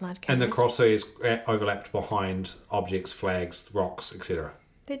Hasselblad cameras. And the crosshairs overlapped behind objects, flags, rocks, etc.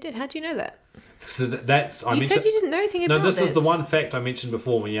 They did. How do you know that? So that's I You mentioned. said you didn't know anything about No, this. this is the one fact I mentioned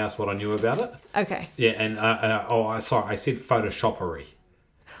before when you asked what I knew about it. Okay. Yeah, and I said Photoshoppery.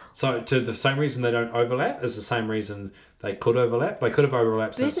 So to the same reason they don't overlap is the same reason they could overlap. They could have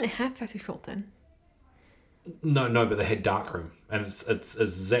overlapped. They since- didn't have Photoshop then. No, but they had darkroom, and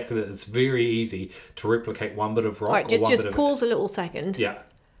it's very easy to replicate one bit of rock. All right, or one just bit pause a little second. Yeah.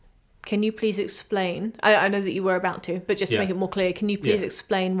 Can you please explain? I know that you were about to, but just to make it more clear, can you please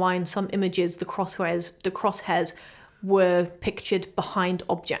explain why in some images the crosshairs were pictured behind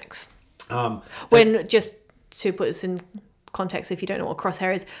objects? Just to put this in context, if you don't know what a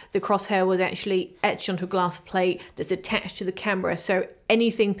crosshair is, the crosshair was actually etched onto a glass plate that's attached to the camera, so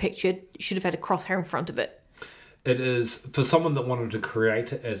anything pictured should have had a crosshair in front of it. It is, for someone that wanted to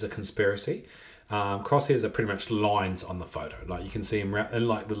create it as a conspiracy, crosshairs are pretty much lines on the photo. Like you can see them in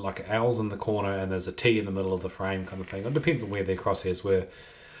like owls in the corner, and there's a T in the middle of the frame kind of thing. It depends on where their crosshairs were,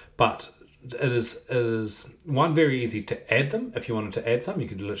 but it is one, very easy to add them. If you wanted to add some, you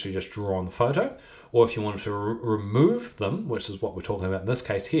could literally just draw on the photo, or if you wanted to remove them, which is what we're talking about in this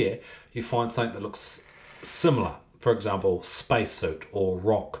case here, you find something that looks similar. For example, spacesuit or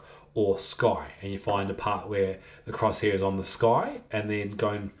rock or sky, and you find a part where the crosshair is on the sky and then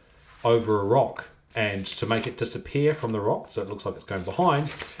going over a rock, and to make it disappear from the rock so it looks like it's going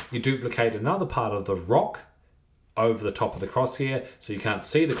behind, you duplicate another part of the rock over the top of the crosshair so you can't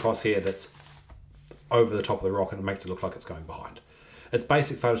see the crosshair that's over the top of the rock, and it makes it look like it's going behind. It's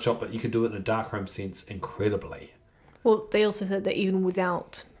basic Photoshop, but you can do it in a darkroom sense incredibly. Well, they also said that even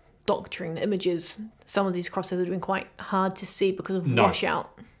without doctoring the images, some of these crosshairs would have been quite hard to see because of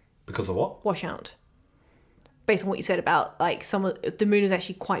washout. Because of what? Washout. Based on what you said about like the moon is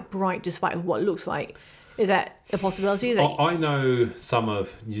actually quite bright despite what it looks like. Is that a possibility? I know some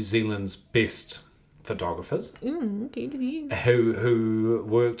of New Zealand's best photographers who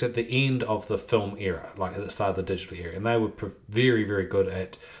worked at the end of the film era, like at the start of the digital era, and they were very, very good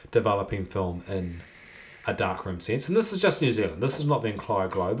at developing film in a darkroom sense. And this is just New Zealand. This is not the entire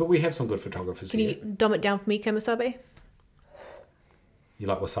globe, but we have some good photographers here. Can you dumb it down for me, Kamasabe? You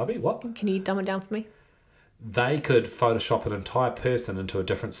like wasabi? What? Can you dumb it down for me? They could Photoshop an entire person into a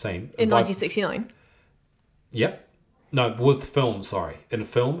different scene. In 1969? Yep. No, with film, sorry. In a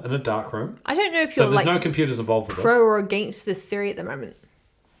film, in a darkroom. I don't know if you're there's no computers involved with pro this. or against this theory at the moment.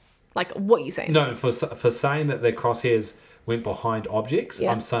 Like, what are you saying? No, for saying that their crosshairs went behind objects,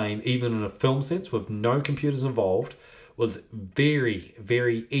 I'm saying even in a film sense with no computers involved, was very,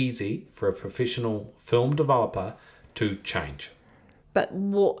 very easy for a professional film developer to change. But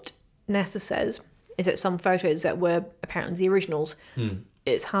what NASA says is that some photos that were apparently the originals,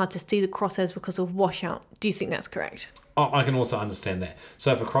 it's hard to see the crosshairs because of washout. Do you think that's correct? Oh, I can also understand that.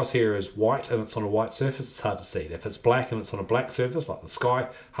 So if a crosshair is white and it's on a white surface, it's hard to see. If it's black and it's on a black surface, like the sky,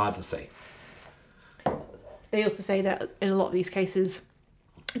 hard to see. They also say that in a lot of these cases,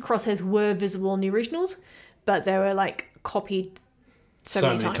 crosshairs were visible in the originals, but they were like copied so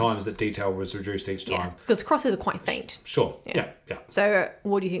many times that detail was reduced each time. Yeah, because the crosshairs are quite faint. Sure. Yeah. So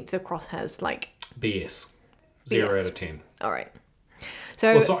what do you think the crosshairs like? BS. 0 out of 10. All right.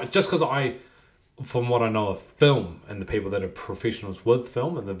 So just because from what I know of film and the people that are professionals with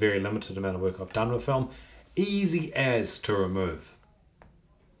film and the very limited amount of work I've done with film, easy as to remove,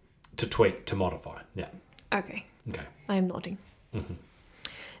 to tweak, to modify. Yeah. Okay. I am nodding. Mm-hmm.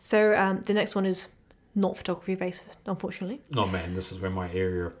 So the next one is not photography based, unfortunately. Oh man, this is where my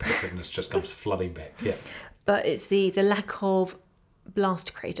area of passionate just comes flooding back. Yeah. But it's the lack of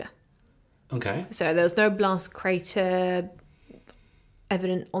blast crater. Okay. So there's no blast crater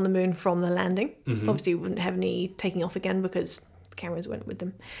evident on the moon from the landing. Mm-hmm. Obviously, we wouldn't have any taking off again because the cameras went with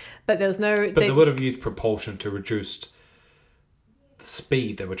them. But there's no. But they would have used propulsion to reduce the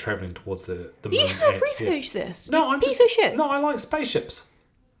speed they were travelling towards the moon. You have researched this. No, I'm piece of shit. No, I like spaceships.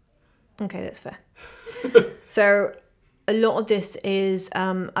 Okay, that's fair. So a lot of this is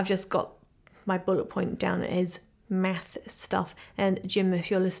I've just got my bullet point down as math stuff. And Jim,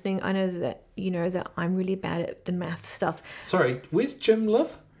 if you're listening, I know that you know that I'm really bad at the math stuff. Sorry, where's Jim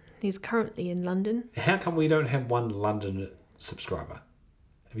live? He's currently in London. How come we don't have one London subscriber?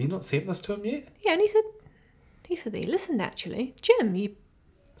 Have you not sent this to him yet? Yeah, and he said that he listened actually. Jim, you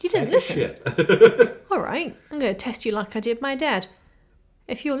didn't listen. Shit. All right, I'm going to test you like I did my dad.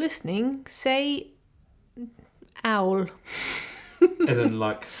 If you're listening, say owl. As in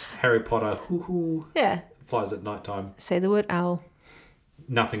like Harry Potter, hoo-hoo. Yeah. Flies at night time. Say the word owl.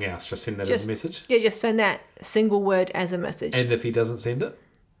 Nothing else, just send that as a message? Yeah, just send that single word as a message. And if he doesn't send it?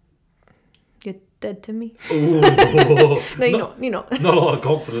 You're dead to me. Ooh. No, you're not. You're not. Not a lot of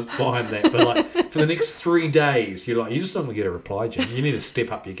confidence behind that, but like for the next 3 days, you're just not going to get a reply, Jim. You need to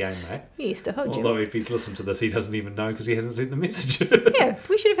step up your game, mate. He used to hold you. Although if he's listened to this, he doesn't even know because he hasn't sent the message. Yeah,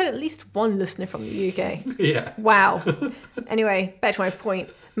 we should have had at least one listener from the UK. Yeah. Wow. Anyway, back to my point.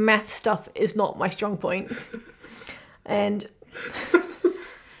 Math stuff is not my strong point. And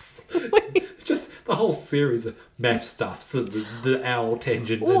The whole series of math stuff, so the owl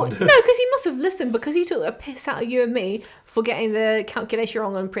tangent. Well, and, no, because he must have listened, because he took a piss out of you and me for getting the calculation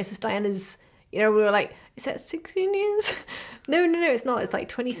wrong on Princess Diana's. We were like, is that 16 years? No, it's not. It's like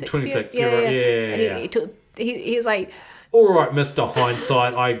 26. 26, Yeah. you're right. And Yeah. he was like, All right, Mr.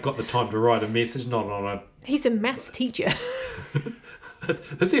 Hindsight, I got the time to write a message, not on a... he's a math teacher.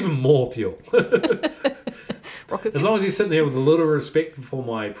 That's even more fuel. As long as he's sitting there with a little respect for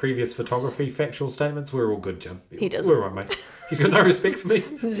my previous photography factual statements, we're all good, Jim. He doesn't. We're all right, mate. He's got no respect for me.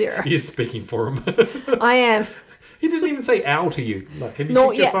 Zero. You're speaking for him. I am. He didn't even say ow to you. Like, have you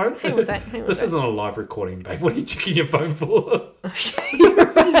Not checked your yet. phone? Hang on a sec. This isn't a live recording, babe. What are you checking your phone for?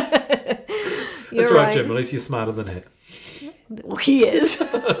 You're That's right, Jim. At least you're smarter than him. Well, he is.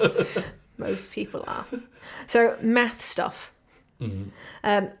 Most people are. So, math stuff.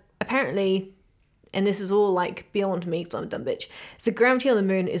 Apparently, and this is all like beyond me because I'm a dumb bitch, the gravity on the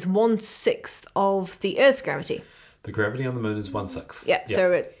moon is 1/6 of the Earth's gravity. The gravity on the moon is 1/6. Yeah,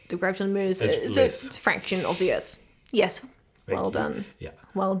 so the gravity on the moon is a fraction of the Earth's. Yes. Well done. Yeah.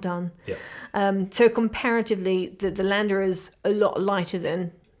 Well done. Yeah. So comparatively, the lander is a lot lighter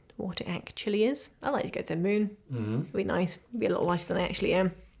than what it actually is. I like to go to the moon. It'd be nice. It'd be a lot lighter than I actually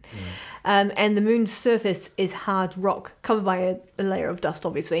am. And the moon's surface is hard rock, covered by a layer of dust,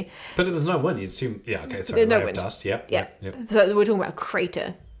 obviously. But there's no wind. You'd assume... Yeah, okay, sorry. There's no layer wind. of dust. Yeah. Yeah. So we're talking about a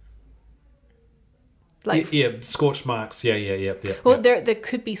crater. Like, yeah, scorch marks. Yeah. well, there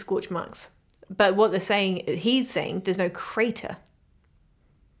could be scorch marks. But what he's saying, there's no crater.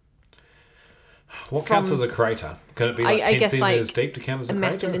 What counts as a crater? Can it be like 10 centimeters deep to count as a crater?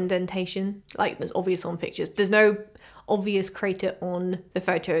 Massive indentation, like there's obvious on pictures. There's no obvious crater on the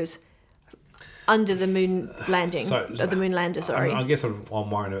photos under the moon landing. The moon lander, sorry. I guess I'm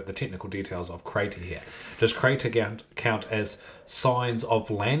worrying about the technical details of crater here. Does crater count as signs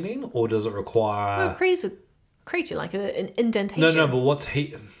of landing, or does it require... Crater, like an indentation. No, but what's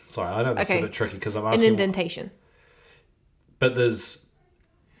heat... Sorry, I know this is a bit tricky because I'm asking... An indentation. But there's...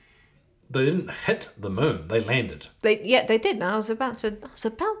 They didn't hit the moon. They landed. They did. And I was about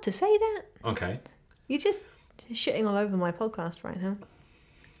to say that. Okay. You're just shitting all over my podcast right now.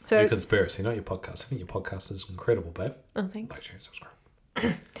 So your conspiracy, not your podcast. I think your podcast is incredible, babe. Oh, thanks. Like, share, and subscribe.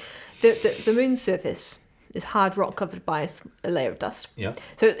 The moon's surface is hard rock covered by a layer of dust. Yeah.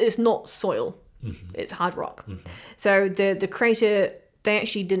 So it's not soil. Mm-hmm. It's hard rock. Mm-hmm. So the crater, they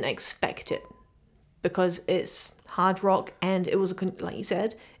actually didn't expect it because it's hard rock and it was, like you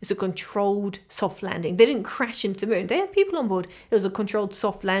said, it's a controlled soft landing. They didn't crash into the moon. They had people on board. It was a controlled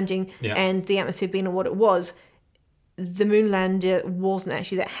soft landing, and the atmosphere being what it was, the moon lander wasn't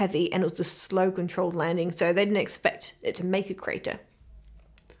actually that heavy and it was a slow controlled landing, so they didn't expect it to make a crater.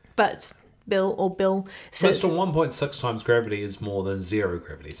 But Bill says... But still 1.6 times gravity is more than zero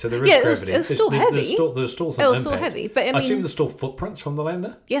gravity, so there is gravity. It's still heavy. There's still some impact. Still heavy, but I mean... assume there's still footprints from the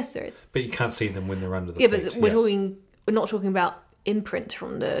lander? Yes, there is. But you can't see them when they're under the feet. But we're not talking about imprints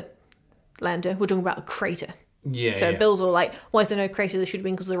from the lander, we're talking about a crater. So Bill's all like, why is there no crater? There should have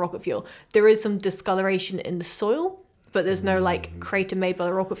been because of the rocket fuel. There is some discoloration in the soil, but there's no crater made by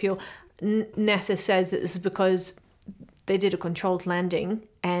the rocket fuel. NASA says that this is because they did a controlled landing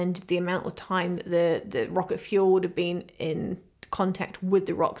and the amount of time that the rocket fuel would have been in contact with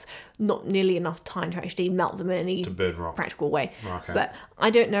the rocks, not nearly enough time to actually melt them in any practical way. Okay. But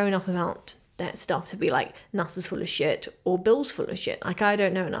I don't know enough about that stuff to be like NASA's full of shit or Bill's full of shit. Like, I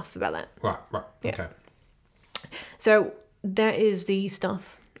don't know enough about that. Right. Yeah. Okay. So that is the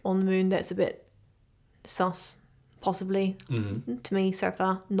stuff on the moon that's a bit sus, possibly. Mm-hmm. To me, so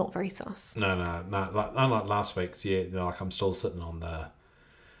far, not very sus. No. Like, unlike last week's, I'm still sitting on the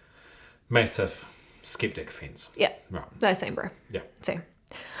massive skeptic fence. Yeah. Right. No, same, bro. Yeah. Same.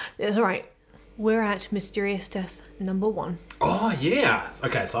 It's all right. We're at mysterious death number 1. Oh, yeah.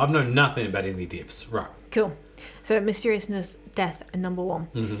 Okay, so I've known nothing about any deaths. Right. Cool. So mysterious death number 1.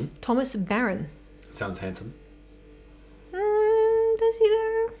 Mm-hmm. Thomas Barron. Sounds handsome. Does he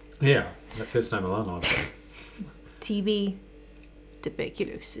though? Yeah. That first name alone, I'd TB.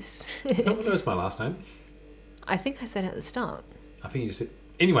 Tuberculosis. No one knows my last name. I think I said it at the start. I think you just said...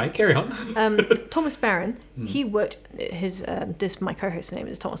 Anyway, carry on. Thomas Barron, he worked... my co-host's name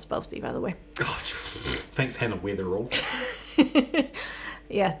is Thomas Busby, by the way. Oh, thanks, Hannah Weatherall.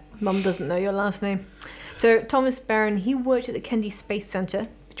 Yeah, Mum doesn't know your last name. So, Thomas Barron, he worked at the Kennedy Space Center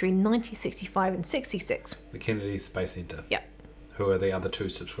between 1965 and 66. The Kennedy Space Center. Yeah. Who are the other 2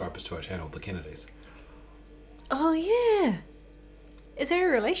 subscribers to our channel, the Kennedys? Oh, yeah. Is there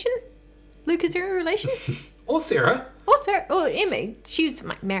a relation? Luke, is there a relation? Or Sarah. Or Sarah. Or Emma. She was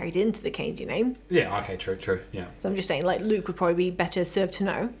married into the Kennedy name. Yeah, okay, true, yeah. So I'm just saying, like, Luke would probably be better served to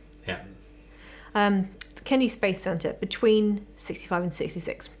know. Yeah. Kennedy Space Center between 65 and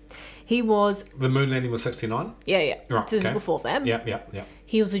 66. He was... The moon landing was 69? Yeah. Right, This okay. is before them. Yeah.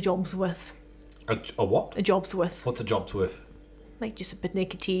 He was a job's worth. A what? A job's worth. What's a job's worth? Like just a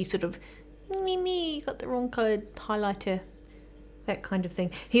pernickety sort of, you got the wrong coloured highlighter, that kind of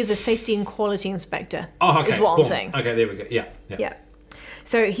thing. He's a safety and quality inspector, Okay. is what Boom. I'm saying. Okay, there we go. Yeah.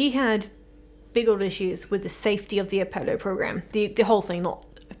 So he had big old issues with the safety of the Apollo program. The whole thing, not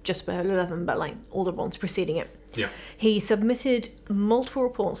just Apollo 11, but like all the ones preceding it. Yeah. He submitted multiple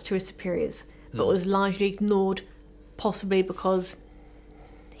reports to his superiors, but was largely ignored, possibly because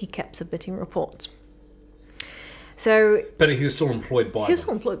he kept submitting reports. So... But he was still employed by He was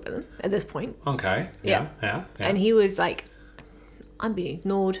them. still employed by them at this point. Okay. Yeah. And he was like, I'm being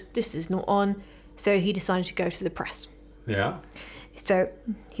ignored. This is not on. So he decided to go to the press. Yeah. So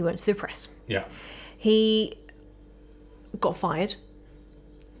he went to the press. Yeah. He got fired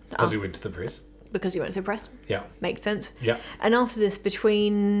Because he went to the press. because he went to the press. Yeah. Makes sense. Yeah. And after this,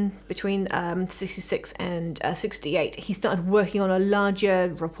 between 66 and 68, he started working on a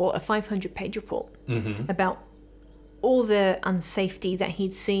larger report, a 500-page report, about all the unsafety that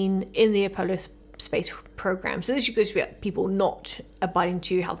he'd seen in the Apollo space program. So this goes to be about people not abiding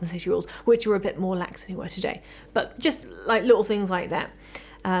to health and safety rules, which were a bit more lax than they were today. But just like little things like that.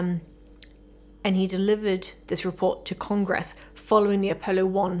 And he delivered this report to Congress following the Apollo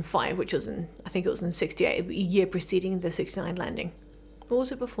 1 fire, which was I think it was in 68, a year preceding the 69 landing. Or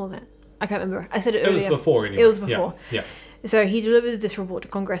was it before that? I can't remember. I said it earlier. It was before anyway. It was before. Yeah. So he delivered this report to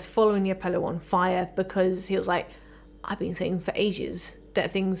Congress following the Apollo 1 fire because he was like, I've been saying for ages that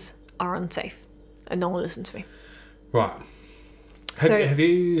things are unsafe and no one listened to me. Right. Have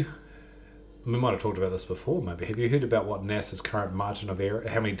you... We might have talked about this before, maybe. Have you heard about what NASA's current margin of error,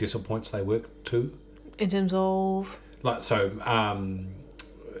 how many decimal points they work to? In terms of...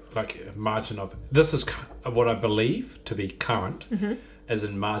 margin of... This is what I believe to be current, as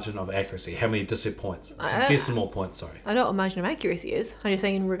in margin of accuracy. How many decimal points? Decimal points, sorry. I know what margin of accuracy is. I'm just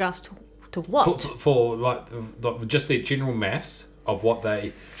saying in regards to what? For just their general maths of what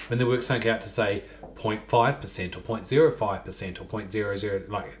they... When they work something out to say 0.5% or 0.05% or 0.00,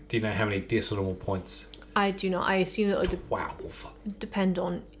 like, do you know how many decimal points? I do not. I assume that it would 12. depend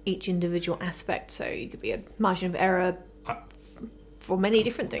on each individual aspect. So you could be a margin of error for many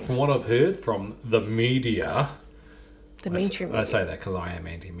different things. From what I've heard from the media... The mainstream media. I say that because I am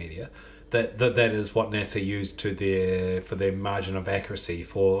anti-media. That is what NASA used for their margin of accuracy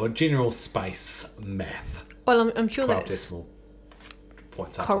for general space math. Well, I'm sure 12 that's decimal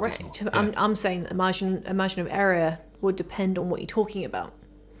points after correct. decimal. Yeah. I'm saying that a margin of error would depend on what you're talking about.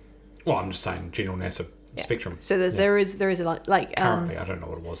 Well, I'm just saying general NASA spectrum. So there is a lot like Currently, I don't know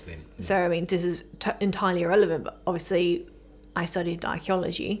what it was then. So I mean, this is entirely irrelevant. But obviously, I studied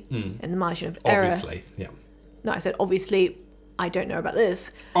archaeology, and the margin of error. Obviously, yeah. No, I said obviously. I don't know about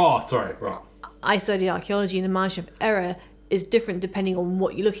this. Oh, sorry, right. I studied archaeology, and the margin of error is different depending on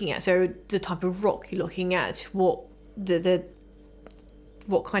what you're looking at. So the type of rock you're looking at, what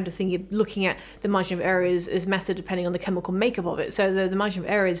kind of thing you're looking at, the margin of error is massive depending on the chemical makeup of it. So the margin of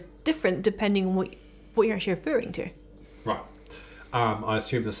error is different depending on what you're actually referring to. Right. I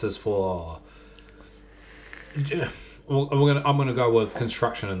assume this is for... I'm going to go with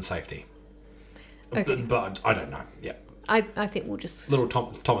construction and safety. Okay. But I don't know. Yeah. I think we'll just... Little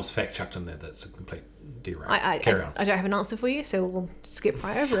Thomas fact chucked in there that's a complete derail. Carry on. I don't have an answer for you, so we'll skip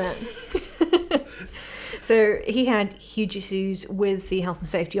right over that. So he had huge issues with the health and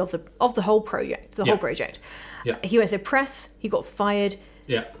safety of the whole project. Whole project. Yeah. He went to press. He got fired.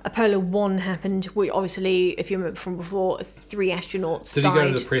 Yeah. Apollo 1 happened. We obviously, if you remember from before, 3 astronauts Did died. he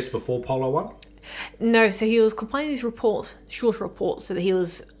go to the press before Apollo 1? No, so he was compiling these reports, shorter reports, so that he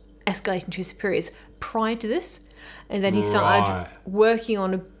was escalating to his superiors prior to this. And then he started working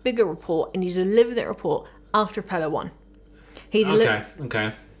on a bigger report, and he delivered that report after Apollo 1.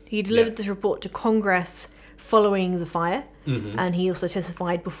 Okay. He delivered this report to Congress following the fire, and he also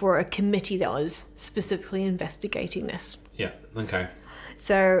testified before a committee that was specifically investigating this. Yeah, okay.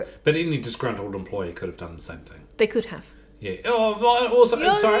 So... But any disgruntled employee could have done the same thing. They could have. Yeah. Oh, well, also,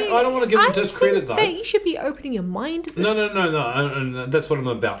 sorry, I don't want to give them discredit, though. That you should be opening your mind to this. No. That's what I'm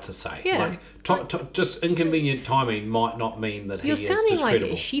about to say. Yeah. Like, just inconvenient timing might not mean that You're he is sounding discreditable.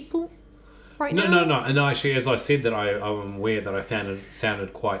 like a sheeple right now. No. And actually, as I said, that I'm aware that I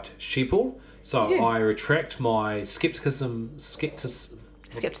sounded quite sheeple. So I retract my skepticism.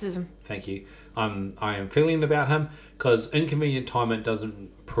 Thank you. I am feeling about him because inconvenient timing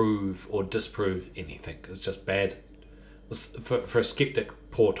doesn't prove or disprove anything. It's just bad. For a skeptic,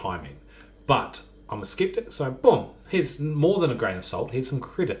 poor timing. But I'm a skeptic, so boom, here's more than a grain of salt. Here's some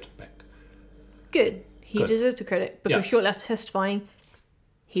credit back. Good. He Good. deserves the credit because Yeah. shortly after testifying,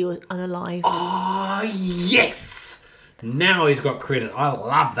 he was unalive. Oh, yes! Now he's got credit. I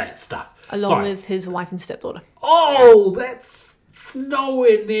love that stuff. Along with his wife and stepdaughter. Oh, that's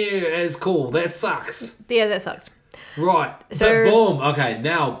nowhere near as cool. That sucks. Yeah, that sucks. Right. So- but boom. Okay,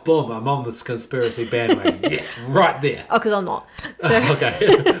 now boom. I'm on this conspiracy bandwagon. Yes, right there. Oh, because I'm not. So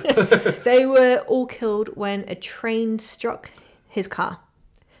Okay. they were all killed when a train struck his car.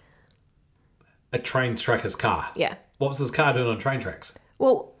 A train struck his car. Yeah. What was his car doing on train tracks?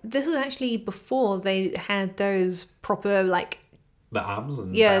 Well, this was actually before they had those proper, like, The arms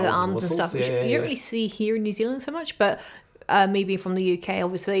and the bells arms and whistles? stuff, which Yeah, you don't really see here in New Zealand so much, but maybe from the UK,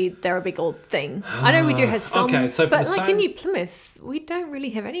 obviously, they're a big old thing. I know we do have some, Okay, so for but the like same- in New Plymouth, we don't really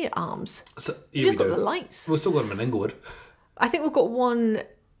have any arms. So, We yeah, just we got do. the lights. We've still got them in Inglewood. I think we've got one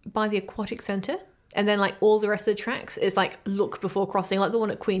by the aquatic centre, and then like all the rest of the tracks is like look before crossing, like the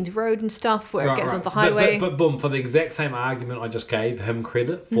one at Queen's Road and stuff, where it gets onto the highway. But boom, for the exact same argument I just gave him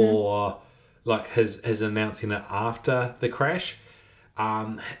credit for, like his announcing it after the crash,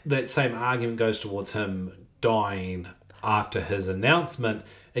 that same argument goes towards him dying after his announcement.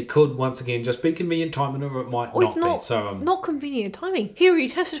 It could once again just be convenient timing, or it might Well, not it's not, be. So not convenient timing. He already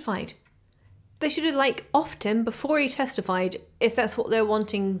testified. They should have like offed him before he testified, if that's what they're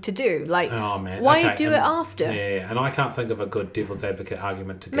wanting to do. Like, oh man, why okay, do and- it after? Yeah, and I can't think of a good devil's advocate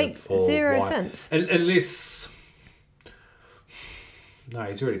argument to give Make for zero why. sense. Unless, no,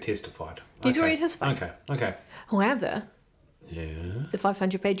 he's already testified. He's Okay. already testified. Okay. However, Yeah. the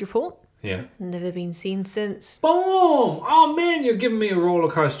 500-page report Yeah. never been seen since. Boom! Oh man, you're giving me a roller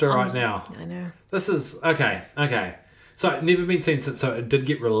coaster right now. I know. This is okay. So never been seen since. So it did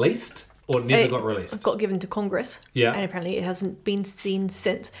get released, or never It got released. got given to Congress. Yeah. And apparently it hasn't been seen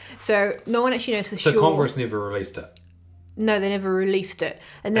since. So no one actually knows for So sure. Congress never released it, No, they never released it.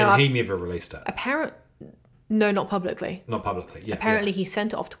 And now and he never released it. no, not publicly. Not publicly. Yeah. Apparently he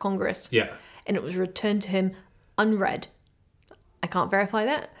sent it off to Congress. Yeah. And it was returned to him unread. I can't verify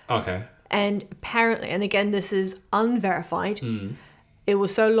that. Okay. And apparently, and again, this is unverified, Hmm. it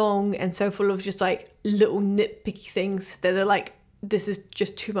was so long and so full of just like little nitpicky things that they're like, this is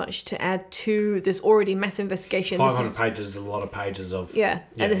just too much to add to this already massive investigation. This is- 500 pages is a lot of pages of. Yeah,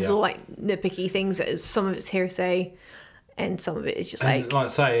 Yeah, and this is yeah. all like nitpicky things. That is, some of it's hearsay, and some of it is just And like like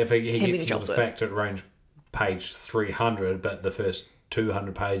say if he heavy gets to job the list. fact it range page 300, but the first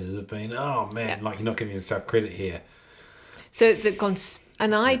 200 pages have been, oh man, like you're not giving yourself credit here. so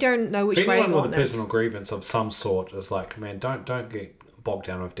and I don't know which If way anyone with on a this. personal grievance of some sort is like, man, don't get bogged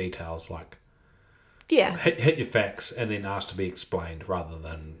down with details. Like, Yeah, hit your facts and then ask to be explained rather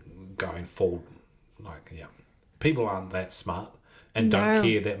than going full. Like, yeah, people aren't that smart and don't No.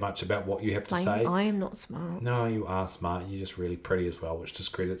 care that much about what you have to like, say. I am not smart. No, you are smart. You're just really pretty as well, which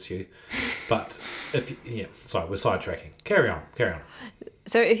discredits you. But sorry, we're sidetracking. Carry on.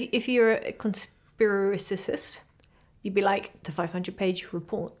 So if you're a conspiracist, you'd be like, the 500-page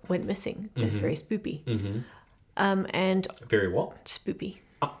report went missing. That's very spoopy. And Very what? spoopy.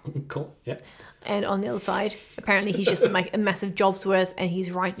 Oh, cool. Yeah. And on the other side, apparently he's just like a massive job's worth, and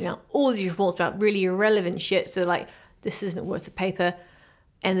he's writing out all these reports about really irrelevant shit. So like, this isn't worth the paper,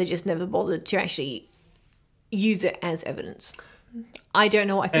 and they just never bothered to actually use it as evidence. I don't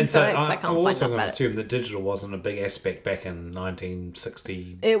know what I think And so about it because I I'm can't find also out going to about it. assume that digital wasn't a big aspect back in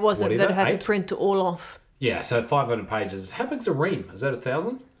 1960. It wasn't that I had eight? to print it all off. Yeah, so 500 pages. How big's a ream? Is that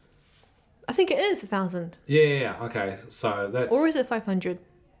 1,000? I think it is 1,000, Yeah. Okay, so that's. or is it 500?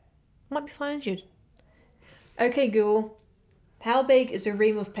 Might be 500. Okay, Google. How big is a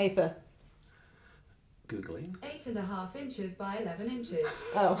ream of paper? Googling. 8.5 inches by 11 inches.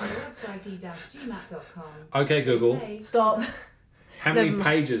 Oh. On the website e-gmat.com. Okay, Google. Say Stop. How many Never mind.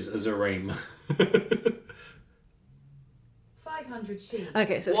 pages is a ream? 500 sheets.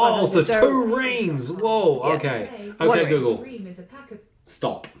 Okay, so it's Whoa, 500. so 2 reams. Whoa. Yeah. Okay. Say, Okay, One Google. A ream is a pack of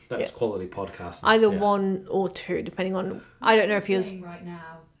Stop. That's Yeah. quality podcasting. Either Yeah. 1 or 2, depending on. I don't know if he was. saying right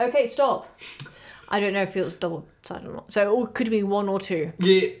now. Okay, stop. I don't know if it was double-sided or not. So it could be 1 or 2.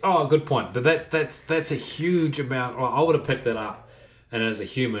 Yeah. Oh, good point. But that's a huge amount. Well, I would have picked that up, and as a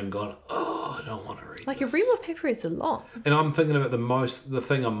human, gone, oh, I don't want to read. Like this. a ream of paper is a lot. And I'm thinking about the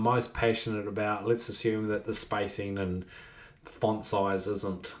thing I'm most passionate about. Let's assume that the spacing and font size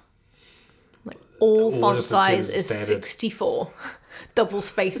isn't. Like all Or font just assume size it's is standard. 64. Double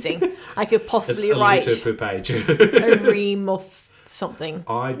spacing. I could It's possibly a write letter per page. a ream of something.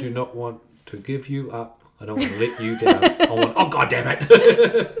 I do not want to give you up. I don't want to let you down. I want. Oh God damn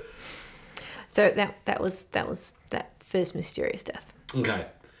it! So that was that first mysterious death. Okay.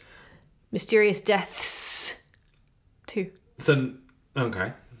 Mysterious deaths 2. So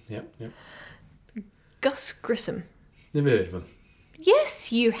okay. Yep. Gus Grissom. Never heard of him.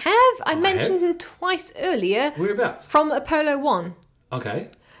 Yes, you have. I mentioned him twice earlier. Whereabouts? From Apollo 1. Okay.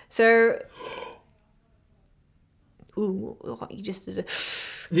 So... Ooh, you just did a...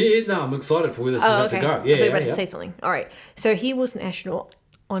 Yeah, no, I'm excited for where this is about to go. I thought you were about to say something. All right. So he was an astronaut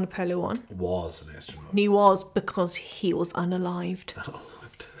on Apollo 1. Was an astronaut. He was because he was unalived.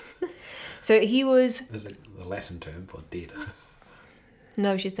 Unalived. So he was... Is it the Latin term for dead?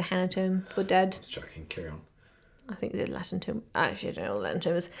 No, it's just the Hannah term for dead. I was joking. Carry on. I think the Latin term... Actually, I don't know what the Latin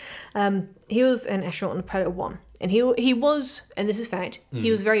term is. He was an astronaut on Apollo 1. And he was, and this is fact,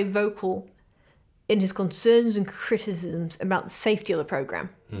 he was very vocal in his concerns and criticisms about the safety of the program.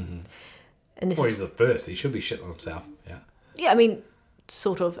 Mm-hmm. And this Well, he's the first. He should be shitting on himself. Yeah. Yeah, I mean,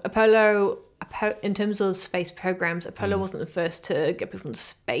 sort of. Apollo, in terms of space programs, Apollo wasn't the first to get people into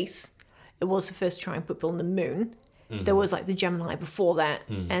space. It was the first to try and put people on the moon. Mm-hmm. There was like the Gemini before that,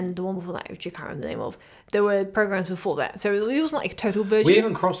 and the one before that, which I can't remember the name of. There were programs before that, so it wasn't like a total virgin. We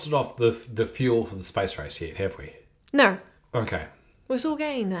haven't crossed it off the fuel for the space race yet, have we? No, Okay. we're still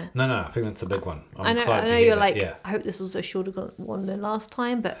getting there. No, I think that's a big one. I know excited to hear you're that. like, Yeah. I hope this was a shorter one than last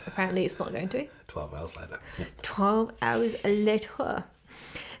time, but apparently it's not going to. 12 hours later. Yeah. 12 hours later.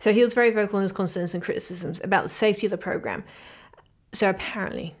 So he was very vocal in his concerns and criticisms about the safety of the program. So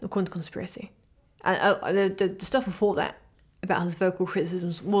apparently, according to conspiracy, the stuff before that about his vocal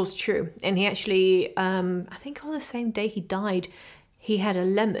criticisms was true. And he actually, I think on the same day he died, he had a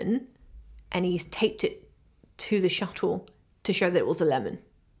lemon and he's taped it to the shuttle to show that it was a lemon.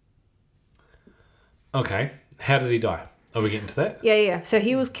 Okay. How did he die? Are we getting to that? Yeah. So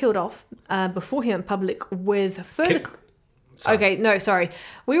he was killed off before he went public with further... Sorry. Okay, no, sorry.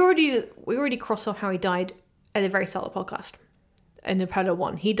 We already crossed off how he died at the very start of the podcast. In Apollo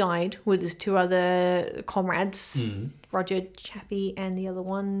 1. He died with his two other comrades, Roger Chaffee and the other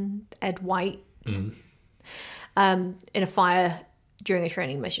one, Ed White, in a fire during a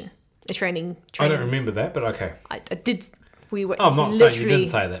training mission. A training. I don't remember that, but okay. I did... We were I'm not saying you didn't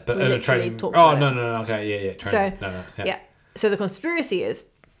say that, but in a training... Oh, no, okay, yeah, training. So, yeah. So the conspiracy is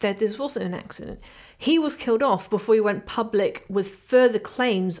that this wasn't an accident. He was killed off before he went public with further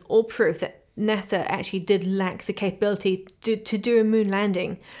claims or proof that NASA actually did lack the capability to do a moon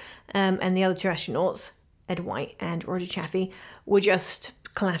landing. And the other two astronauts, Ed White and Roger Chaffee, were just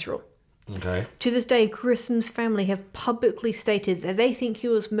collateral. Okay. To this day, Grissom's family have publicly stated that they think he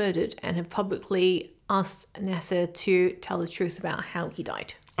was murdered and have publicly asked NASA to tell the truth about how he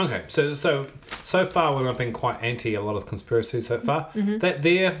died. Okay, so far we've been quite anti a lot of conspiracies so far.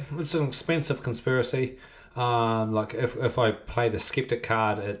 Mm-hmm. It's an expensive conspiracy. Like if I play the skeptic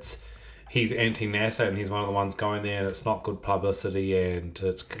card, he's anti NASA and he's one of the ones going there, and it's not good publicity, and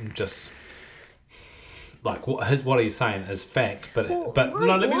it's just like what he's saying is fact. But let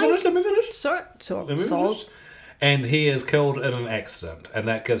me finish. Sorry. And he is killed in an accident, and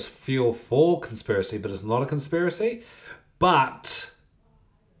that gives fuel for conspiracy, but it's not a conspiracy. But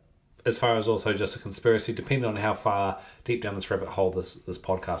as far as also just a conspiracy, depending on how far deep down this rabbit hole this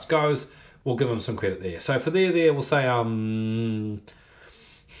podcast goes, we'll give them some credit there. So for there we'll say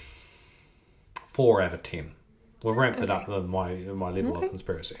 4 out of 10. We've ramped it up in my level of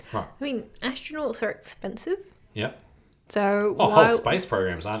conspiracy. Right. I mean, astronauts are expensive. Yeah. So whole space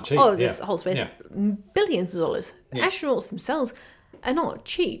programs aren't cheap. This whole space, billions of dollars. Yeah. Astronauts themselves are not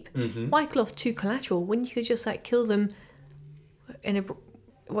cheap. Mm-hmm. Why kill off 2 collateral when you could just kill them in a...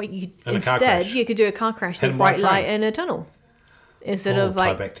 Instead, you could do a car crash with a bright light in a tunnel. Instead of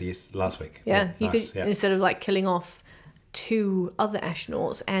tie back to last week. Yeah, you could instead of killing off 2 other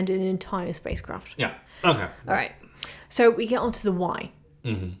astronauts and an entire spacecraft. Yeah. Okay. All right. So we get onto the why.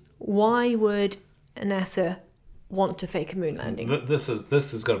 Mm-hmm. Why would NASA want to fake a moon landing? This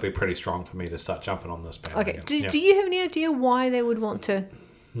has got to be pretty strong for me to start jumping on this bandwagon. Okay. Do you have any idea why they would want to?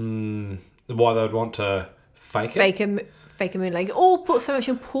 Why they would want to fake it? Fake a moon landing, or put so much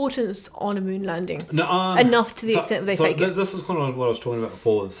importance on a moon landing. No, enough to the extent that they fake it. This is kind of what I was talking about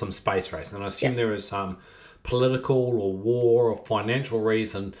before with some space race, and I assume there is some political or war or financial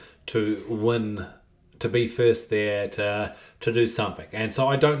reason to win, to be first there, to do something. And so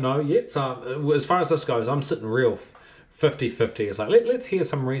I don't know yet. So as far as this goes, I'm sitting real 50-50. It's like, let's hear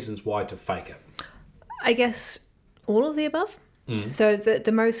some reasons why to fake it. I guess all of the above. So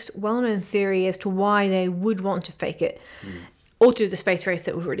the most well-known theory as to why they would want to fake it, or do the space race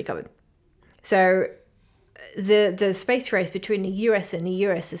that we've already covered. So the space race between the US and the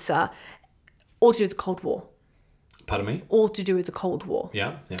USSR, all to do with the Cold War. Pardon me? All to do with the Cold War.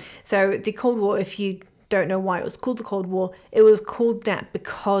 Yeah. So the Cold War, if you don't know why it was called the Cold War. It was called that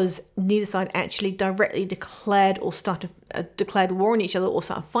because neither side actually directly declared or declared war on each other or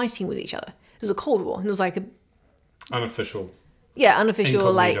started fighting with each other. It was a Cold War. And it was like a Unofficial. Yeah,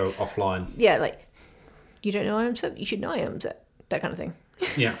 unofficial, like offline. Yeah, like you don't know I am upset. You should know I am upset. That kind of thing.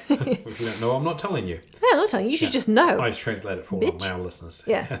 Yeah. If you don't know, I'm not telling you. Yeah, I'm not telling you. You should just know. I just translate it for all Bitch. of my listeners.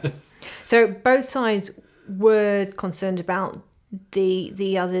 Yeah. So both sides were concerned about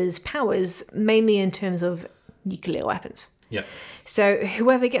the other's powers, mainly in terms of nuclear weapons. Yeah. So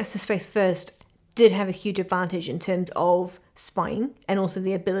whoever gets to space first did have a huge advantage in terms of spying and also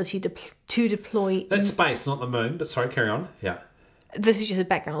the ability to deploy. That's space, not the moon. But sorry, carry on. Yeah. This is just a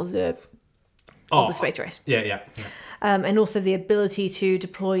background of the space race. Yeah. And also the ability to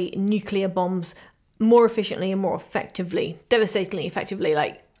deploy nuclear bombs more efficiently and more effectively, devastatingly effectively,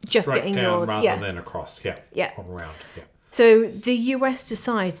 like just Straight getting down your rather than across. Yeah. Yeah. All around. Yeah. So the US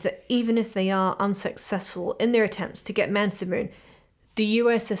decides that even if they are unsuccessful in their attempts to get man to the moon, the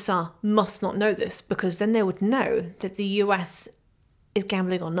USSR must not know this, because then they would know that the US is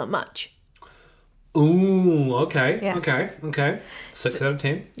gambling on not much. Ooh, okay. Yeah. Okay. 6 out of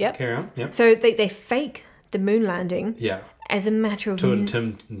 10. Yep. Carry on. Yep. So they fake the moon landing Yeah. as a matter of... To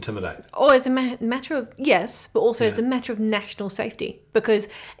intimidate. Or as a matter of... Yes, but also as Yeah. a matter of national safety. Because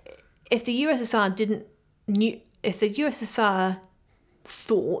if the USSR if the USSR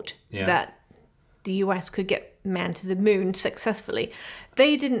thought Yeah. that the US could get man to the moon successfully,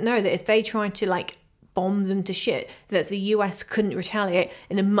 they didn't know that if they tried to like bomb them to shit, that the US couldn't retaliate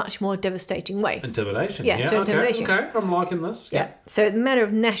in a much more devastating way. Intimidation. Yeah, so okay. intimidation. Okay, I'm liking this. Yeah. So it's a matter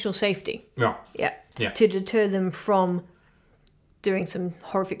of national safety. Yeah. Yeah. Yeah. To deter them from doing some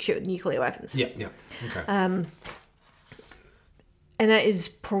horrific shit with nuclear weapons. Yeah. Okay. And that is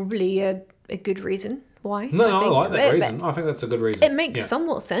probably a good reason why. No, I think. like that But reason. I think that's a good reason. It makes Yeah.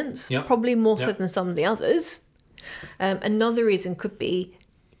 somewhat sense. Yeah. Probably more so Yeah. than some of the others. Another reason could be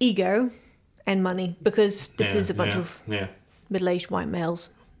ego and money, because this is a bunch of middle-aged white males.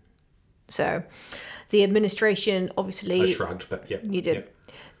 So the administration obviously... I shrugged, but yeah. You did.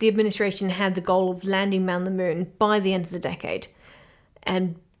 Yeah. The administration had the goal of landing man on the moon by the end of the decade.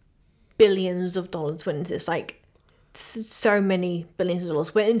 And billions of dollars went into this. Like, so many billions of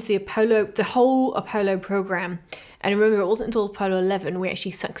dollars went into the whole Apollo program. And remember, it wasn't until Apollo 11 we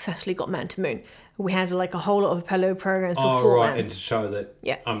actually successfully got man to moon. We had like a whole lot of Apollo programs before right, that. and to show that,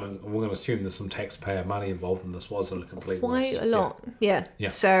 Yeah. we're going to assume there's some taxpayer money involved in this. Was a complete Quite waste. a lot. Yeah. Yeah.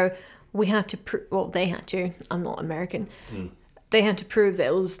 So we had to well, they had to. I'm not American. Hmm. They had to prove that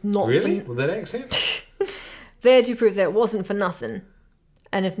it was not Really? With that accent? They had to prove that it wasn't for nothing.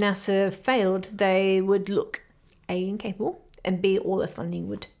 And if NASA failed, they would look A, incapable, and B, all their funding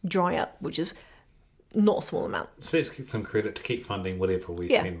would dry up, which is not a small amount. So let's give some credit to keep funding whatever we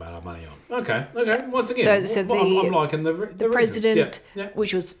Yeah. spend our money on. Okay. Once again, So I'm liking the the president, reasons. Yeah.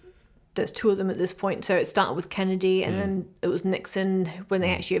 which was, there's two of them at this point. So it started with Kennedy, and then it was Nixon when they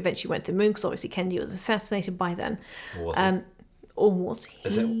actually eventually went to the moon, because obviously Kennedy was assassinated by then. Or was it? Or was he?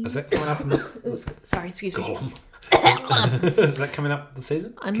 Is that coming up in this? Sorry, excuse me. Gollum. Is that coming up this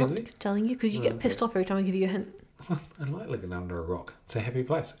season? I'm Kennedy? not telling you, because you get pissed off every time I give you a hint. I like living under a rock. It's a happy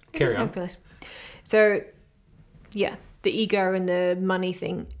place. Carry on. Fabulous. So, yeah, the ego and the money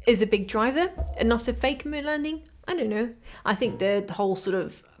thing is a big driver, and not a fake moon landing. I don't know. I think the whole sort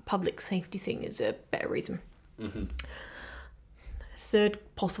of public safety thing is a better reason. Mm-hmm. Third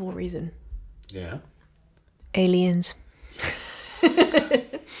possible reason: Yeah. aliens.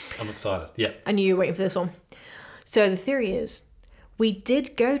 I'm excited. Yeah. I knew you were waiting for this one. So the theory is, we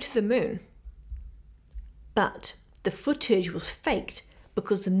did go to the moon, but the footage was faked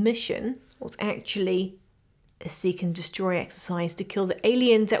because the mission was actually a seek and destroy exercise to kill the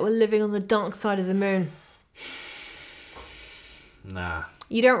aliens that were living on the dark side of the moon. Nah.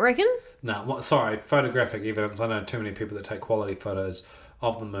 You don't reckon? Nah. Sorry. Photographic evidence. I know too many people that take quality photos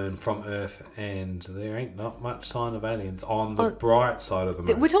of the moon from Earth, and there ain't not much sign of aliens on the bright side of the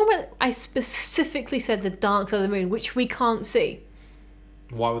moon. We're talking about, I specifically said the dark side of the moon, which we can't see.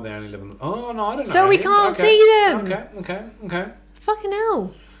 Why would they only live in the... Oh, no, I don't know. So we aliens. can't Okay. see them. Okay. Fucking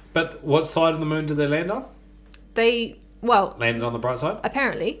hell. But what side of the moon did they land on? Landed on the bright side?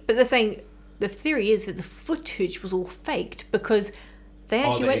 Apparently, but they're saying the theory is that the footage was all faked because they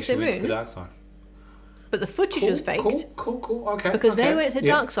actually went to the went moon, to the dark side. but the footage was faked Cool. Okay. because they okay. went to the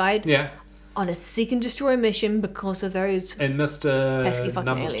Yeah. dark side Yeah. on a seek and destroy mission because of those. And Pesky Mr. fucking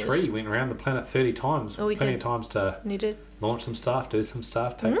Number aliens. 3 went around the planet 30 times. Oh, he Plenty did. of times to Needed. launch some stuff, do some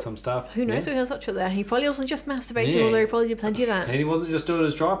stuff, take some stuff. Who knows Yeah. what he was up to there? He probably wasn't just masturbating, Yeah. although he probably did plenty of that. And he wasn't just doing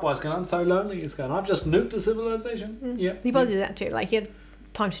his drive-bys going, I'm so lonely. He's going, I've just nuked a civilization. Yeah. He probably did that too. Like he had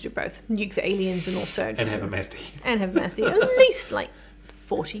time to do both. Nuke the aliens and also... And have a Master. And have a Master. At least, like,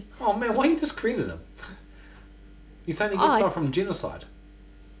 40. Oh, man, why are you discrediting him? He's saying he gets off from genocide.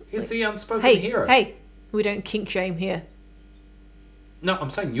 He's the unspoken hero. Hey, we don't kink shame here. No, I'm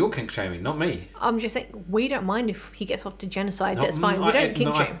saying you're kink shaming, not me. I'm just saying, we don't mind if he gets off to genocide. That's fine. We don't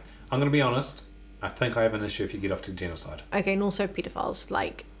kink shame. I'm going to be honest. I think I have an issue if you get off to genocide. Okay, and also pedophiles,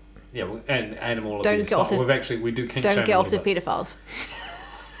 like... Yeah, and animal don't abuse. get off we do kink shame. Don't get off the pedophiles.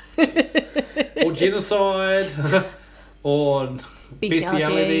 Or genocide, or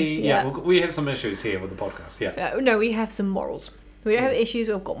bestiality. Yeah, we have some issues here with the podcast. Yeah. No, we have some morals. We don't have issues.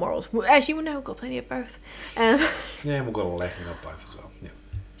 We've got morals. Actually, no, we've got plenty of both. Yeah, and we've got a lacking of both as well. Yeah.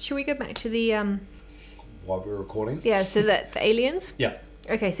 Should we go back to the while we're recording? Yeah. So the aliens. Yeah.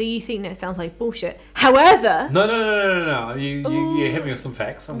 Okay, so you think that sounds like bullshit. However... No. You hit me with some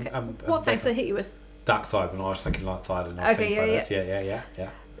facts. What facts did I hit you with? Dark side, when I was thinking light side, and I've seen photos. Yeah.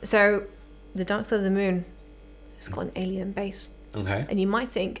 So, the dark side of the moon has got an alien base. Okay. And you might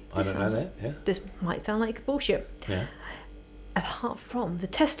think... I don't know that, yeah. This might sound like bullshit. Yeah. Apart from the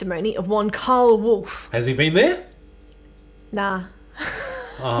testimony of one Carl Wolf. Has he been there? Nah.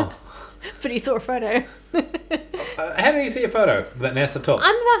 Oh. But he saw a photo. How did you see a photo that NASA took?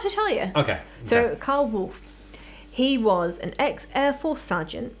 I'm about to tell you. Okay. So, Carl Wolf, he was an ex-Air Force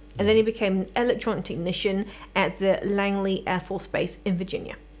sergeant, and then he became an electronic technician at the Langley Air Force Base in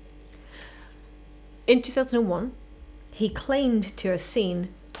Virginia. In 2001, he claimed to have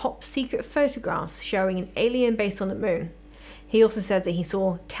seen top-secret photographs showing an alien base on the moon. He also said that he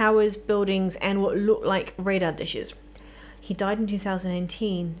saw towers, buildings, and what looked like radar dishes. He died in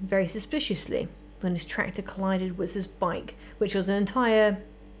 2018, very suspiciously, when his tractor collided with his bike, which was an entire...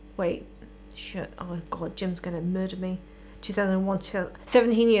 Wait, shit, oh god, Jim's gonna murder me. 2001,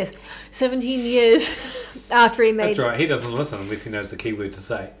 17 years. 17 years after he made... That's right, he doesn't listen unless he knows the key word to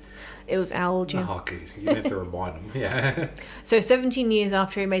say. It was owl, Jim. Oh, geez, you have to remind him, yeah. So 17 years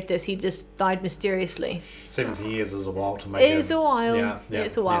after he made this, he just died mysteriously. 17 years is a while to make It's a while. Yeah,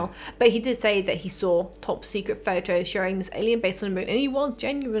 it's a while. Yeah. But he did say that he saw top secret photos showing this alien base on the moon, and he was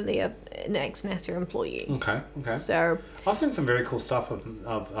genuinely an ex-NASA employee. Okay. So I've seen some very cool stuff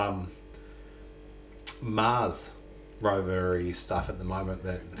of Mars rover-y stuff at the moment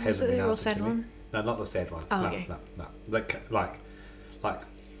that hasn't been answered to me. No, not the sad one. Oh, okay. No. Like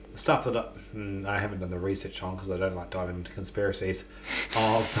stuff that I haven't done the research on because I don't like diving into conspiracies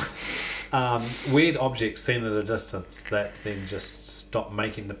of weird objects seen at a distance that then just stop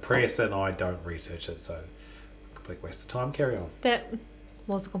making the press, and I don't research it, so complete waste of time. Carry on. That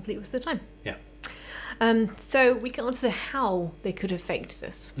was a complete waste of time. Yeah. So we get on to the how they could have faked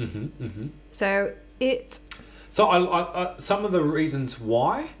this. So I some of the reasons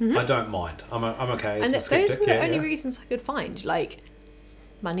why I don't mind. I'm okay as and a skeptic. Those were the only reasons I could find, like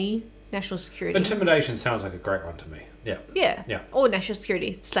money, national security. Intimidation sounds like a great one to me. Yeah. Or national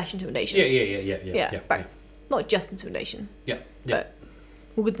security / intimidation. Yeah. Both. Not just intimidation. Yeah. But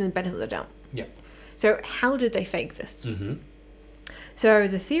within the benefit of the doubt. Yeah. So how did they fake this? So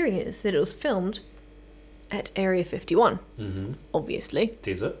the theory is that it was filmed at Area 51. Obviously.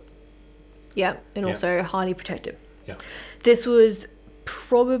 Desert. Yeah, and also highly protected. Yeah. This was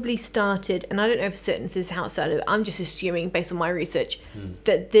probably started, and I don't know for certain if this is how it started, I'm just assuming based on my research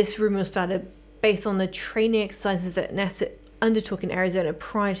that this rumor started based on the training exercises that NASA undertook in Arizona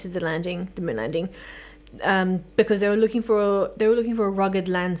prior to the moon landing, because they were looking for a rugged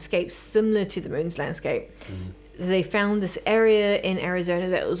landscape similar to the moon's landscape. So they found this area in Arizona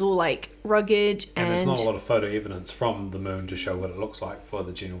that was all like rugged, and there's not a lot of photo evidence from the moon to show what it looks like for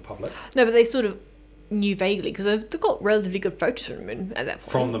the general public. No, but they sort of knew vaguely because they've got relatively good photos from the moon at that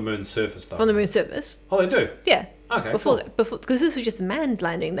point. From the moon's surface, though. From the moon's surface. Oh, they do. Yeah. Okay. Before because this was just a manned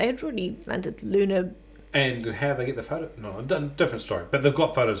landing. They had already landed lunar. And how they get the photo? No, different story. But they've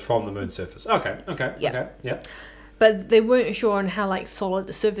got photos from the moon's surface. Okay. Yeah. But they weren't sure on how like solid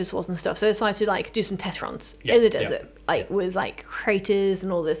the surface was and stuff, so they decided to like do some test runs in the desert, with like craters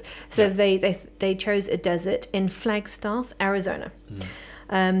and all this. So they chose a desert in Flagstaff, Arizona.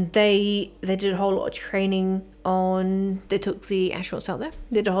 They did a whole lot of training on. They took the astronauts out there.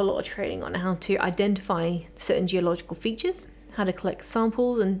 They did a whole lot of training on how to identify certain geological features, how to collect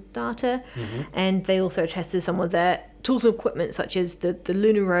samples and data, and they also tested some of their tools and equipment such as the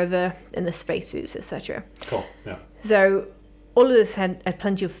lunar rover and the spacesuits, etc. Cool. Yeah. So all of this had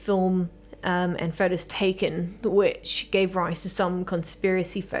plenty of film and photos taken, which gave rise to some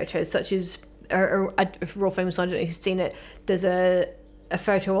conspiracy photos, such as a real famous one. I don't know if you've seen it. There's a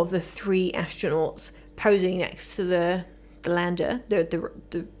photo of the 3 astronauts posing next to the lander,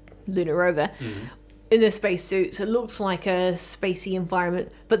 the lunar rover, in their spacesuits. It looks like a spacey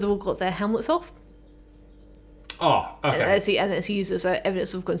environment, but they've all got their helmets off. Oh, okay. And it's used as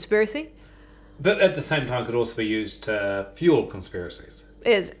evidence of conspiracy. But at the same time, could also be used to fuel conspiracies.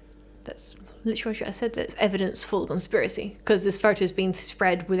 That's literally what I said. That's evidence for the conspiracy because this photo has been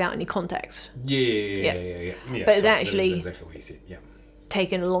spread without any context. Yeah. But it's actually exactly what you said. Yeah.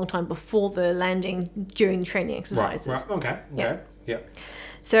 taken a long time before the landing during the training exercises. Right. Okay. Yeah.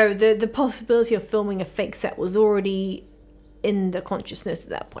 So the possibility of filming a fake set was already in the consciousness at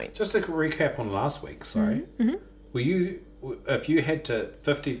that point. Just to recap on last week. Sorry. Mm-hmm. Were you, if you had to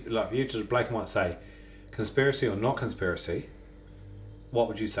if you had to black and white say conspiracy or not conspiracy, what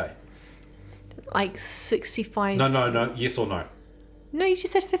would you say? Like 65. No. Yes or no? No, you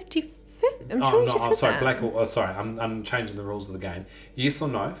just said 50. I'm sure you just said sorry. that. Sorry. I'm changing the rules of the game. Yes or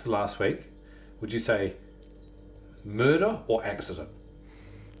no for last week? Would you say murder or accident?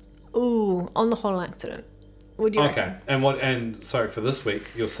 Ooh, on the whole, accident. What do you reckon? And so for this week,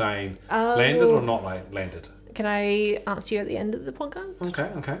 you're saying landed or not landed? Can I answer you at the end of the podcast?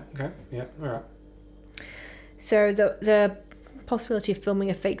 Okay. Yeah, all right. So the possibility of filming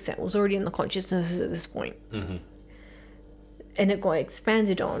a fake set was already in the consciousness at this point. Mm-hmm. And it got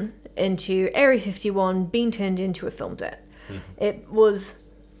expanded on into Area 51 being turned into a film set. Mm-hmm. It was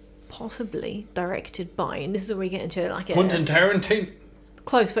possibly directed by, and this is where we get into like a... Quentin Tarantino?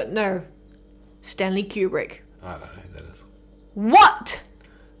 Close, but no. Stanley Kubrick. I don't know who that is. What?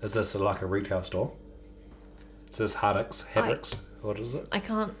 Is this like a retail store? Is this Haddix? What is it? I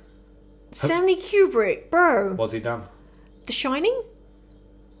can't... Stanley Kubrick, bro. What's he done? The Shining?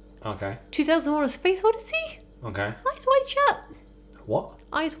 Okay. 2001: A Space Odyssey? Okay. Eyes Wide Shut. What?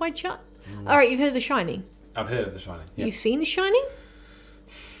 Eyes Wide Shut. Alright, you've heard of The Shining. I've heard of The Shining. Yeah. You've seen The Shining?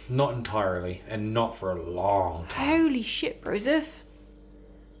 Not entirely, and not for a long time. Holy shit, Broseph.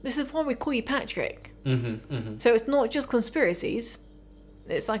 This is why we call you Patrick. Mm-hmm. So it's not just conspiracies.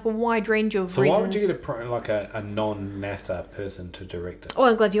 It's like a wide range of So reasons. why would you get a non-NASA person to direct it? Oh,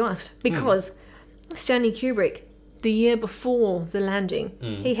 I'm glad you asked. Because Stanley Kubrick, the year before the landing,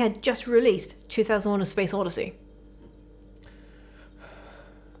 he had just released 2001: A Space Odyssey.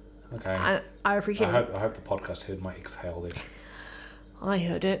 Okay. I appreciate it. I hope the podcast heard my exhale then. I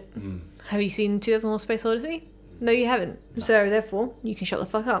heard it. Have you seen 2001: A Space Odyssey? No, you haven't. No. So therefore, you can shut the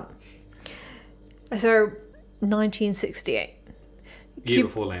fuck up. So, 1968. Year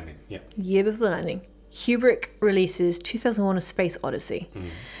before landing, yeah. Year before the landing. Kubrick releases 2001: A Space Odyssey.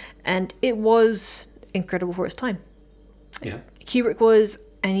 And it was incredible for its time. Yeah. Kubrick was,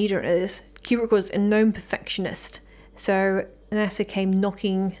 and you don't know this, Kubrick was a known perfectionist. So NASA came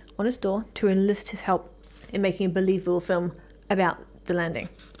knocking on his door to enlist his help in making a believable film about the landing.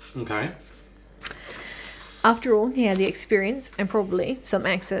 Okay. After all, he had the experience and probably some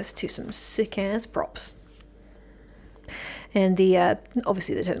access to some sick-ass props. And the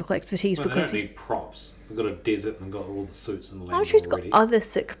obviously the technical expertise. Well, because they don't need props. They've got a desert and they've got all the suits and the land I'm sure he's got already. other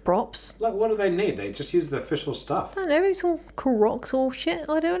sick props. Like, what do they need? They just use the official stuff. I don't know, maybe some cool rocks or shit.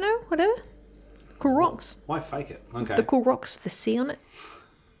 I don't know, whatever. Cool rocks. Why fake it? Okay. The cool rocks with the C on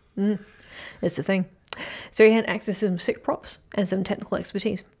it. It's the thing. So he had access to some sick props and some technical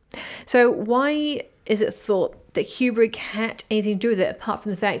expertise. So why is it thought that Kubrick had anything to do with it apart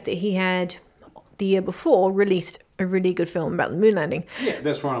from the fact that he had, the year before, released a really good film about the moon landing? Yeah,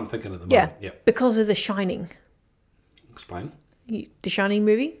 that's what I'm thinking at the moment. Yeah, because of The Shining. Explain. The Shining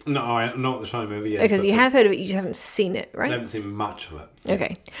movie? No, I know what The Shining movie is. Because you have heard of it, you just haven't seen it, right? I haven't seen much of it.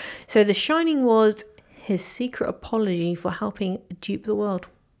 Okay. So The Shining was his secret apology for helping dupe the world.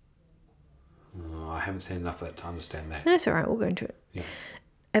 Oh, I haven't seen enough of that to understand that. That's all right, we'll go into it. Yeah.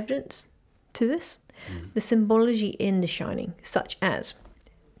 Evidence to this? The symbology in The Shining, such as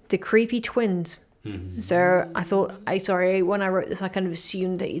the creepy twins. So I thought, when I wrote this, I kind of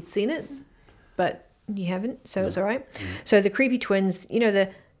assumed that you'd seen it, but you haven't, so it's all right. So the creepy twins, you know,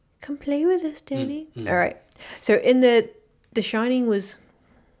 the come play with us, Danny. All right. So in The Shining was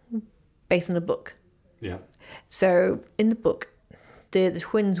based on a book. Yeah. So in the book, the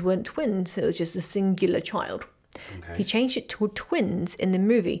twins weren't twins, it was just a singular child. Okay. He changed it to twins in the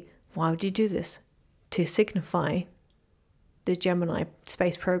movie. Why would he do this? To signify the Gemini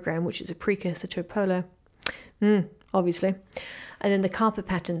space program, which is a precursor to Apollo. Obviously. And then the carpet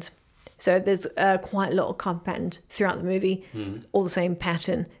patterns. So there's quite a lot of carpet patterns throughout the movie, all the same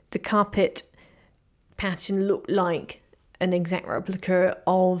pattern. The carpet pattern looked like an exact replica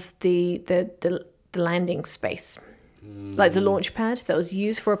of the landing space. Like the launch pad that was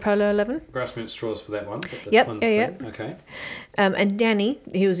used for Apollo 11. Grass mint straws for that one. But the Yep, twins yeah. thing. Okay. And Danny,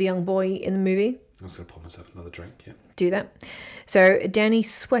 he was a young boy in the movie, I was going to pour myself another drink, yeah. Do that. So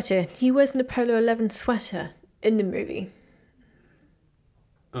Danny's sweater, he wears an Apollo 11 sweater in the movie.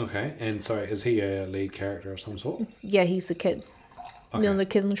 Okay, and sorry, is he a lead character of some sort? Yeah, he's the kid. Okay. You know, the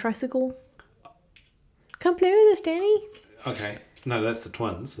kid on the tricycle? Come play with us, Danny. Okay. No, that's the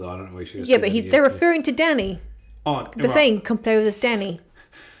twins, so I don't know where she was. Yeah, but they're referring to Danny. Oh, They're saying, come play with us, Danny.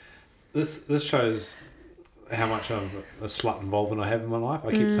 This shows how much of a slut involvement I have in my life.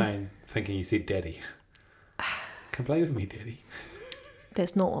 I keep thinking you said daddy. Come play with me, daddy.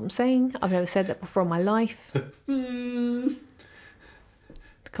 That's not what I'm saying. I've never said that before in my life. Come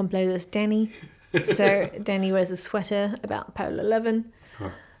play with us, Danny. So Danny wears a sweater about Apollo 11.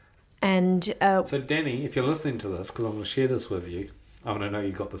 Right. And So Danny, if you're listening to this, because I'm going to share this with you, I want to know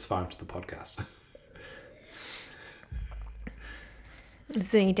you got this far into the podcast. if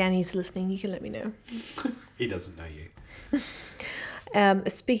there's any Danny's listening, you can let me know. He doesn't know you.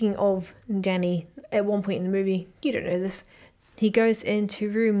 Speaking of Danny, at one point in the movie, you don't know this, he goes into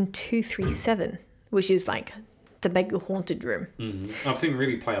room 237, which is like the mega haunted room. Mm-hmm. I've seen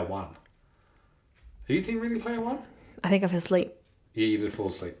Ready Player One. Have you seen Ready Player One? I think I've asleep. Yeah, you did fall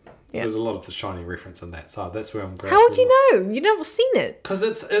asleep. Yeah. There's a lot of the Shining reference in that, so that's where I'm going. How would you know? You've never seen it. Because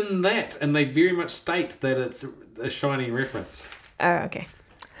it's in that, and they very much state that it's a Shining reference. Oh, okay.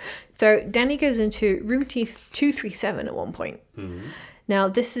 So Danny goes into room 237 at one point. Mm-hmm. Now,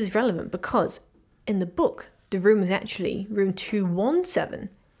 this is relevant because in the book, the room is actually room 217.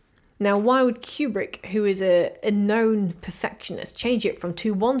 Now, why would Kubrick, who is a known perfectionist, change it from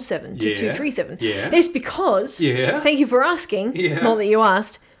 217 to 237? Yeah. It's because, thank you for asking, not that you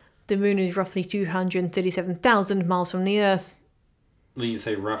asked, the moon is roughly 237,000 miles from the Earth. When you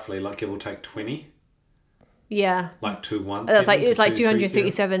say roughly, like give or take 20? Yeah. Like 217? That's it's like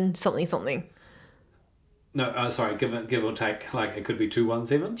 237 something something. No, sorry, give or take, like it could be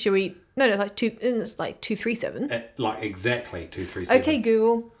 217? Should we? No, it's like 237. Like exactly 237. Okay,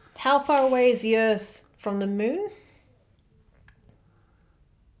 Google. How far away is the Earth from the moon?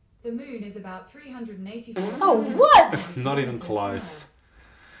 The moon is about 384. Oh, what? Not even close.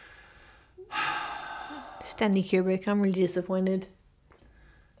 Stanley Kubrick, I'm really disappointed.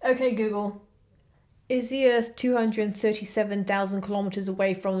 Okay, Google. Is the Earth 237,000 kilometers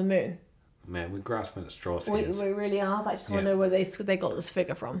away from the moon? Man, we're grasping at straws We here. really are, but I just want to know where they got this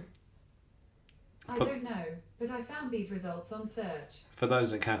figure from. I don't know, but I found these results on search. For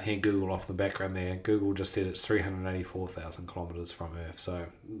those that can't hear Google off the background there, Google just said it's 384,000 kilometres from Earth. So,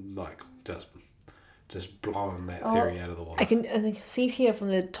 like, just blowing that theory out of the water. I can see here from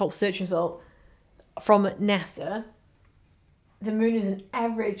the top search result from NASA, the moon is an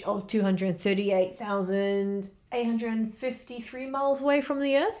average of 238,853 miles away from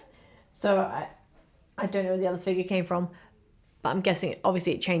the Earth. So I don't know where the other figure came from, but I'm guessing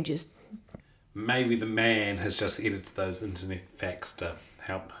obviously it changes. Maybe the man has just edited those internet facts to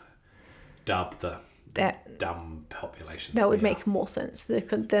help dub the dumb population. That would make more sense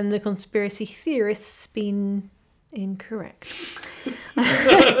than the conspiracy theorists being incorrect.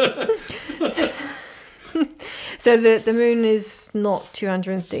 So the moon is not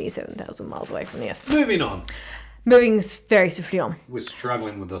 237,000 miles away from the Earth. Moving on. Moving very swiftly on. We're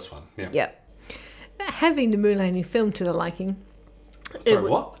struggling with this one. Yeah. Yeah. Having the moon landing film to the liking. Sorry,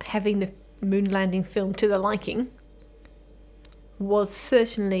 what? Having the moon landing film to the liking was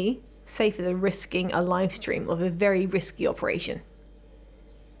certainly safer than risking a live stream of a very risky operation.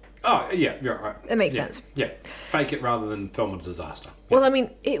 Oh, yeah, you're right. That makes sense. Yeah. Fake it rather than film a disaster. Yeah. Well, I mean,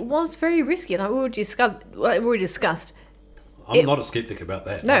 it was very risky, and I've already discussed. I'm not a skeptic about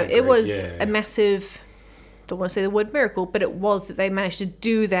that. No, it was a massive, don't want to say the word miracle, but it was that they managed to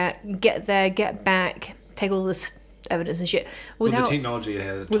do that, get there, get back, take all this evidence and shit. With the technology they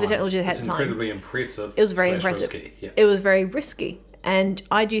had at the time. It's incredibly impressive. It was very impressive. Risky. Yeah. It was very risky. And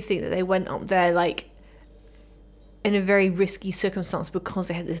I do think that they went up there, like, in a very risky circumstance because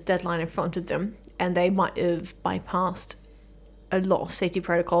they had this deadline in front of them, and they might have bypassed a lot of safety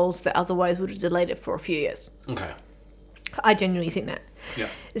protocols that otherwise would have delayed it for a few years. Okay. I genuinely think that. Yeah.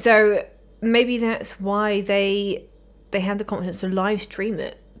 So maybe that's why they had the confidence to live stream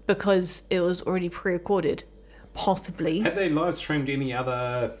it, because it was already pre-recorded, possibly. Have they live streamed any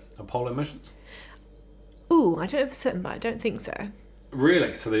other Apollo missions? Ooh, I don't know for certain, but I don't think so.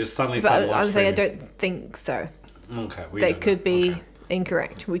 Really? So they just suddenly But started live I would say I streaming? don't think so. Okay. They could be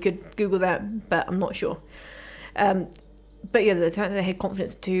incorrect. We could Google that, but I'm not sure. But yeah, the fact that they had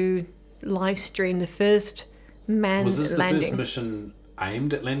confidence to live stream the first manned landing. Was this the first mission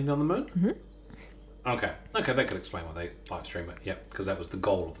aimed at landing on the moon? Mm-hmm. Okay, that could explain why they live stream it. Yep, because that was the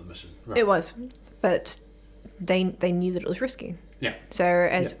goal of the mission. Right. It was, but they knew that it was risky. Yeah. So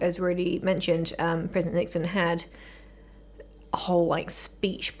as already mentioned, President Nixon had a whole like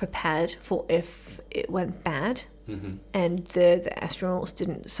speech prepared for if it went bad, and the astronauts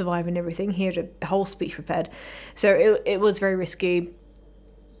didn't survive and everything. He had a whole speech prepared, so it was very risky.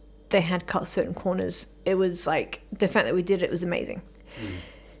 They had cut certain corners. It was like the fact that we did it was amazing.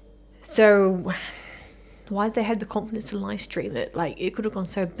 So why did they have the confidence to live stream it? Like, it could have gone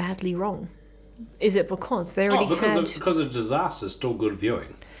so badly wrong. Is it because they already because a disaster is still good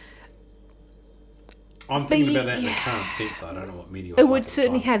viewing. I'm thinking about that in the current sense. I don't know what media. It would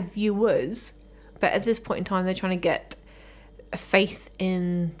certainly have viewers, but at this point in time, they're trying to get a faith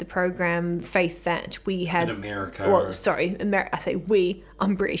in the program, faith that we had in America. Well, sorry, I say we.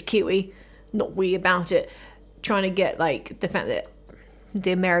 I'm British Kiwi, not we about it. Trying to get like the fact that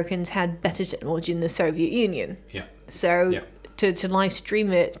the Americans had better technology than the Soviet Union. Yeah. So to live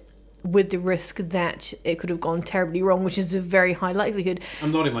stream it with the risk that it could have gone terribly wrong, which is a very high likelihood.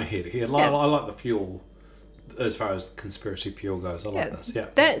 I'm nodding my head here. I like the fuel, as far as conspiracy fuel goes. I like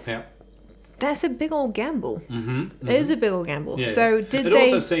this. Yeah. That's a big old gamble. It is a big old gamble. Yeah. So it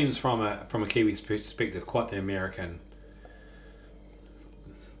also seems from a Kiwi perspective quite the American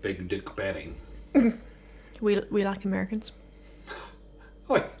big dick batting. We like Americans.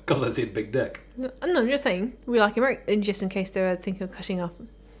 Oh, because I said big dick. No, I'm just saying we like Americans, just in case they're thinking of cutting off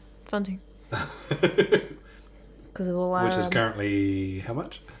funding. Because of all our... Which is currently how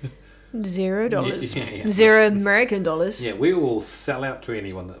much? $0. Yeah. $0 American dollars. Yeah, we will sell out to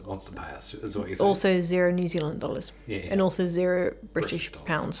anyone that wants to pay us, is what you're saying. Also $0 New Zealand dollars. Yeah. And also $0 British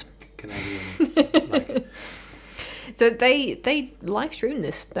pounds. Canadians. So they live streamed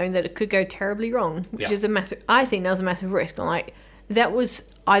this, knowing that it could go terribly wrong, which is a massive... I think that was a massive risk. I'm like, that was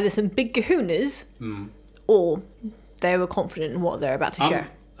either some big kahunas or they were confident in what they're about to show.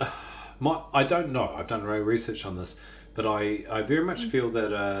 I don't know. I've done no research on this, but I very much feel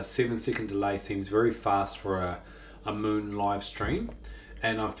that a 7-second delay seems very fast for a moon live stream,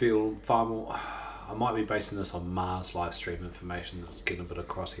 and I feel far more... I might be basing this on Mars live stream information that's getting a bit of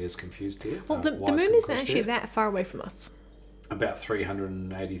crosshairs confused here. Well, the moon isn't actually that far away from us. About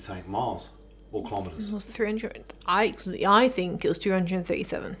 380 something miles or kilometres. Was it 300? I think it was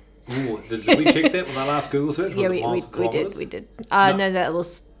 237. Ooh, did we check that with our last Google search? Was it miles or we did. No, that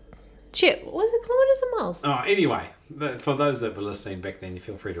was... Shit, what was it, kilometres or miles? Oh, anyway, for those that were listening back then, you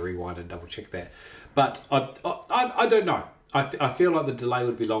feel free to rewind and double check that. But I don't know. I feel like the delay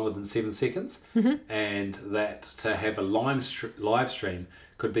would be longer than 7 seconds, and that to have a live stream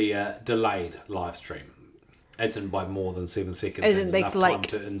could be a delayed live stream, as in by more than 7 seconds. As in they enough could, time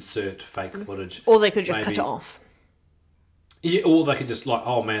to insert fake footage, or they could just cut it off. Yeah, or they could just like,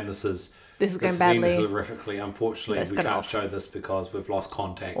 oh man, this is going badly. Horrifically. Unfortunately, we can't show this because we've lost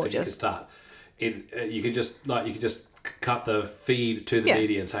contact. Or and you could start. You could just cut the feed to the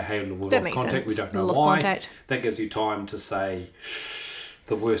media and say, hey, we've lost contact. We don't know why. Contact. That gives you time to say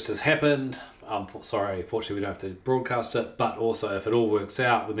the worst has happened. Fortunately, we don't have to broadcast it. But also, if it all works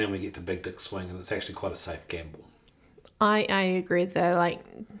out, well, then we get to big dick swing, and it's actually quite a safe gamble. I agree there. Like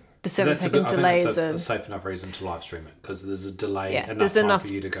the 7-second delay is a safe enough reason to live stream it because there's a delay enough there's time enough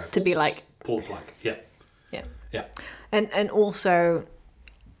for you to go to be like pull plug. Yeah. And also,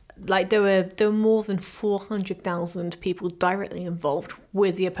 like there were more than 400,000 people directly involved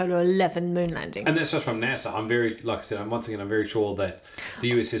with the Apollo 11 moon landing. And that's just from NASA. I'm very sure that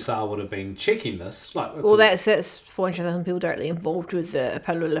the USSR would have been checking this. Well, that's 400,000 people directly involved with the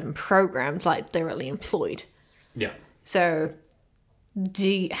Apollo 11 programs, like directly employed. Yeah. So,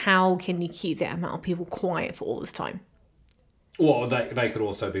 how can you keep that amount of people quiet for all this time? Well, they could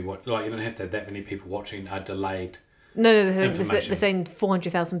also be you don't have to have that many people watching a delayed. No, they're saying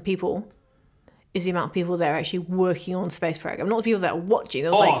 400,000 people is the amount of people that are actually working on the space program, not the people that are watching.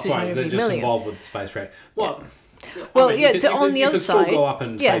 There was they're just involved with the space program. Well, you could still go up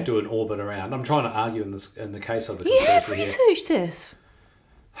and say do an orbit around. I'm trying to argue in the case of the conspiracy You have researched this.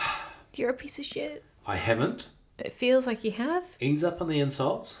 You're a piece of shit. I haven't. It feels like you have. Ease up on the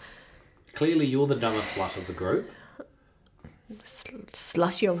insults. Clearly, you're the dumbest slut of the group.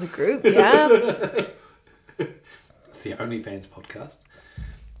 Slushy of the group, yeah. It's the OnlyFans podcast.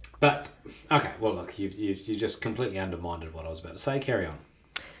 But, okay, well, look, you just completely undermined what I was about to say. Carry on.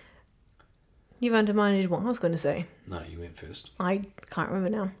 You've undermined what I was going to say. No, you went first. I can't remember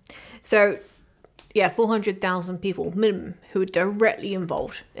now. So, 400,000 people minimum who are directly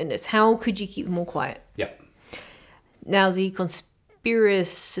involved in this. How could you keep them all quiet? Yep. Now, the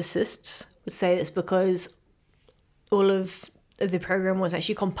conspiracists would say it's because all of the program was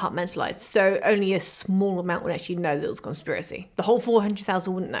actually compartmentalized. So only a small amount would actually know that it was conspiracy. The whole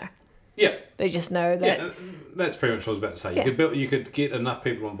 400,000 wouldn't know. Yeah. They just know that. Yeah, that's pretty much what I was about to say. You could get enough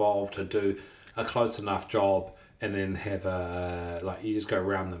people involved to do a close enough job, and then have you just go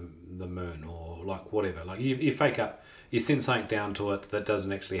around the moon or like whatever. Like you fake up, you send something down to it that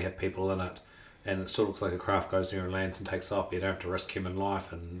doesn't actually have people in it, and it still looks like a craft goes there and lands and takes off. But you don't have to risk human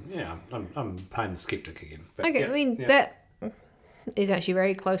life, and I'm playing the skeptic again. But Okay, I mean that is actually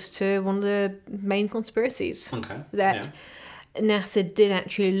very close to one of the main conspiracies. Okay. That NASA did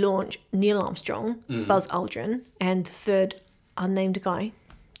actually launch Neil Armstrong, Buzz Aldrin, and the third unnamed guy.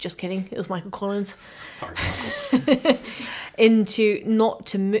 Just kidding, it was Michael Collins. Sorry, Michael. Into not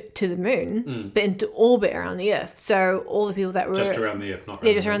to the moon, but into orbit around the Earth. So all the people that were just around the Earth, not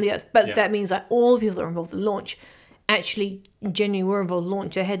just around the Earth. But that means that all the people that were involved in the launch actually genuinely were involved in the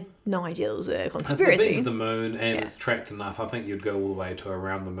launch. They had no idea it was a conspiracy. If they've been to the moon and it's tracked enough, I think you'd go all the way to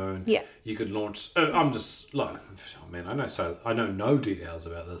around the moon. Yeah. You could launch. I'm just like, oh man, I know no details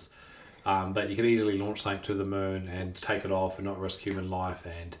about this. But you could easily launch something to the moon and take it off and not risk human life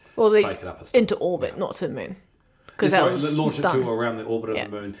and fake it up. Into orbit, not to the moon. Launch it to around the orbit of the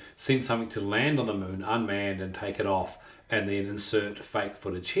moon, send something to land on the moon unmanned and take it off, and then insert fake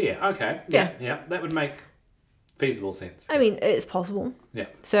footage here. Okay, yeah, that would make feasible sense. I mean, it's possible. Yeah.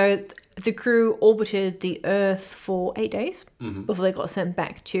 So the crew orbited the Earth for 8 days before they got sent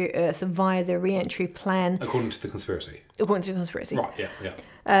back to Earth via the re-entry plan. According to the conspiracy. Right,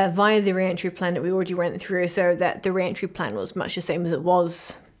 yeah. Via the re-entry plan that we already went through, so that the re-entry plan was much the same as it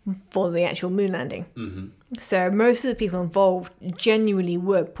was for the actual moon landing. Mm-hmm. So most of the people involved genuinely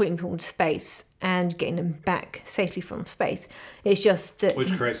were putting people into space and getting them back safely from space. It's just that...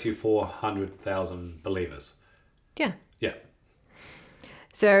 Which creates you 400,000 believers. Yeah. Yeah.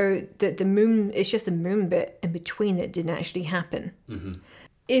 So the moon, it's just the moon bit in between that didn't actually happen. Mm-hmm.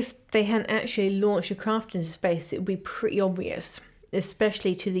 If they hadn't actually launched a craft into space, it would be pretty obvious,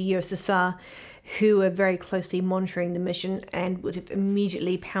 especially to the USSR, who were very closely monitoring the mission and would have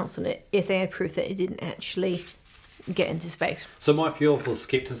immediately pounced on it if they had proof that it didn't actually get into space. So my fuel for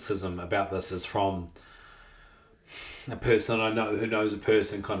skepticism about this is from a person I know who knows a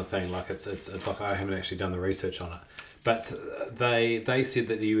person kind of thing. Like it's like I haven't actually done the research on it. But they said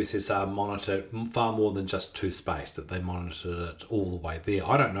that the USSR monitored far more than just to space, that they monitored it all the way there.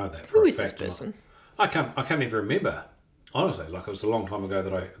 I don't know that for Who a is fact. this person? I can't even remember. Honestly, like it was a long time ago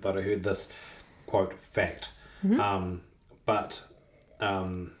that I heard this quote fact. Mm-hmm.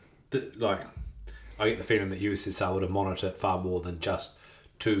 I get the feeling that USSR would have monitored it far more than just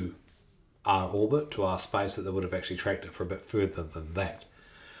to our orbit, to our space, that they would have actually tracked it for a bit further than that.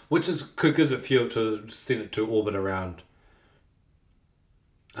 Which could give it fuel to send it to orbit around.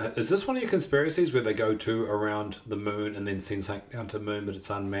 Is this one of your conspiracies where they go to around the moon and then send something down to the moon, but it's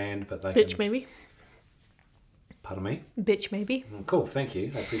unmanned, but they Bitch, maybe. Pardon me? Bitch, maybe. Cool, thank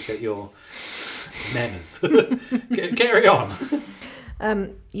you. I appreciate your manners. Carry on.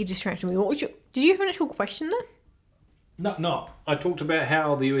 You distracted me. Did you have an actual question there? No. I talked about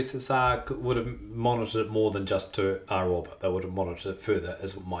how the USSR would have monitored it more than just to our orbit. They would have monitored it further,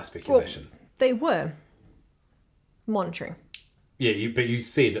 is my speculation. Well, they were monitoring. Yeah, but you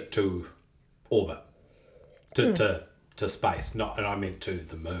said it to orbit, to space. Not, and I meant to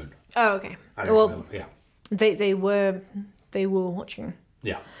the moon. Oh, okay. Yeah. They were watching.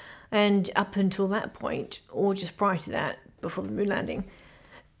 Yeah. And up until that point, or just prior to that, before the moon landing,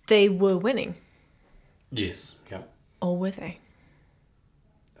 they were winning. Yes. Yeah. Or were they?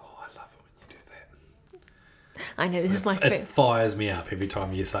 Oh, I love it when you do that. I know, this is my It fires me up every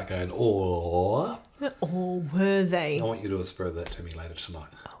time you start going, or were they? I want you to whisper that to me later tonight.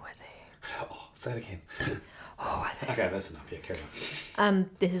 Or were they? Oh, say it again. Or were they? Okay, that's enough. Yeah, carry on.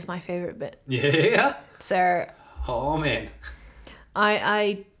 This is my favourite bit. Yeah? So... Oh, man.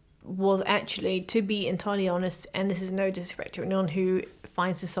 I was actually, to be entirely honest, and this is no disrespect to anyone who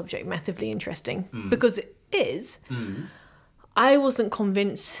finds the subject massively interesting, because it is, I wasn't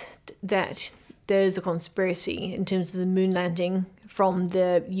convinced that there's a conspiracy in terms of the moon landing from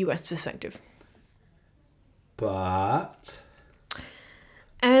the US perspective. But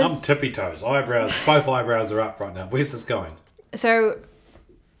I'm tippy toes. Both eyebrows are up right now. Where's this going? So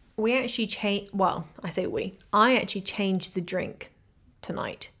we actually I actually changed the drink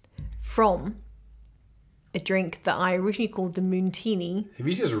tonight from a drink that I originally called the Moontini. Have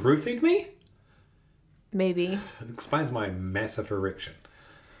you just roofied me? Maybe. It explains my massive erection.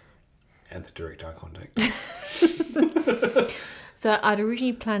 And the direct eye contact. So I'd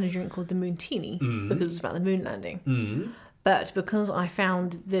originally planned a drink called the Moontini because it was about the moon landing. But because I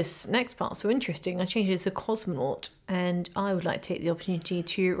found this next part so interesting, I changed it to the Cosmonaut, and I would like to take the opportunity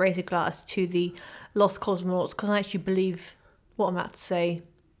to raise a glass to the lost cosmonauts, because I actually believe what I'm about to say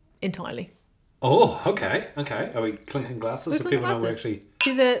entirely. Oh, okay. Are we clinking glasses so people know we're actually...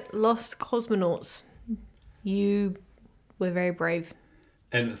 To the lost cosmonauts, you were very brave.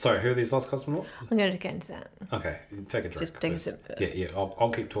 And sorry, who are these lost cosmonauts? I'm going to get into that. Okay, take a drink. Just take a sip first. Yeah.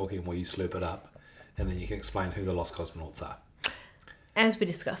 I'll keep talking while you slurp it up, and then you can explain who the lost cosmonauts are. As we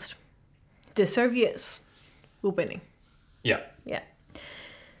discussed, the Soviets were winning. Yeah. Yeah.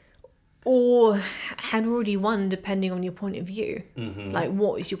 Or had already won, depending on your point of view. Mm-hmm. Like,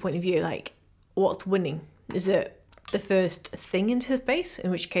 what is your point of view? Like, what's winning? Is it the first thing into space, in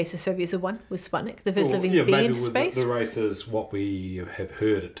which case the Soviets have won with Sputnik, the first living being into space? The race is what we have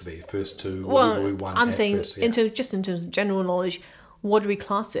heard it to be, first to Well, we won. I'm saying, first, yeah. in terms of general knowledge, what do we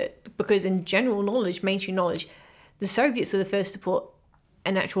class it? Because in general knowledge, mainstream knowledge, the Soviets were the first to put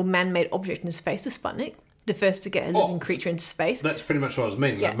an actual man-made object into space with Sputnik, the first to get a living creature into space. That's pretty much what I was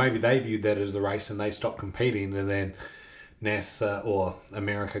meaning. Yeah. Like maybe they viewed that as the race and they stopped competing, and then NASA or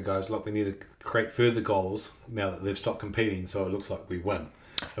America goes, look, we need to create further goals now that they've stopped competing, so it looks like we win,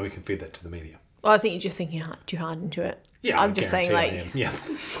 and we can feed that to the media. Well, I think you're just thinking too hard into it. Yeah, I'm just saying, like, yeah.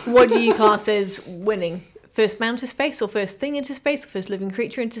 what do you class as winning? First man to space, or first thing into space, or first living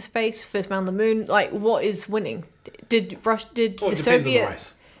creature into space, first man on the moon? Like, what is winning? Did the Depends on Soviet... the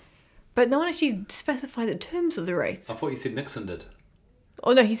race. But no one actually specified the terms of the race. I thought you said Nixon did.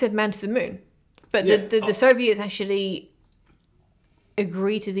 Oh no, he said man to the moon. But Yeah. the Soviets actually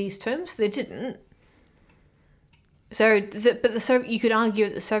agree to these terms. They didn't. So, you could argue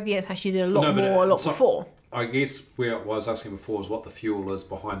that the Soviets actually did a lot before. I guess where I was asking before was what the fuel is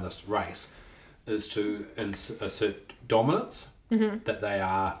behind this race is to assert dominance, that they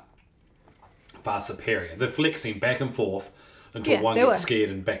are far superior. They're flexing back and forth until one gets scared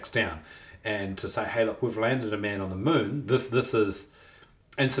and backs down. And to say, hey, look, we've landed a man on the moon. This is...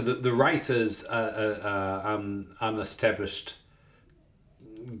 And so the race is an unestablished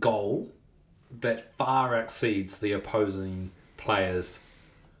goal that far exceeds the opposing players'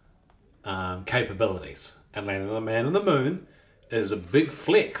 capabilities. And landing a man on the moon is a big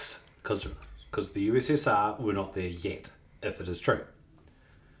flex because the USSR were not there yet, if it is true.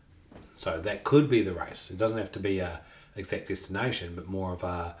 So that could be the race. It doesn't have to be a exact destination, but more of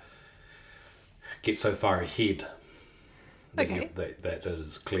a get so far ahead that it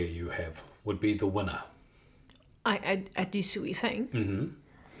is clear you have would be the winner. I do see what you're saying.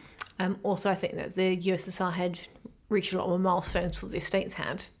 Mm-hmm. Also, I think that the USSR had reached a lot more milestones than the States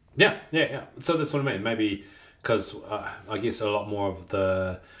had. Yeah. So that's what I mean. Maybe because I guess a lot more of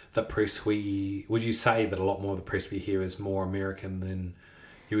the press would you say that a lot more of the press we hear is more American than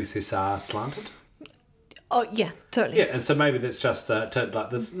USSR slanted? Oh yeah, totally. Yeah, and so maybe that's just like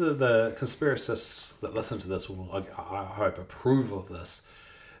this. The conspiracists that listen to this will, I hope, approve of this.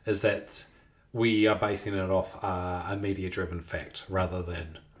 Is that we are basing it off a media-driven fact rather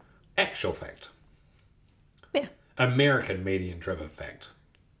than actual fact. Yeah. American media-driven fact.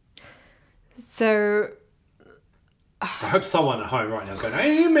 So. I hope someone at home right now is going,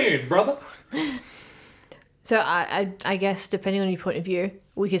 "Amen, brother." So I guess depending on your point of view,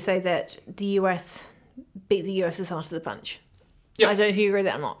 we could say that the US beat the USSR to the punch. Yeah. I don't know if you agree with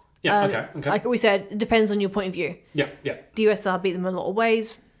that or not. Yeah, okay. Like we said, it depends on your point of view. Yeah. The USSR beat them in a lot of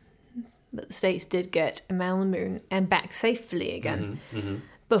ways, but the States did get a man on the moon and back safely again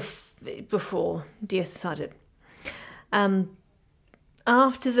before the USSR did.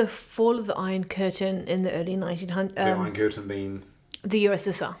 After the fall of the Iron Curtain in the early 1900s... the Iron Curtain being... The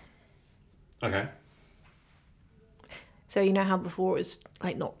USSR. Okay. So you know how before it was,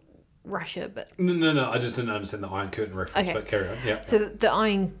 like, not Russia, but... No, I just didn't understand the Iron Curtain reference, but carry on, yeah. So the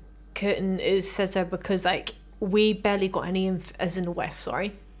Iron Curtain is said so because, like, we barely got any, as in the West,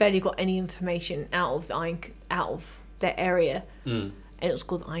 barely got any information out of that area. And it was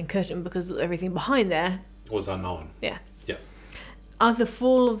called the Iron Curtain because everything behind there... was unknown. Yeah. Yeah. After the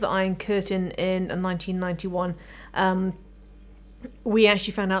fall of the Iron Curtain in 1991, we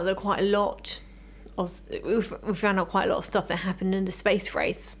actually found out that we found out quite a lot of stuff that happened in the space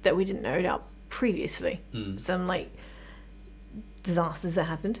race that we didn't know about previously. Some like disasters that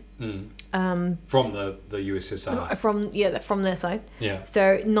happened. From the USSR. From their side. Yeah.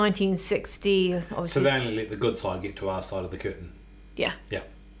 So 1960, obviously. So they only let the good side get to our side of the curtain. Yeah. Yeah.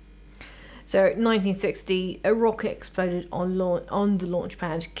 So 1960, a rocket exploded on the launch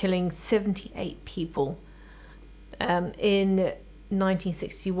pad, killing 78 people. In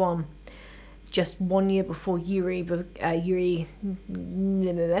 1961, just 1 year before Yuri became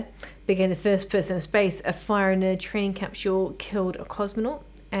the first person in space, a fire in a training capsule killed a cosmonaut.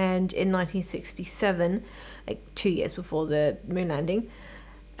 And in 1967, like 2 years before the moon landing,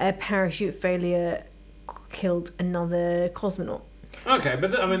 a parachute failure killed another cosmonaut. Okay,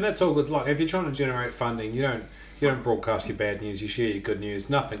 but I mean that's all good. Like if you're trying to generate funding, you don't broadcast your bad news. You share your good news.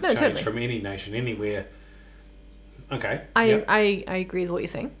 Nothing's changed totally. from any nation anywhere. Okay. I agree with what you're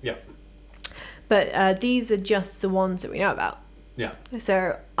saying. Yeah. But these are just the ones that we know about. Yeah.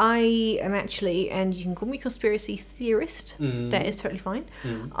 So I am actually, and you can call me conspiracy theorist. That is totally fine.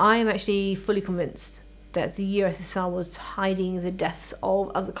 I am actually fully convinced that the USSR was hiding the deaths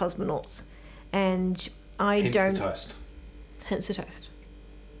of other cosmonauts, and I Hence don't. the toast. Hence the toast,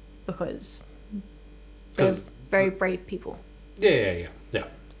 because they're very brave people. Yeah.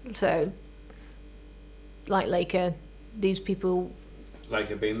 So, like Laker, these people.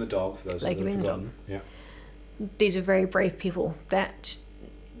 Laker being the dog, for those Laker that have being the forgotten. Yeah. These are very brave people that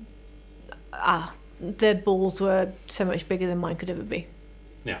their balls were so much bigger than mine could ever be.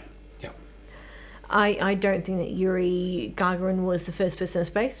 Yeah. I don't think that Yuri Gagarin was the first person in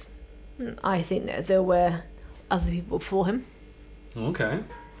space. I think that there were other people before him, Okay.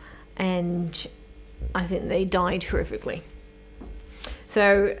 and I think they died horrifically.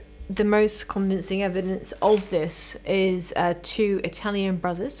 So the most convincing evidence of this is two Italian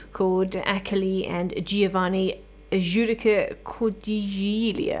brothers called Achille and Giovanni Giudica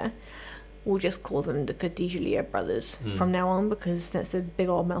Cordiglia. We'll just call them the Cordiglia brothers from now on, because that's a big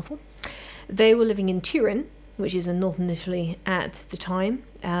old mouthful. They were living in Turin, which is in northern Italy at the time.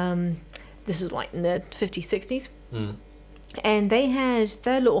 This was like in the 50s, 60s. And they had,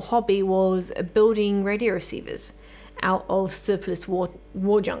 their little hobby was building radio receivers out of surplus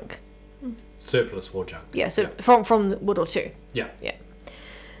war junk. Surplus war junk. Yeah, so from World War II. Yeah.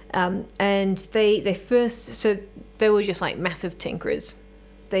 And they first, so they were just like massive tinkerers.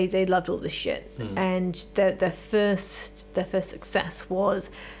 They loved all this shit. And their first success was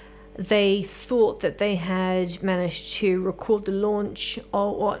they thought that they had managed to record the launch,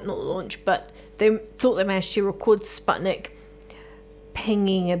 or not launch, but they thought they managed to record Sputnik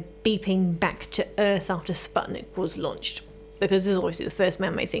pinging and beeping back to Earth after Sputnik was launched. Because this is obviously the first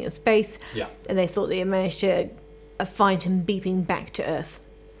man-made thing in space. Yeah. And they thought they had managed to find him beeping back to Earth.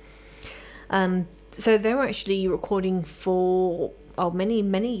 So they were actually recording for many,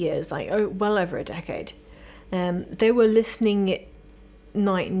 many years, well over a decade. They were listening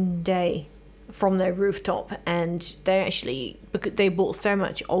night and day from their rooftop, and because they bought so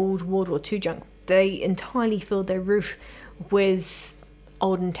much old World War II junk, they entirely filled their roof with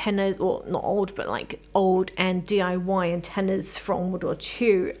old antennas, or not old, but like old and DIY antennas from World War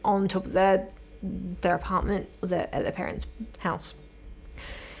II on top of their apartment at their parents' house.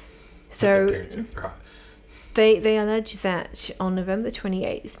 So they allege that on November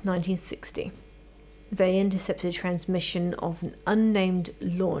 28th, 1960, they intercepted a transmission of an unnamed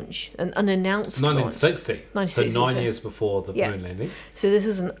launch, an unannounced 1960. launch. 1960. So 9 years before the moon landing. So this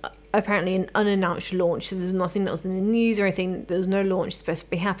is apparently an unannounced launch. So there's nothing that was in the news or anything. There's no launch supposed to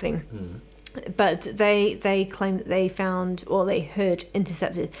be happening. But they claim that they found, or they heard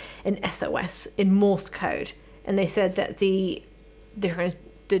intercepted, an SOS in Morse code, and they said that the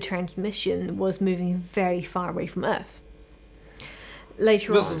transmission was moving very far away from Earth.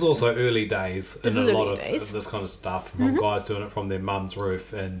 Later this on, is also early days in a lot of days. this kind of stuff, from guys doing it from their mum's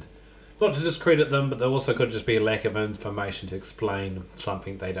roof, and not to discredit them, but there also could just be a lack of information to explain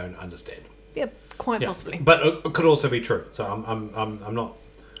something they don't understand. Yep, quite possibly. But it could also be true. So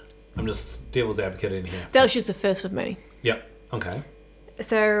I'm just devil's advocate in here. That was just the first of many. Yep. Okay.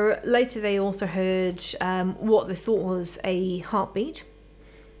 So later they also heard what they thought was a heartbeat,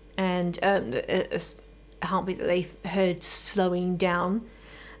 and a heartbeat that they heard slowing down,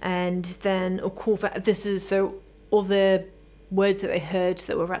 and then a call for all the words that they heard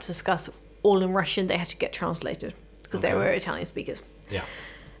that we're about to discuss, all in Russian, they had to get translated because they were Italian speakers. Yeah.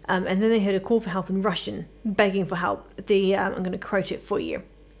 And then they heard a call for help in Russian, begging for help. I'm going to quote it for you.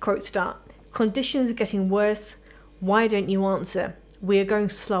 Quote start. "Conditions are getting worse. Why don't you answer? We are going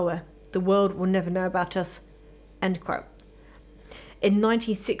slower. The world will never know about us." End quote. In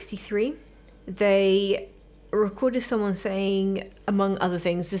 1963, they recorded someone saying, among other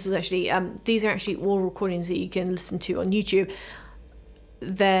things, this was actually, these are actually all recordings that you can listen to on YouTube.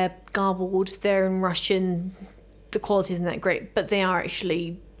 They're garbled, they're in Russian, the quality isn't that great, but they are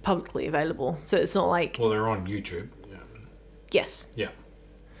actually publicly available. So it's not like... Well, they're on YouTube. Yeah. Yes. Yeah.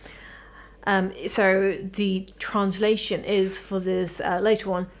 So the translation is for this later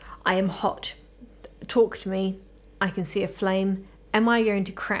one: "I am hot. Talk to me. I can see a flame. Am I going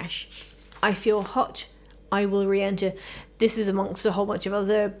to crash? I feel hot. I will re-enter." This is amongst a whole bunch of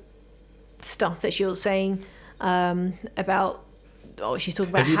other stuff that she was saying about... Oh, she's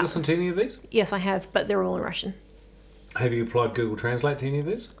talking about Have you listened to any of these? Yes, I have, but they're all in Russian. Have you applied Google Translate to any of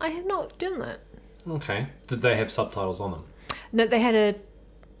these? I have not done that. Okay. Did they have subtitles on them? No, they had a.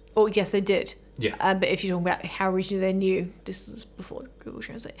 Oh, yes, they did. Yeah. But if you're talking about how originally they knew, this was before Google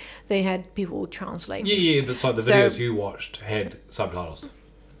Translate, they had people translate. Yeah, but so the videos you watched had subtitles.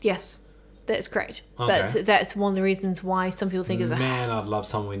 Yes, that's correct. Okay. But that's one of the reasons why some people think it's a... Man, I'd love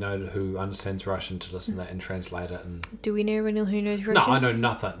someone we know who understands Russian to listen to that and translate it. And Do we know anyone who knows Russian? no, I know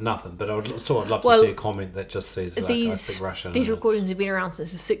nothing. But I'd love to see a comment that just says like, I speak Russian. These and recordings have been around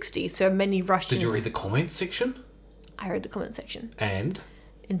since the 60s, so many Russians... Did you read the comment section? I read the comment section. And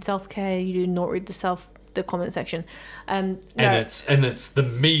In self-care, you do not read the comment section. No. And it's the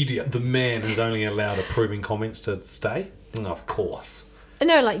media. The man who's only allowed approving comments to stay. Of course.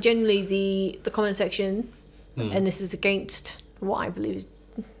 No, like generally the comment section, and this is against what I believe is...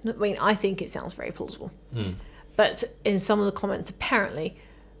 I mean, I think it sounds very plausible. But in some of the comments, apparently,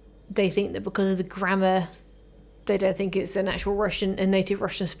 they think that because of the grammar, they don't think it's an actual Russian, a native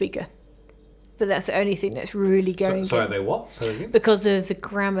Russian speaker. But that's the only thing that's really going... So are they what? Say that again? Because of the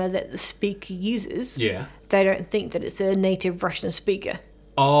grammar that the speaker uses, they don't think that it's a native Russian speaker.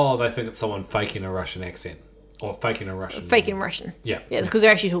 Oh, they think it's someone faking a Russian accent. Or faking a Russian... Faking Russian. Yeah. Yeah, because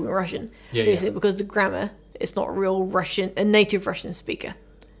they're actually talking Russian. Yeah, They say because the grammar, it's not a real Russian, a native Russian speaker.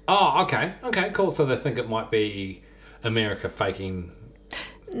 Oh, okay. Okay, cool. So they think it might be America faking...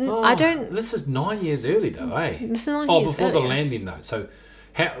 I don't... This is 9 years early, though, eh? This is 9 Oh, years before the earlier. landing, though. So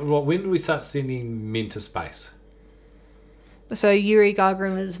when did we start sending men to space? So Yuri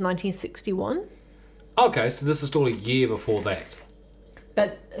Gagarin was 1961. Okay, so this is still a year before that.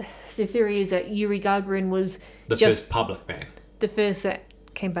 But the theory is that Yuri Gagarin was The just first public man. the first that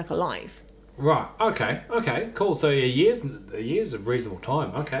came back alive. Right. Okay. Cool. So a year's a reasonable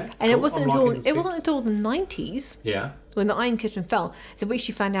time. Okay. And cool. it wasn't I'm liking until the 90s Yeah. when the Iron Curtain fell that we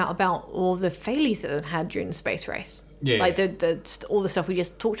actually found out about all the failures that it had during the space race. Yeah. Like all the stuff we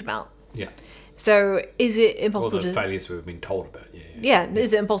just talked about. Yeah. So is it All impossible the to... failures we've been told about. Yeah. Yeah,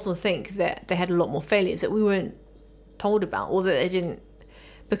 is it impossible to think that they had a lot more failures that we weren't told about, or that they didn't...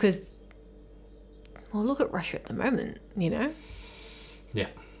 Because, well, look at Russia at the moment, you know? Yeah.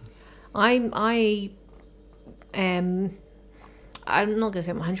 I'm not going to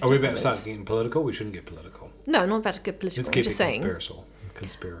say I'm 100%. Are we about to start getting political? We shouldn't get political. No, not about to get political. Let's I'm keep just it saying.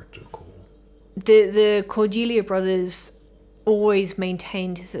 conspiratorial. The Cordelia brothers always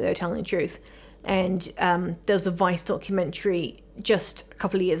maintained that they were telling the truth. And there was a Vice documentary just a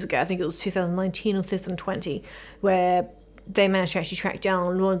couple of years ago, I think it was 2019 or 2020, where they managed to actually track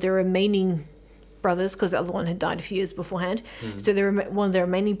down one of the remaining brothers, because the other one had died a few years beforehand. So one of the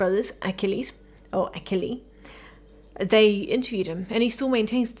remaining brothers, Achilles, they interviewed him, and he still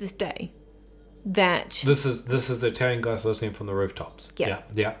maintains to this day that This is the Italian guys listening from the rooftops. Yeah.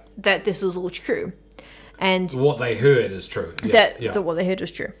 Yeah. that this was all true, and What they heard is true. Yeah. that what they heard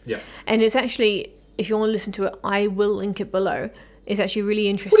was true. Yeah. And it's actually, if you want to listen to it, I will link it below. It's actually really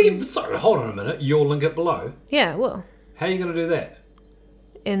interesting. Sorry, hold on a minute. You'll link it below. Yeah, well, How are you going to do that?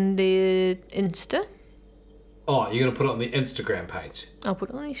 in the Insta, Oh, you're going to put it on the Instagram page. I'll put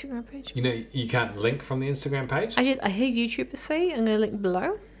it on the Instagram page. You know, you can't link from the Instagram page? I hear YouTubers say I'm going to link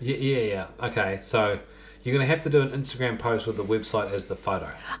below. Yeah. Okay, so you're going to have to do an Instagram post with the website as the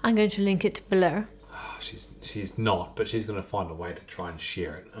photo. I'm going to link it below. Oh, she's not, but she's going to find a way to try and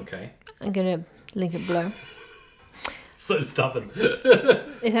share it. Okay. I'm going to link it below. So stubborn.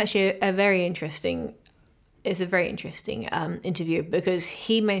 It's actually a very interesting. It's a very interesting interview, because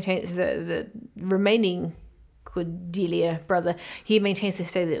he maintains the remaining Cordelia brother. He maintains to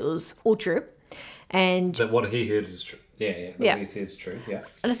say that it was all true, and That what he heard is true. Yeah. What he said is true. Yeah.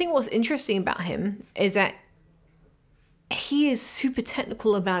 and I think what's interesting about him is that he is super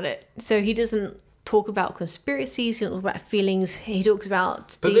technical about it. So he doesn't talk about conspiracies. He doesn't talk about feelings. He talks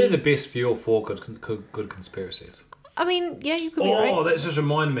about But they're the best fuel for good conspiracies. I mean, yeah, you could be right. Oh, that just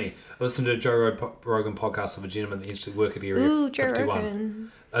reminded me. I listened to a Joe Rogan podcast of a gentleman that used to work at Area Ooh, Joe 51.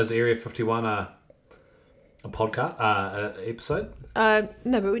 Rogan. Is Area 51 a podcast, an episode?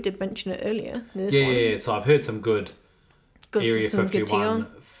 No, but we did mention it earlier. In this one. Yeah. So I've heard some good Got Area some good tea 51 on.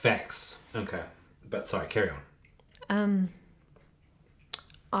 facts. Okay. But sorry, carry on.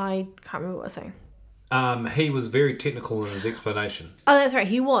 I can't remember what I was saying. He was very technical in his explanation. Oh, that's right.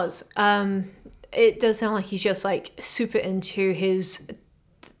 He was. It does sound like he's just like super into his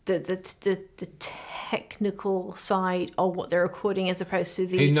the technical side of what they're recording, as opposed to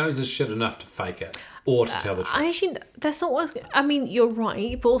the. He knows his shit enough to fake it or to tell the truth. Actually, that's not what I was. I mean, you're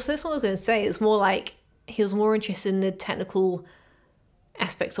right, but also that's what I was going to say. It's more like he was more interested in the technical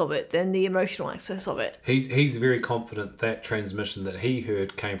aspects of it than the emotional aspects of it. He's very confident that transmission that he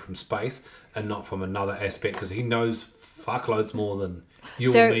heard came from space and not from another aspect, because he knows fuckloads more than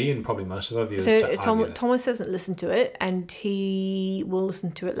you So- and me and probably most of our viewers So to argue that. Thomas hasn't listened to it, and he will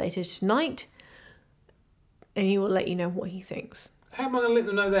listen to it later tonight, and he will let you know what he thinks, How am I going to let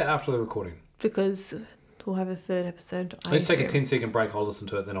them know that after the recording? because we'll have a third episode. Let's take a assume. 10-second break. I'll listen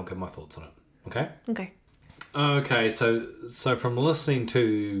to it, then I'll give my thoughts on it. Okay? Okay. Okay, so from listening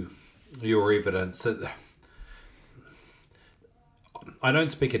to your evidence, I don't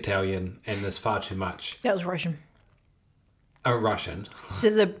speak Italian, and there's far too much That was Russian. Russian. So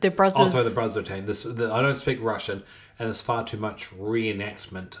the brothers. Also, the brothers are Italian. I don't speak Russian, and there's far too much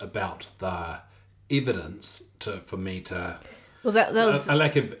reenactment about the evidence for me to. Well, that was a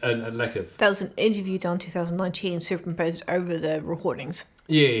lack of. that was an interview done 2019, superimposed over the recordings.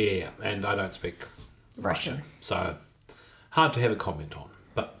 Yeah, and I don't speak Russian. so hard to have a comment on.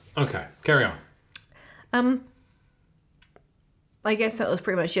 But okay, carry on. I guess that was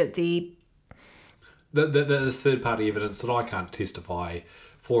pretty much it. There's third-party evidence that I can't testify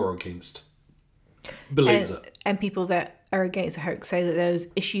for or against. Believes it. And people that are against the hoax say that there's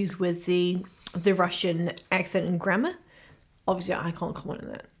issues with the Russian accent and grammar. Obviously, I can't comment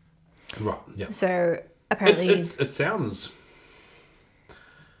on that. Right, yeah. So apparently, It sounds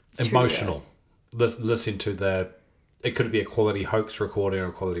emotional. Listen to it could be a quality hoax recording or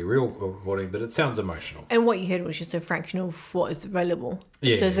a quality real recording, but it sounds emotional. and what you heard was just a fraction of what is available.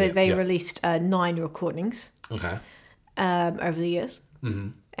 Yeah, because yeah, they yeah. released 9 recordings Okay. over the years,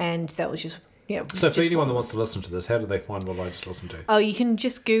 and that was just So for just anyone that one. wants to listen to this, how do they find what I just listened to? Oh, you can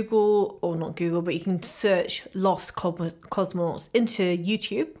just Google, or not Google, but you can search Lost Cosmonauts into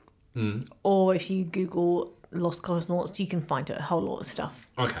YouTube. Or if you Google Lost Cosmonauts, you can find a whole lot of stuff.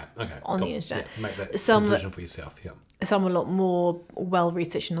 Okay. On the cool. internet. Yeah, make that Some- conclusion for yourself, yeah. Some a lot more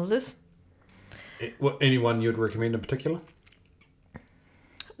well-researched than others. Anyone you'd recommend in particular?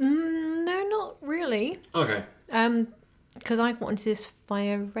 No, not really. Okay. Because I got into this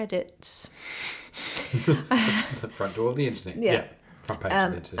via Reddit. The front door of the internet. Yeah. Front page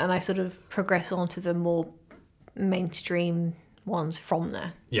of the internet. And I sort of progressed onto the more mainstream ones from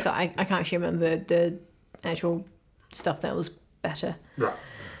there. Yeah. So I can't actually remember the actual stuff that was better. Right.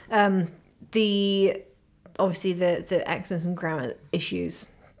 Obviously the accents and grammar issues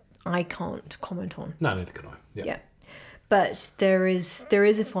I can't comment on. No, neither can I. Yeah. Yeah. But there is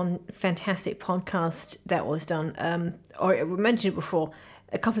a fantastic podcast that was done, or we mentioned it before,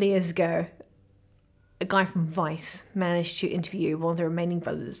 a couple of years ago. A guy from Vice managed to interview one of the remaining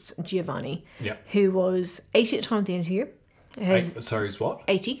brothers, Giovanni, Yeah. who was 80 at the time of the interview. Sorry, is what?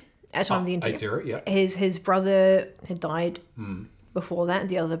 80 at the time of the interview. 80, yeah. His brother had died before that,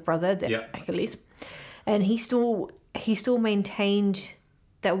 the other brother, Yeah. Achilles, and he still maintained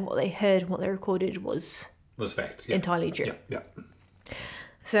that what they heard, what they recorded was Was fact. Yeah. entirely true. Yeah, yeah.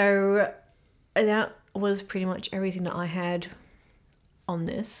 So that was pretty much everything that I had on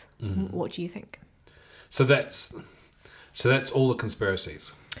this. What do you think? So that's all the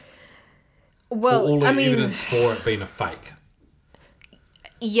conspiracies. Well, all the I mean, evidence for it being a fake.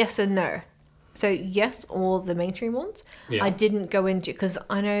 yes and no. So yes, all the mainstream ones. Yeah. I didn't go into, because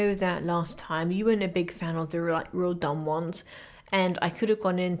I know that last time you weren't a big fan of the real dumb ones, and I could have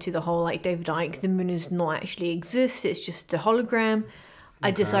gone into the whole like David Icke, the moon does not actually exist; it's just a hologram.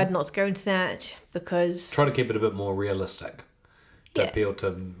 I decided not to go into that because Try to keep it a bit more realistic to Yeah. appeal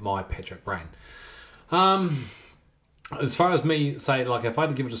to my Patrick brain. As far as me say, like if I had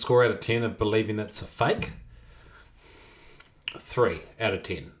to give it a score out of 10 of believing it's a fake, 3 out of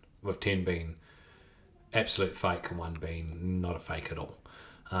 10, with 10 being absolute fake and 1 being not a fake at all.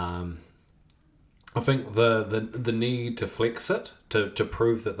 I think the need to flex it to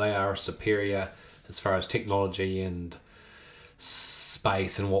prove that they are superior as far as technology and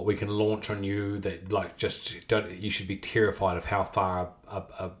space and what we can launch on you, that like just don't, you should be terrified of how far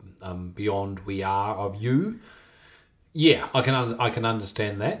beyond we are of you. Yeah, I can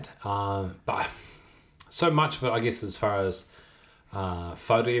understand that, but so much of it, I guess, as far as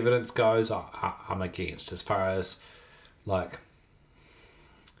photo evidence goes, I'm against. As far as like,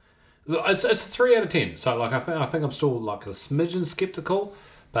 it's a 3 out of 10. So like, I think I'm still like a smidgen skeptical,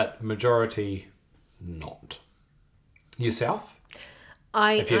 but majority not. Yourself?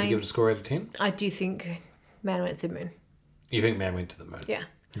 If you had to give it a score out of 10, I do think man went to the moon. you think man went to the moon? Yeah.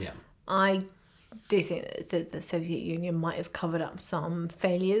 Yeah. I do think that the Soviet Union might have covered up some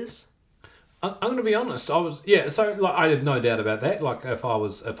failures. I'm going to be honest. So like I have no doubt about that. Like if I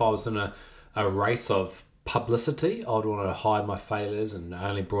was in a race of publicity, I'd want to hide my failures and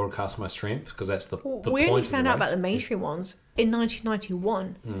only broadcast my strengths, because that's the We point only of the found out race. about the mainstream ones in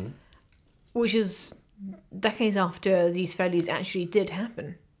 1991, which is decades after these failures actually did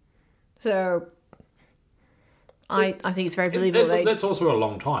happen. So I think it's very believable. That's also a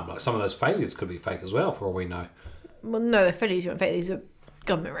long time. Like some of those failures could be fake as well, for all we know. Well, no, the failures weren't fake. These are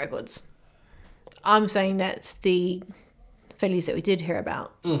government records. I'm saying that the failures that we did hear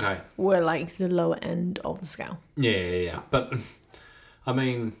about were like the lower end of the scale. Yeah. But, I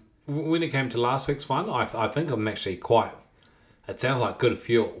mean, when it came to last week's one, I think I'm actually quite... It sounds like good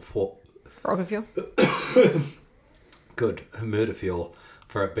fuel for... Rocket fuel? Good murder fuel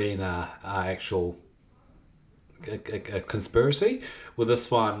for it being a actual a conspiracy. With this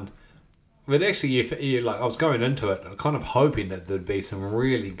one... But actually, you like, I was going into it kind of hoping that there'd be some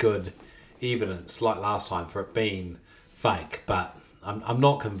really good evidence, like last time, for it being fake. But I'm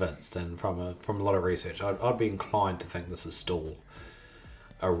not convinced, and from a lot of research, I'd be inclined to think this is still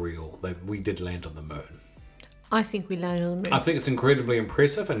a real. We did land on the moon. I think we landed on the moon. I think it's incredibly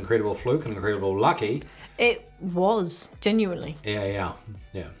impressive, an incredible fluke, and incredible lucky. It was genuinely. Yeah.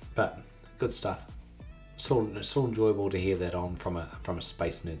 But good stuff. So enjoyable to hear that on from a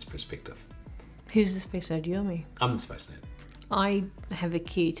space nerd's perspective. Who's the space nerd? You or me? I'm the space nerd. I have a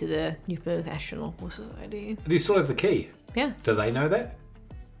key to the Nuclear Astronautical Society. Do you still have the key? Yeah. Do they know that?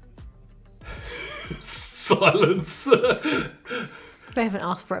 Silence. They haven't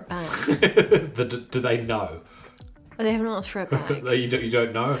asked for it back. Do they know? They haven't asked for it back. You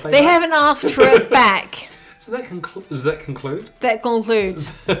don't know if They haven't asked for it back. So does that conclude? That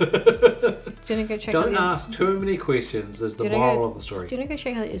concludes. Do you want to go check Don't ask too many questions is the moral of the story. Do you want to go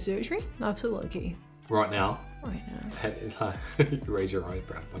check out the observatory? No, I've still got the key. Right now? Right now. You raise your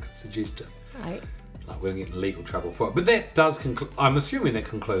eyebrow like a suggestive. Right. Like we're going to get in legal trouble for it. But that does conclude... I'm assuming that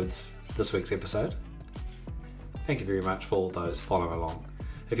concludes this week's episode. Thank you very much for all those follow along.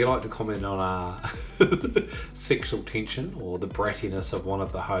 If you'd like to comment on our sexual tension or the brattiness of one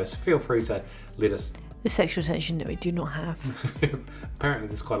of the hosts, feel free to let us... The sexual tension that we do not have. Apparently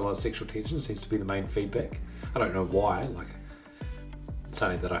there's quite a lot of sexual tension. It seems to be the main feedback. I don't know why. Like, it's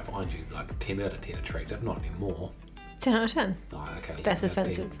only that I find you like 10 out of 10 attractive. Not anymore. 10 out of 10? Oh, okay. That's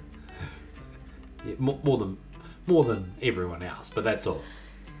offensive. Yeah, more than everyone else, but that's all.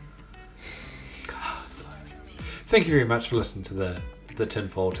 So, thank you very much for listening to the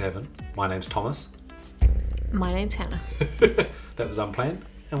Tinfoil Tavern. My name's Thomas. My name's Hannah. That was Unplanned,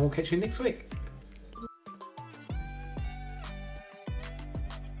 and we'll catch you next week.